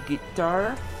 Dom the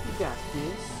guitar. You got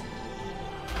this.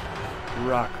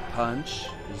 Rock punch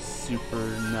is super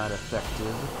not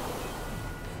effective.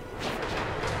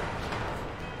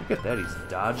 Look at that, he's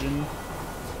dodging.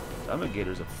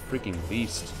 Dominator's a freaking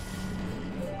beast.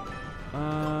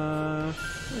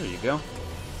 There you go.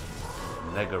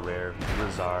 Mega rare,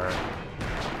 Blizzard.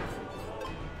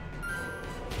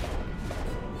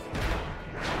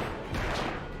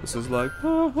 This is like,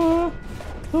 ha ha,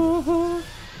 ha ha,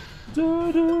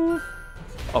 da da.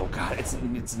 Oh god, it's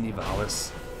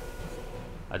Nivalis.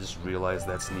 I just realized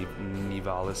that's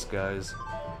Nivalis, guys.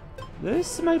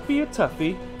 This might be a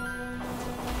toughie.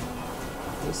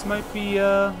 This might be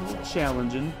a little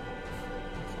challenging.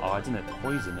 Oh, I didn't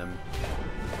poison him.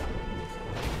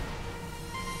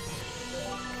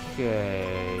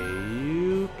 Okay,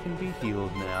 you can be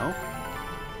healed now.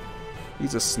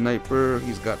 He's a sniper,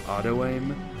 he's got auto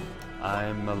aim.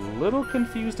 I'm a little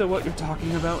confused at what you're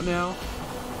talking about now.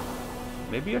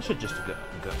 Maybe I should just go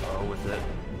with it.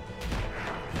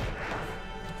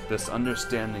 This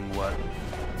understanding what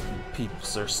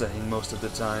peeps are saying most of the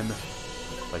time,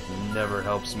 like, never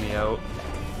helps me out.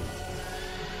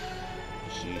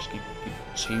 Sheesh, keep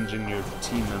changing your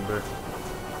team member.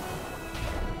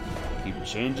 Keep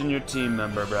changing your team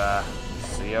member, brah.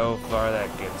 See how far that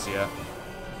gets you.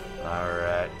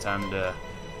 Alright, time to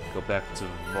go back to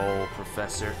Vol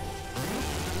Professor.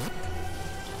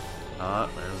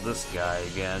 There's this guy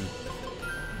again.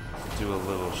 Do a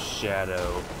little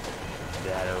shadow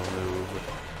move.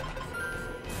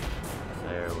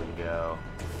 There we go.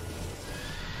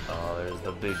 Oh, there's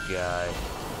the big guy.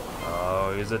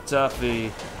 Oh, he's a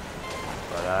toughie.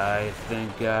 But I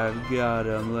think I've got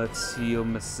him. Let's heal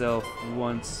myself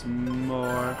once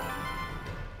more.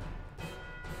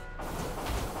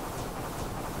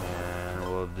 And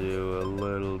we'll do a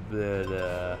little bit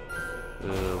of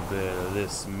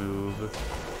this move.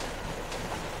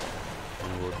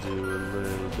 And we'll do a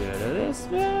little bit of this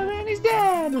move, and he's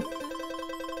dead!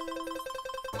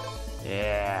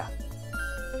 Yeah.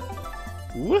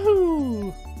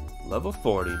 Woohoo! Level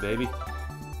 40, baby.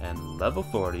 And level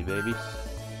 40, baby.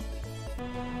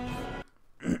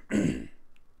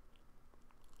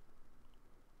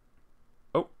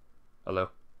 Oh, hello.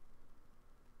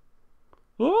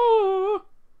 Oh!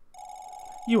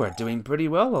 You are doing pretty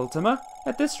well, Ultima.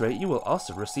 At this rate, you will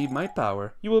also receive my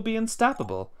power. You will be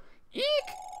unstoppable. Eek!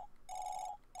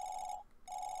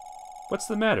 What's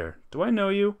the matter? Do I know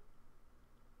you?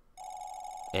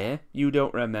 Eh? You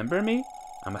don't remember me?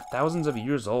 I'm thousands of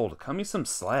years old. Cut me some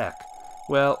slack.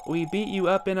 Well, we beat you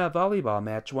up in a volleyball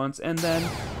match once, and then...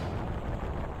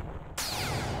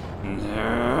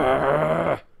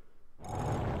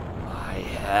 My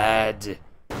head.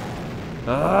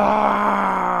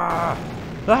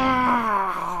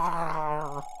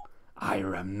 I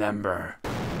remember.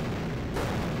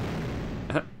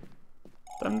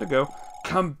 Time to go.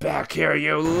 Come back here,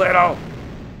 you little...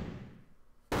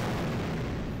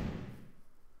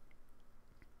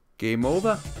 Game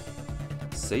over.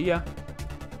 See ya.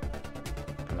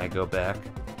 Can I go back?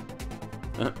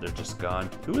 They're just gone.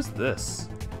 Who is this?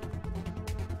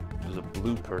 There's a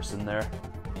blue person there.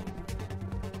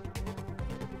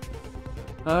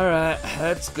 Alright,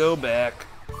 let's go back.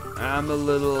 I'm a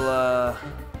little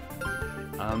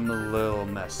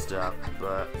messed up,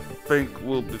 but I think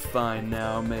we'll be fine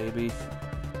now, maybe.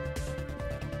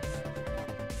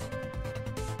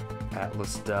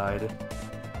 Atlas died.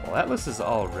 Well, Atlas is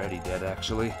already dead,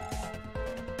 actually.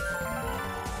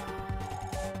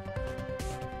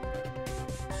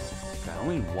 Got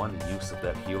only one use of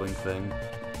that healing thing.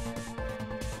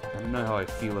 I don't know how I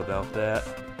feel about that.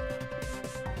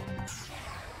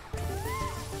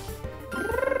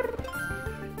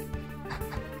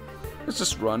 Let's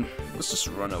just run. Let's just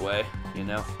run away, you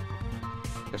know?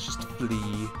 Let's just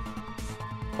flee.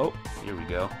 Oh, here we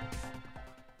go.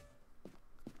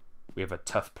 We have a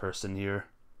tough person here.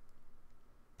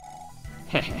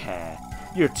 Hehehe.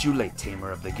 You're too late,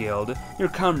 Tamer of the Guild. Your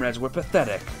comrades were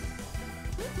pathetic.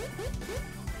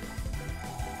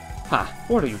 Ha!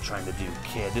 What are you trying to do,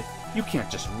 kid? You can't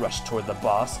just rush toward the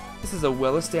boss. This is a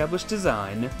well-established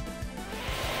design.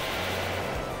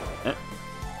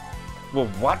 Well,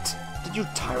 what? Did you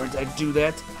tyrant egg do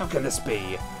that? How can this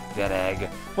be? That egg.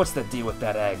 What's the deal with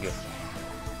that egg? He's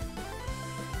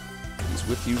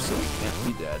with you, so he can't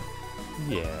be dead.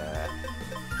 Yeah.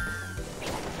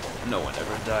 No one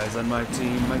ever dies on my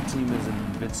team. My team is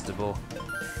invincible.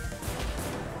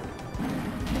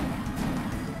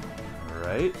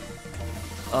 Alright.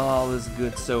 All is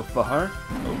good so far.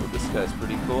 Oh, but this guy's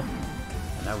pretty cool.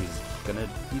 And now he's gonna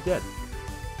be dead.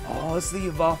 Oh, it's the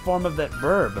evolved form of that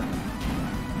verb.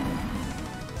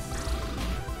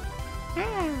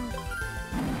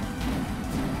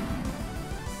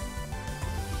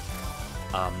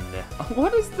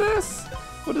 What is this?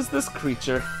 What is this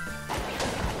creature?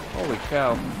 Holy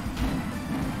cow.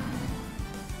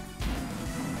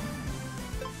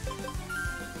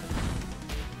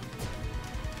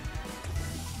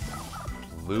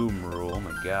 Loom rule, oh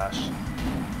my gosh.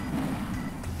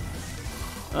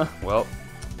 Well,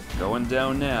 going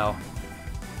down now.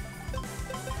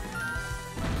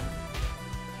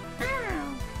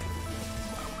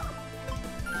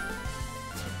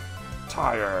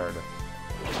 Tired.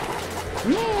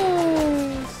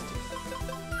 Missed.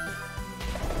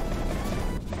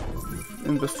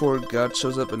 And before God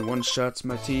shows up and one-shots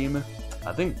my team,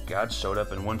 I think God showed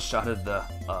up and one-shotted the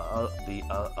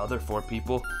other 4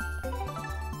 people.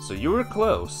 So you were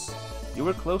close. You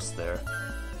were close there.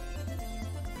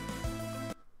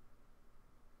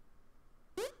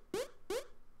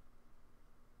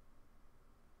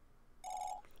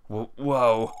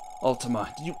 Whoa,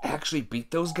 Ultima, did you actually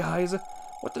beat those guys?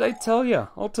 What did I tell ya?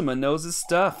 Ultima knows his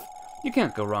stuff. You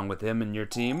can't go wrong with him and your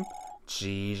team.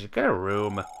 Jeez, get a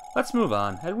room. Let's move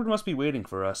on. Edward must be waiting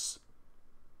for us.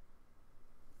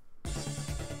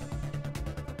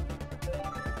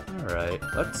 Alright,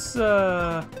 let's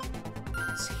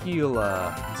heal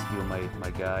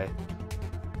my guy.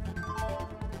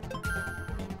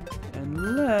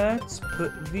 And let's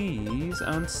put these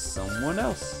on someone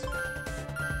else.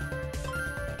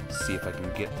 See if I can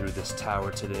get through this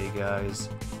tower today, guys.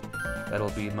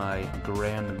 That'll be my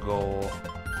grand goal.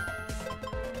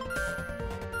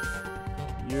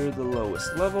 You're the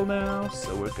lowest level now,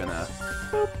 so we're gonna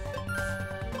boop,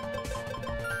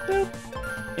 boop,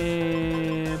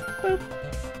 and boop.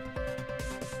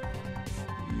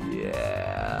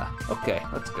 Yeah. Okay,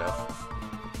 let's go.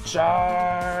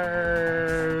 Charge!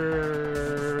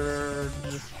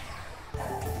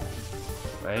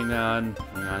 Hang on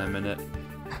a minute.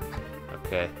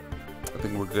 Okay, I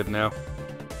think we're good now.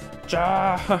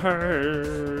 Charge!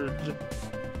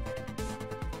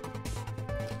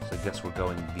 So I guess we're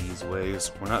going these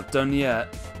ways. We're not done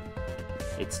yet.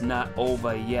 It's not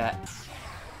over yet.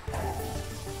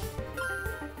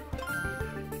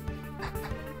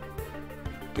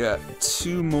 Got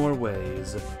 2 more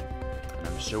ways. And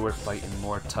I'm sure we're fighting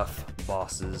more tough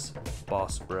bosses.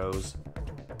 Boss bros.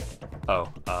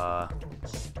 Oh,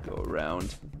 let's go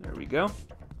around. There we go.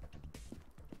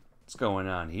 What's going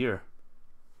on here?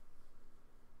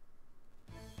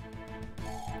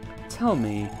 Tell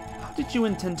me, how did you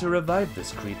intend to revive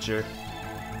this creature?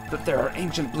 That there are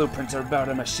ancient blueprints about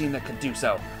a machine that could do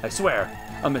so. I swear.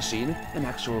 A machine? An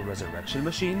actual resurrection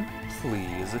machine?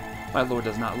 Please. My lord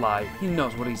does not lie. He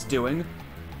knows what he's doing.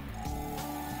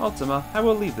 Ultima, I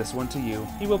will leave this one to you.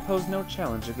 He will pose no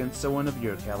challenge against someone of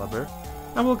your caliber.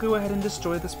 I will go ahead and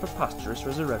destroy this preposterous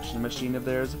resurrection machine of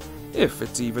theirs, if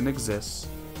it even exists.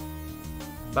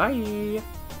 Bye!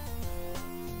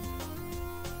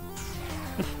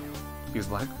 He's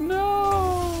like,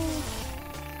 no!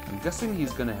 I'm guessing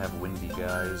he's gonna have windy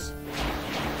guys.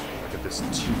 Look at this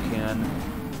toucan.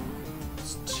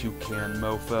 This toucan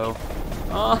mofo.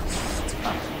 Oh,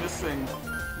 stop missing.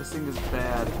 Missing is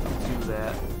bad. Don't do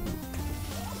that.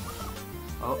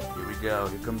 Oh, here we go.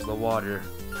 Here comes the water.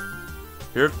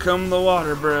 Here come the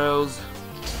water bros.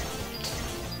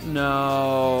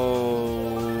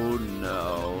 No,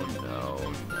 no,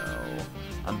 no, no.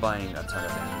 I'm buying a ton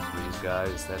of energy freeze,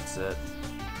 guys. That's it.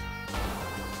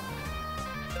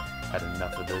 Had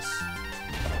enough of this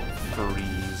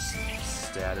freeze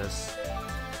status.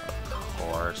 Of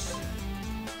course.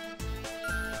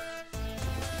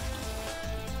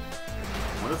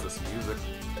 What is this music?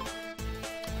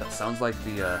 That sounds like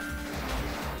the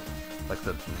Like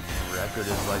the record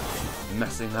is like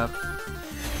messing up.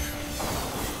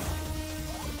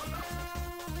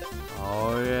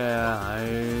 Oh yeah,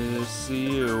 I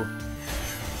see you.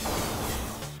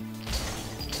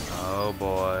 Oh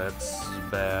boy, it's a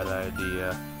bad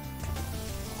idea.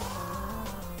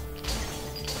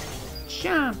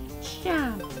 Jump,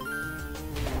 jump.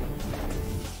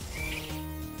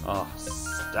 Oh,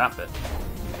 stop it.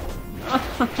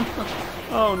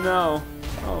 Oh no.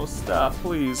 Oh, stop,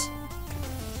 please.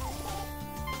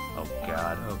 Oh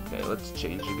god, okay, let's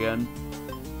change again.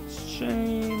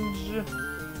 Change.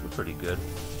 We're pretty good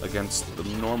against the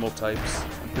normal types,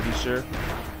 I'm pretty sure.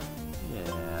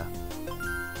 Yeah.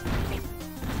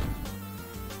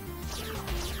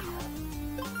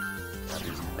 God,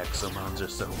 these Nexomons are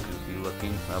so goofy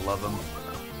looking. I love them.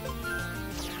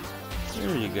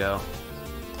 There you go.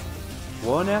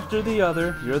 One after the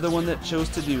other. You're the one that chose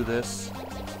to do this.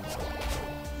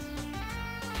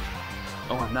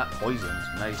 Oh, I'm not poisoned.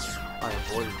 Nice. I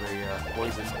avoided the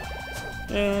poison.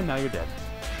 And now you're dead.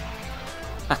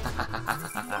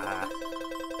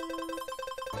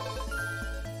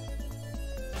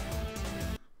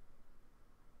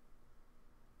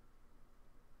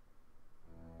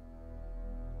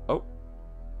 Oh.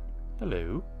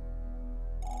 Hello.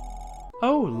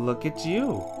 Oh, look at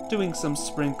you. Doing some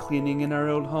spring cleaning in our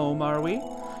old home, are we?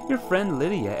 Your friend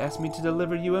Lydia asked me to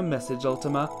deliver you a message,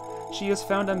 Ultima. She has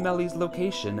found Amelie's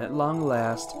location at long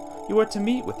last. You are to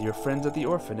meet with your friends at the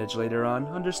orphanage later on,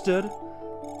 understood?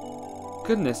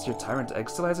 Goodness, your tyrant egg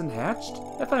still hasn't hatched?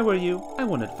 If I were you, I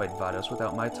wouldn't fight Vados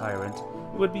without my tyrant.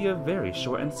 It would be a very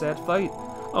short and sad fight.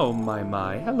 Oh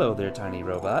my, hello there, tiny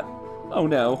robot. Oh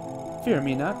no. Fear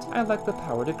me not, I lack the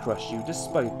power to crush you,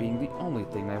 despite being the only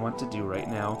thing I want to do right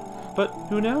now. But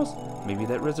who knows? Maybe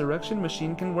that resurrection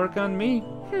machine can work on me.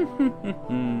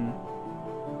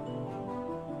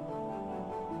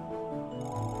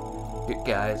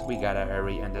 Guys, we gotta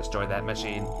hurry and destroy that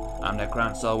machine.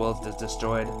 Omnicron Soulwolf is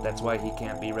destroyed, that's why he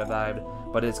can't be revived,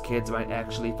 but his kids might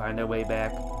actually find a way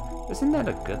back. Isn't that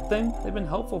a good thing? They've been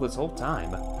helpful this whole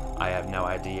time. I have no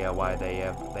idea why they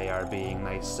are being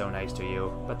so nice to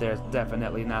you, but there's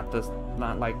definitely not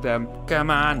like them. Come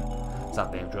on!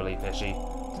 Something's really fishy.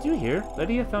 Did you hear?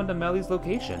 Lydia found Amelie's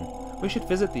location. We should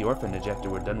visit the orphanage after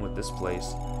we're done with this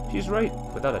place. She's right.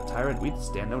 Without a tyrant, we'd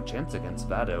stand no chance against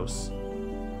Vados.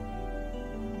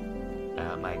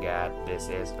 Oh my god, this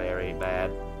is very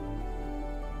bad.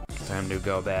 Time to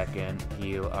go back and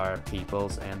heal our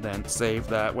peoples and then save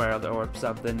that world or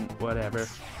something, whatever.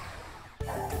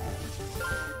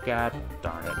 God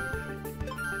darn it.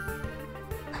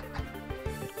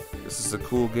 This is a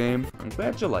cool game. I'm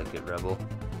glad you like it, Rebel.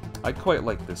 I quite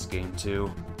like this game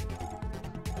too.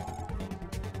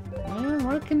 Yeah,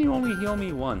 why can you only heal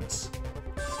me once?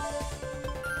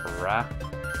 Rah.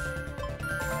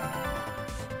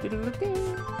 And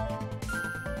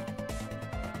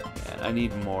I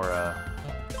need more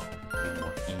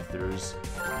ethers.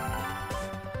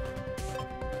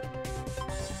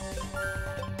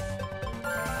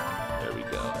 There we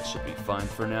go. I should be fine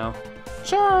for now.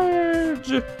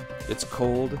 Charge! It's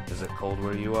cold. Is it cold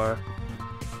where you are?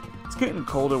 It's getting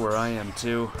colder where I am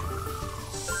too.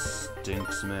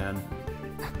 Stinks, man.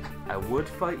 I would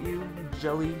fight you,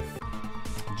 Jelly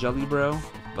Bro,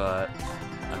 but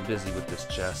I'm busy with this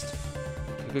chest.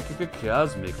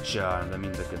 Cosmic Charm. That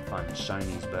means I can find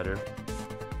shinies better.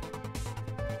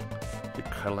 You're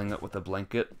cuddling up with a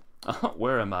blanket.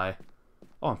 Where am I?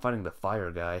 Oh, I'm fighting the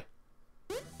fire guy.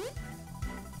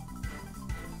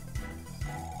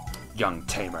 Young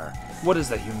tamer, what is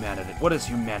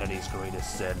humanity's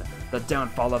greatest sin? The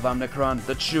downfall of Omnicron,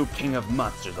 the true king of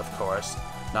monsters, of course.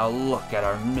 Now look at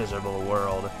our miserable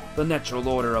world. The natural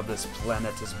order of this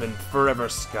planet has been forever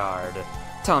scarred.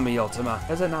 Tell me, Ultima,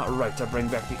 is it not right to bring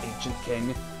back the ancient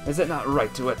king? Is it not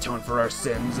right to atone for our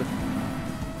sins?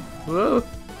 Whoa.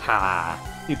 Ha!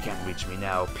 You can't reach me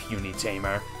now, puny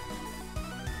tamer.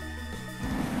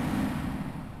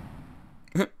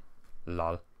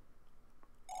 Lol.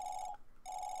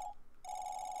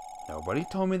 Nobody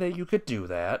told me that you could do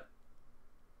that.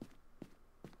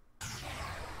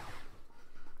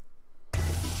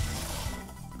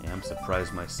 Yeah, I'm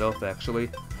surprised myself,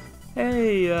 actually.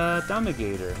 Hey,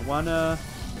 Domigator, wanna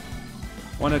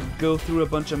go through a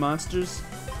bunch of monsters?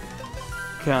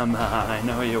 Come on, I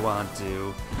know you want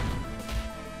to.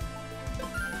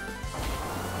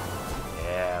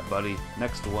 Yeah, buddy,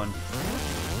 next one.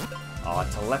 Oh,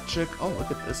 it's electric. Oh,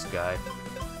 look at this guy.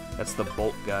 That's the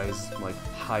Bolt guy's, like,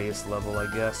 highest level, I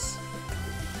guess.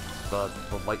 The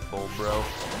light bulb, bro.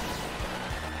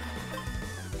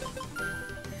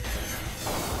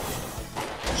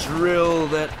 drill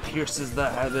that pierces the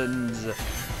heavens.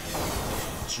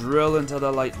 Drill into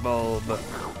the light bulb.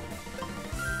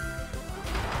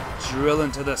 Drill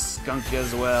into the skunk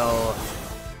as well.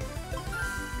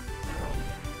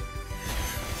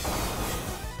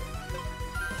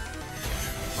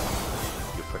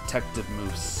 Your protective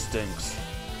move stinks.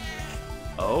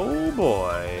 Oh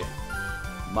boy.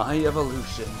 My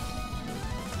evolution.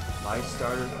 My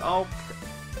starter. Oh,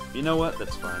 you know what?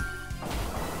 That's fine.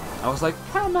 I was like,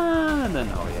 come on!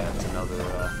 And oh yeah, it's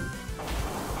another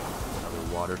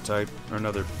water type. Or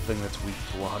another thing that's weak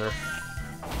to water.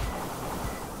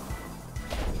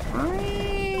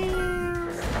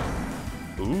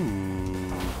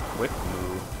 Ooh, quick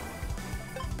move.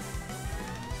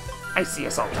 Icy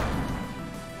Assault.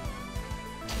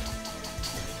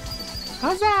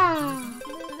 Huzzah!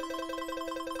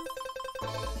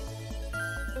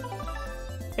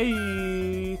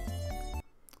 Hey!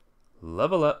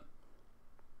 Level up.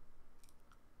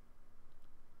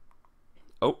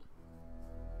 Oh.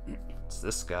 It's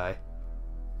this guy.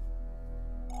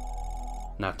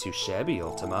 Not too shabby,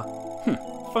 Ultima.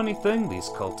 Funny thing, these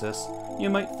cultists. You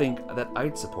might think that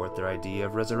I'd support their idea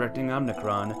of resurrecting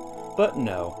Omnicron. But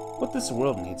no. What this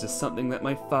world needs is something that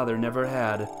my father never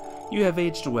had. You have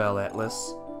aged well,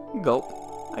 Atlas. Gulp.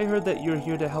 I heard that you're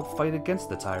here to help fight against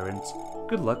the tyrants.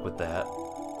 Good luck with that.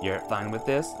 You're fine with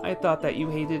this? I thought that you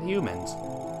hated humans.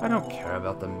 I don't care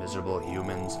about the miserable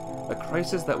humans. The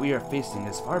crisis that we are facing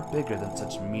is far bigger than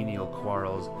such menial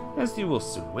quarrels, as you will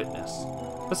soon witness.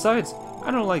 Besides, I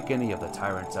don't like any of the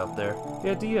tyrants out there. The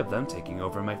idea of them taking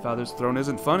over my father's throne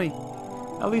isn't funny.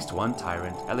 At least one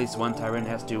tyrant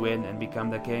has to win and become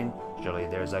the king. Surely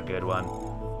there's a good one.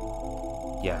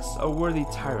 Yes, a worthy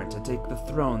tyrant to take the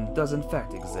throne does in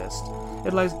fact exist.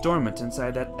 It lies dormant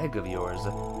inside that egg of yours.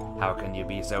 How can you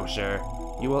be so sure?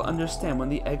 You will understand when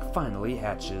the egg finally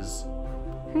hatches.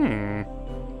 Trying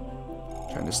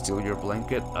to steal your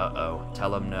blanket? Uh-oh.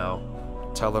 Tell him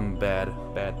no. Tell him bad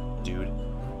dude.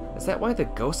 Is that why the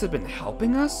ghosts have been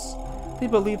helping us? They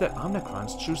believe that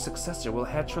Omnicron's true successor will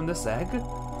hatch from this egg?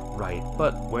 Right,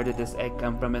 but where did this egg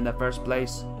come from in the first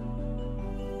place?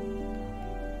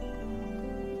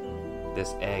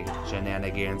 This egg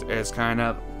shenanigans is kind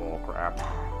of bullcrap.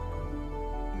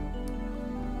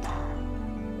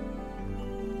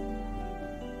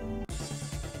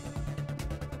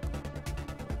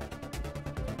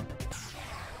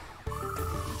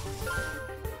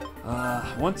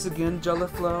 Once again,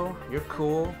 Jelliflow, you're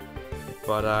cool,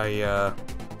 but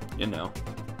you know,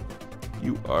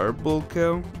 you are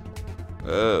Bulko?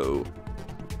 Oh,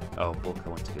 Bulko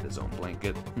went to get his own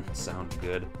blanket. Sounds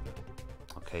good.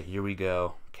 Okay, here we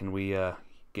go. Can we,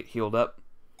 get healed up?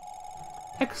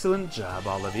 Excellent job,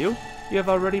 all of you. You have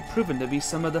already proven to be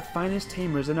some of the finest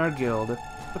tamers in our guild.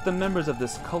 With the members of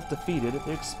this cult defeated,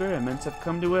 their experiments have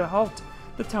come to a halt.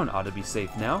 The town ought to be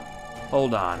safe now.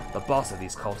 Hold on, the boss of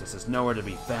these cultists is nowhere to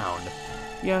be found.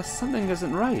 Yes, something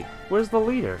isn't right. Where's the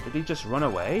leader? Did he just run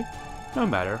away? No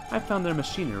matter, I found their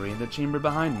machinery in the chamber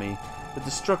behind me. The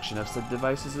destruction of said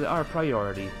devices is our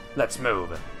priority. Let's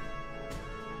move.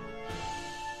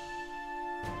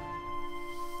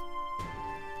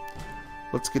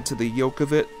 Let's get to the yolk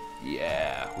of it.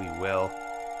 Yeah, we will.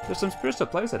 There's some spare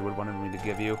supplies Edward wanted me to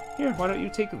give you. Here, why don't you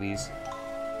take these?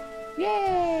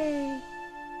 Yay!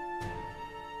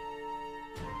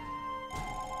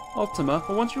 Ultima,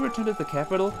 once you return to the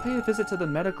capital, pay a visit to the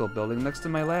medical building next to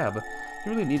my lab.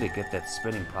 You really need to get that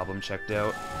spinning problem checked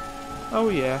out. Oh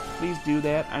yeah, please do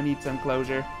that. I need some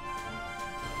closure.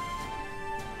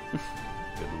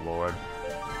 Good lord.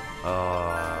 Oh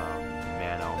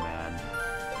man,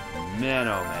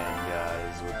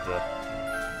 guys, with the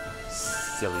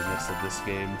silliness of this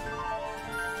game.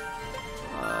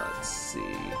 Let's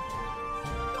see.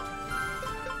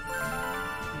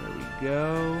 There we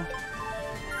go.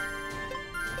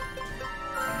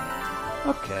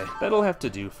 Okay, that'll have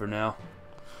to do for now.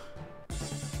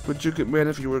 Would you get mad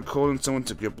if you were cold and someone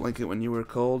took your blanket when you were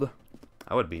cold?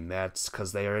 I would be mad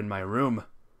because they are in my room.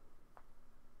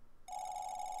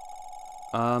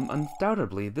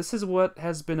 Undoubtedly, this is what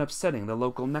has been upsetting the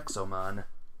local Nexomon.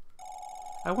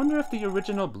 I wonder if the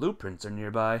original blueprints are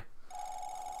nearby.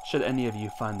 Should any of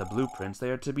you find the blueprints, they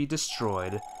are to be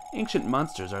destroyed. Ancient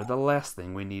monsters are the last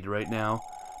thing we need right now.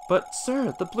 But,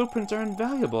 sir, the blueprints are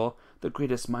invaluable. The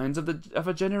greatest minds of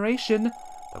a generation.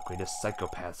 The greatest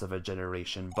psychopaths of a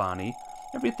generation, Bonnie.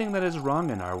 Everything that is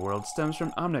wrong in our world stems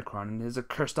from Omnicron and his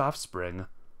accursed offspring.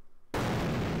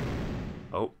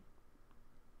 Oh.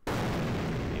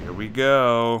 Here we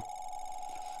go.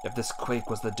 If this quake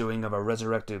was the doing of a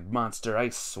resurrected monster, I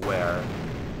swear.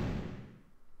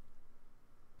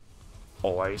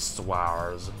 Oi,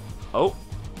 swars. Oh,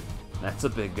 that's a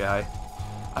big guy.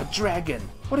 A dragon!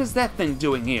 What is that thing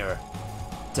doing here?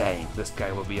 Dang, this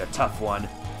guy will be a tough one.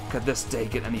 Could this day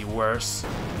get any worse?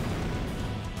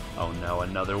 Oh no,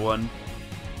 another one?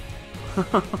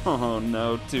 Oh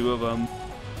no, 2 of them.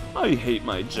 I hate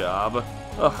my job.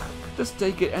 Ugh, could this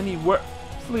day get any worse?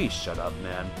 Please shut up,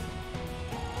 man.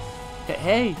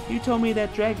 Hey, you told me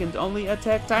that dragons only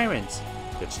attack tyrants.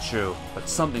 It's true, but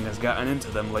something has gotten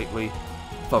into them lately.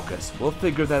 Focus, we'll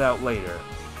figure that out later.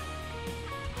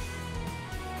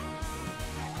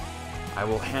 I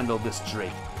will handle this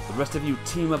Drake. The rest of you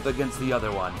team up against the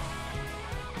other one.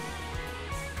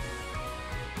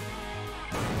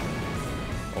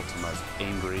 Ultima's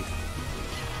angry.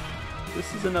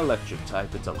 This is an electric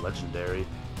type, it's a legendary.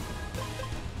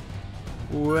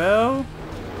 Well,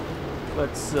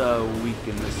 let's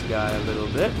weaken this guy a little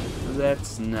bit.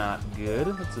 That's not good.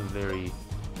 That's a very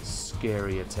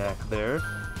scary attack there.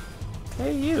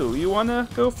 Hey you wanna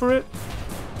go for it?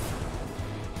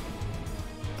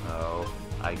 Oh,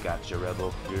 I got you,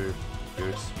 Rebel. You're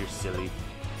silly.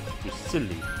 You're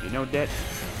silly. You know that?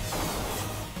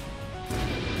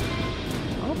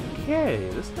 Okay,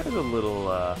 this guy's a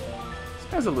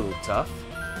little tough.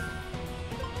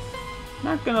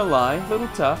 Not gonna lie, little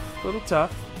tough.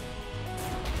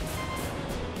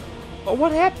 Oh,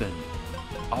 what happened?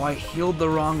 Oh, I healed the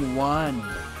wrong one.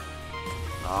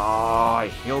 Oh, I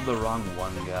healed the wrong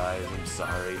one, guys. I'm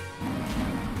sorry.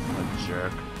 A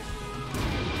jerk.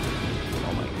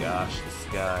 Oh my gosh, this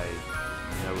guy,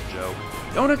 no joke.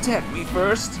 Don't attack me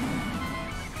first!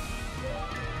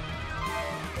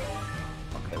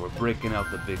 Okay, we're breaking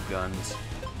out the big guns.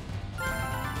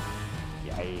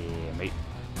 Yeah, mate.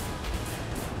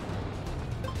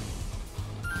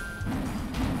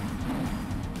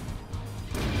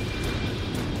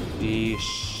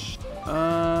 Eesh.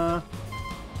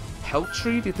 Health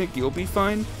tree? Do you think you'll be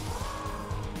fine?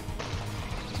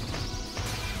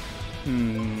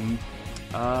 Green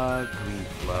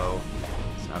flow.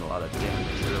 It's not a lot of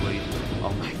damage, really.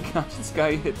 Oh my gosh, this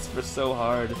guy hits for so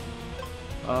hard.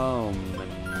 Oh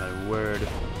my word.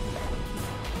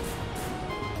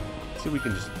 See if we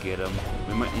can just get him.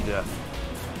 We might need to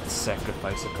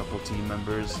sacrifice a couple team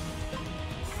members.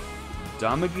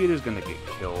 Dominator's gonna get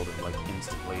killed, like,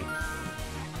 instantly.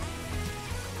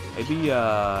 Maybe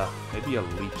a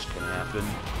leech can happen.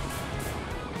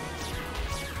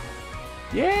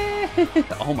 Yeah!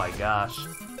 Oh my gosh.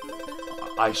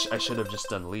 I should have just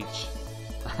done leech.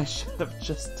 I should have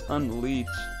just done leech.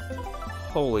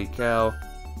 Holy cow.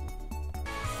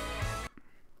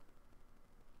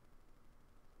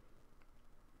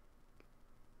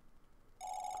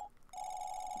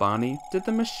 Bonnie, did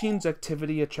the machine's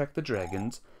activity attract the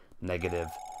dragons? Negative.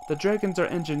 The dragons are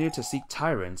engineered to seek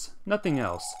tyrants, nothing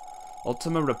else.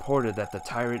 Ultima reported that the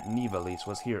tyrant Nivalis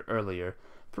was here earlier.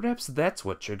 Perhaps that's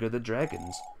what triggered the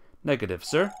dragons. Negative,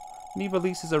 sir.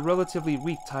 Nivalis is a relatively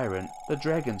weak tyrant. The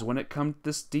dragons wouldn't come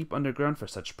this deep underground for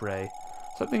such prey.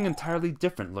 Something entirely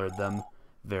different lured them.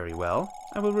 Very well.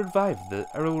 I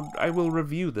will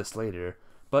review this later.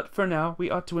 But for now,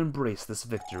 we ought to embrace this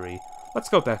victory. Let's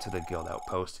go back to the guild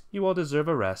outpost. You all deserve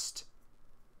a rest.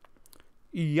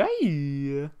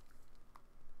 Yay!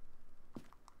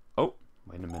 Oh,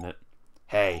 wait a minute.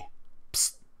 Hey.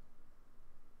 Psst.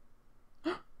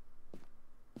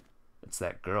 It's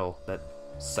that girl, that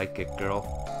psychic girl.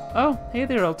 Oh, hey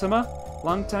there, Ultima.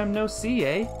 Long time no see,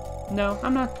 eh? No,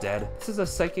 I'm not dead. This is a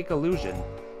psychic illusion.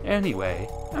 Anyway,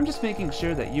 I'm just making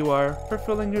sure that you are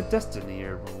fulfilling your destiny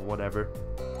or whatever.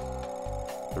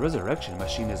 The resurrection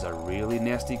machine is a really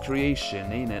nasty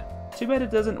creation, ain't it? Too bad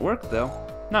it doesn't work, though.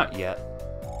 Not yet.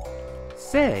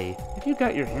 Say, if you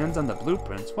got your hands on the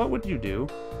blueprints, what would you do?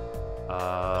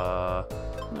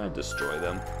 I'd destroy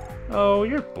them. Oh,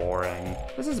 you're boring.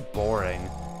 This is boring.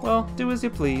 Well, do as you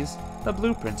please. The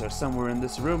blueprints are somewhere in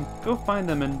this room. Go find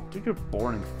them and do your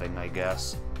boring thing, I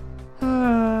guess.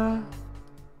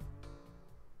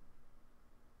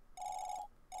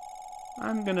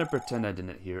 I'm gonna pretend I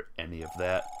didn't hear any of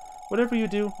that. Whatever you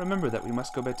do, remember that we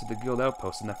must go back to the guild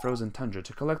outpost in the frozen tundra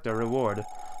to collect our reward.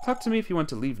 Talk to me if you want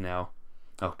to leave now.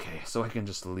 Okay, so I can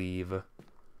just leave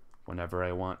whenever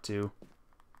I want to.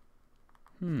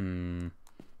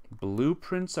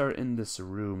 Blueprints are in this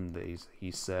room,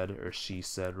 he said, or she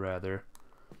said, rather.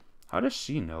 How does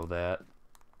she know that?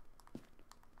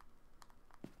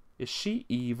 Is she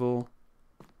evil?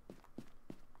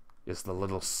 Is the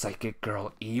little psychic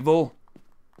girl evil?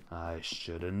 I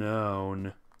should have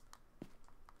known.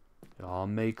 It all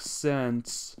makes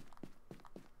sense.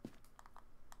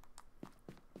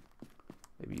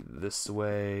 Maybe this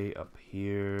way, up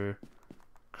here.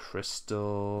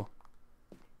 Crystal.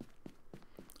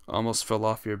 Almost fell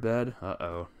off your bed.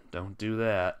 Uh-oh. Don't do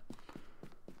that.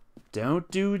 Don't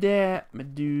do that, my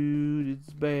dude.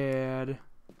 It's bad.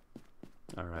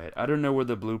 Alright, I don't know where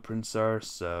the blueprints are,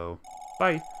 so...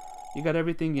 Bye. You got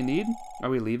everything you need? Are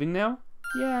we leaving now?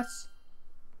 Yes.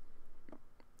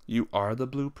 You are the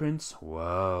blueprints?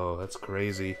 Whoa, that's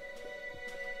crazy.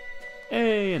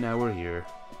 Hey, and now we're here.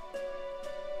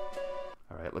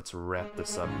 Alright, let's wrap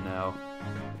this up now.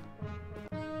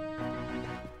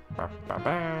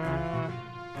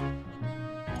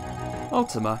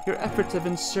 Ultima, your efforts have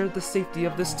ensured the safety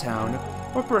of this town,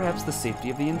 or perhaps the safety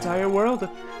of the entire world.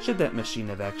 Should that machine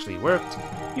have actually worked,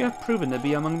 you have proven to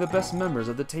be among the best members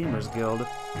of the Tamers Guild.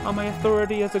 On my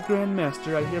authority as a Grand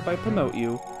Master, I hereby promote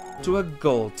you to a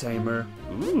Gold Tamer.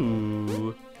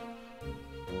 Ooh.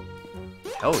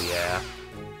 Hell yeah.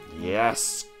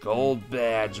 Yes, gold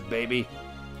badge, baby.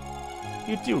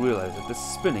 You do realize that this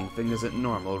spinning thing isn't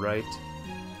normal, right?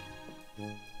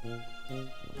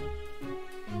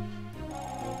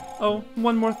 Oh,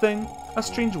 one more thing. A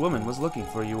strange woman was looking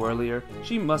for you earlier.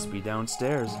 She must be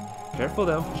downstairs. Careful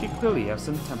though, she clearly has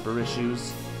some temper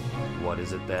issues. What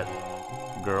is it that...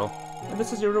 Girl? And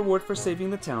this is your reward for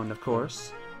saving the town, of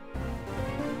course.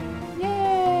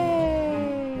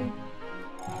 Yay!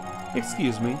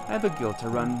 Excuse me, I have a guild to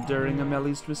run during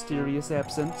Amelie's mysterious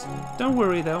absence. Don't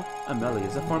worry though, Amelie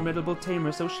is a formidable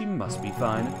tamer, so she must be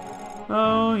fine.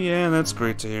 Oh yeah, that's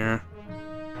great to hear.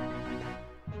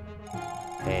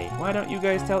 Hey, why don't you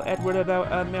guys tell Edward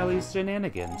about Amelie's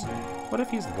shenanigans? What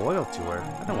if he's loyal to her?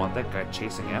 I don't want that guy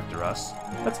chasing after us.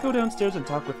 Let's go downstairs and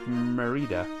talk with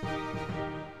Merida.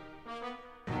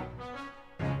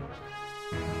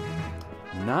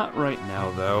 Not right now,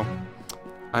 though.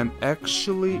 I'm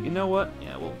actually... You know what?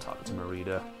 Yeah, we'll talk to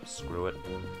Merida. Screw it.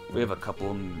 We have a couple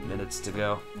of minutes to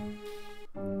go.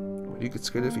 Would you get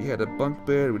scared if you had a bunk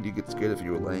bed? Would you get scared if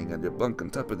you were laying on your bunk on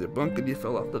top of your bunk and you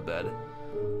fell off the bed?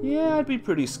 Yeah, I'd be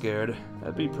pretty scared.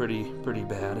 That'd be pretty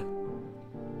bad.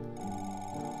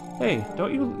 Hey,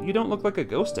 you don't look like a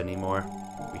ghost anymore.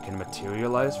 We can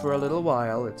materialize for a little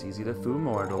while. It's easy to fool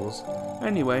mortals.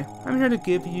 Anyway, I'm here to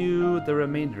give you the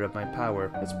remainder of my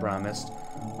power, as promised.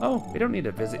 Oh, we don't need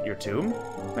to visit your tomb?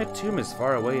 My tomb is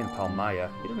far away in Palmaya.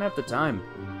 You don't have the time.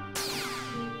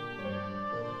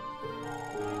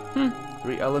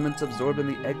 3 elements absorbed in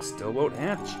the egg still won't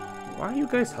hatch. Why are you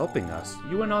guys helping us?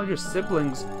 You and all your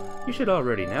siblings. You should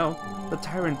already know. The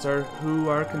tyrants who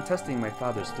are contesting my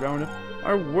father's throne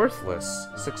are worthless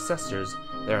successors.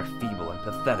 They are feeble and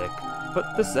pathetic.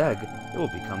 But this egg, it will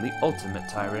become the ultimate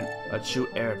tyrant. A true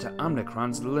heir to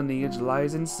Omnicron's lineage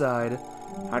lies inside.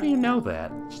 How do you know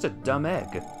that? Just a dumb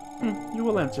egg. You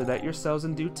will answer that yourselves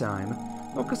in due time.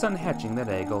 Focus on hatching that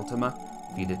egg, Ultima.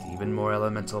 Feed it even more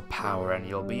elemental power and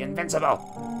you'll be invincible!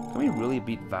 Can we really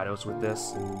beat Vados with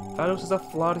this? Vados is a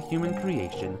flawed human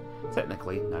creation.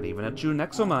 Technically, not even a true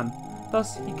Nexomon.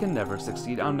 Thus, he can never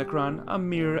succeed Omnicron, a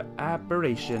mere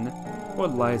aberration.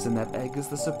 What lies in that egg is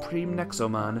the supreme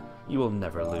Nexomon. You will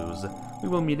never lose. We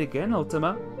will meet again,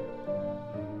 Ultima.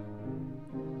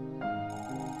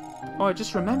 Oh, I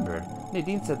just remembered.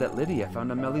 Nadine said that Lydia found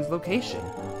Amelie's location.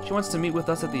 She wants to meet with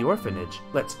us at the orphanage.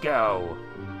 Let's go!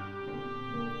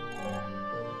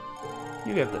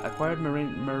 You have acquired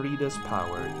Merida's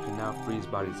power. You can now freeze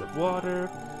bodies of water,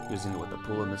 using it with the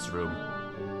pool in this room.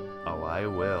 Oh, I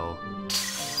will.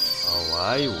 Oh,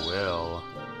 I will.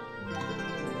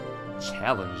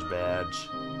 Challenge badge.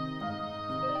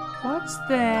 What's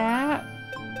that?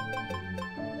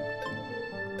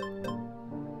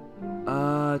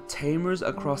 Tamers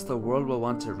across the world will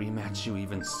want to rematch you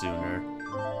even sooner.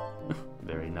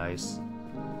 Very nice.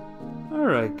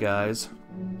 Alright, guys.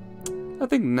 I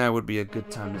think now would be a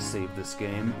good time to save this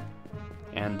game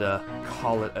and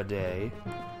call it a day.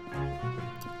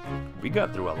 We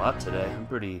got through a lot today. I'm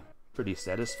pretty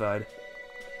satisfied.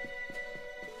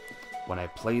 When I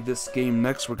play this game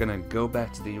next, we're gonna go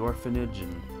back to the orphanage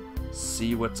and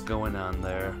see what's going on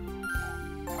there.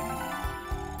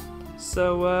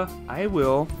 So, I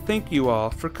will thank you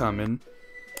all for coming.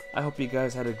 I hope you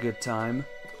guys had a good time.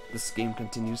 This game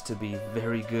continues to be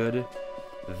very good.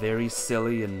 Very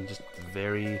silly and just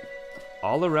very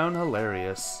all-around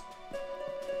hilarious.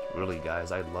 Really,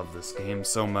 guys, I love this game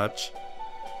so much.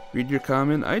 Read your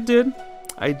comment? I did.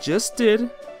 I just did.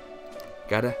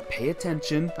 Gotta pay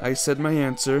attention. I said my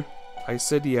answer. I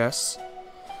said yes.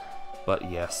 But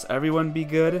yes, everyone be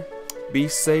good, be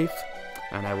safe,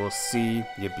 and I will see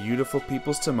you beautiful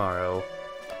peoples tomorrow.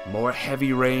 More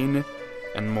heavy rain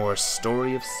and more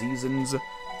Story of Seasons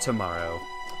tomorrow.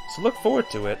 So look forward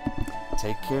to it.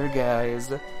 Take care, guys.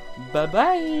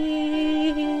 Bye-bye.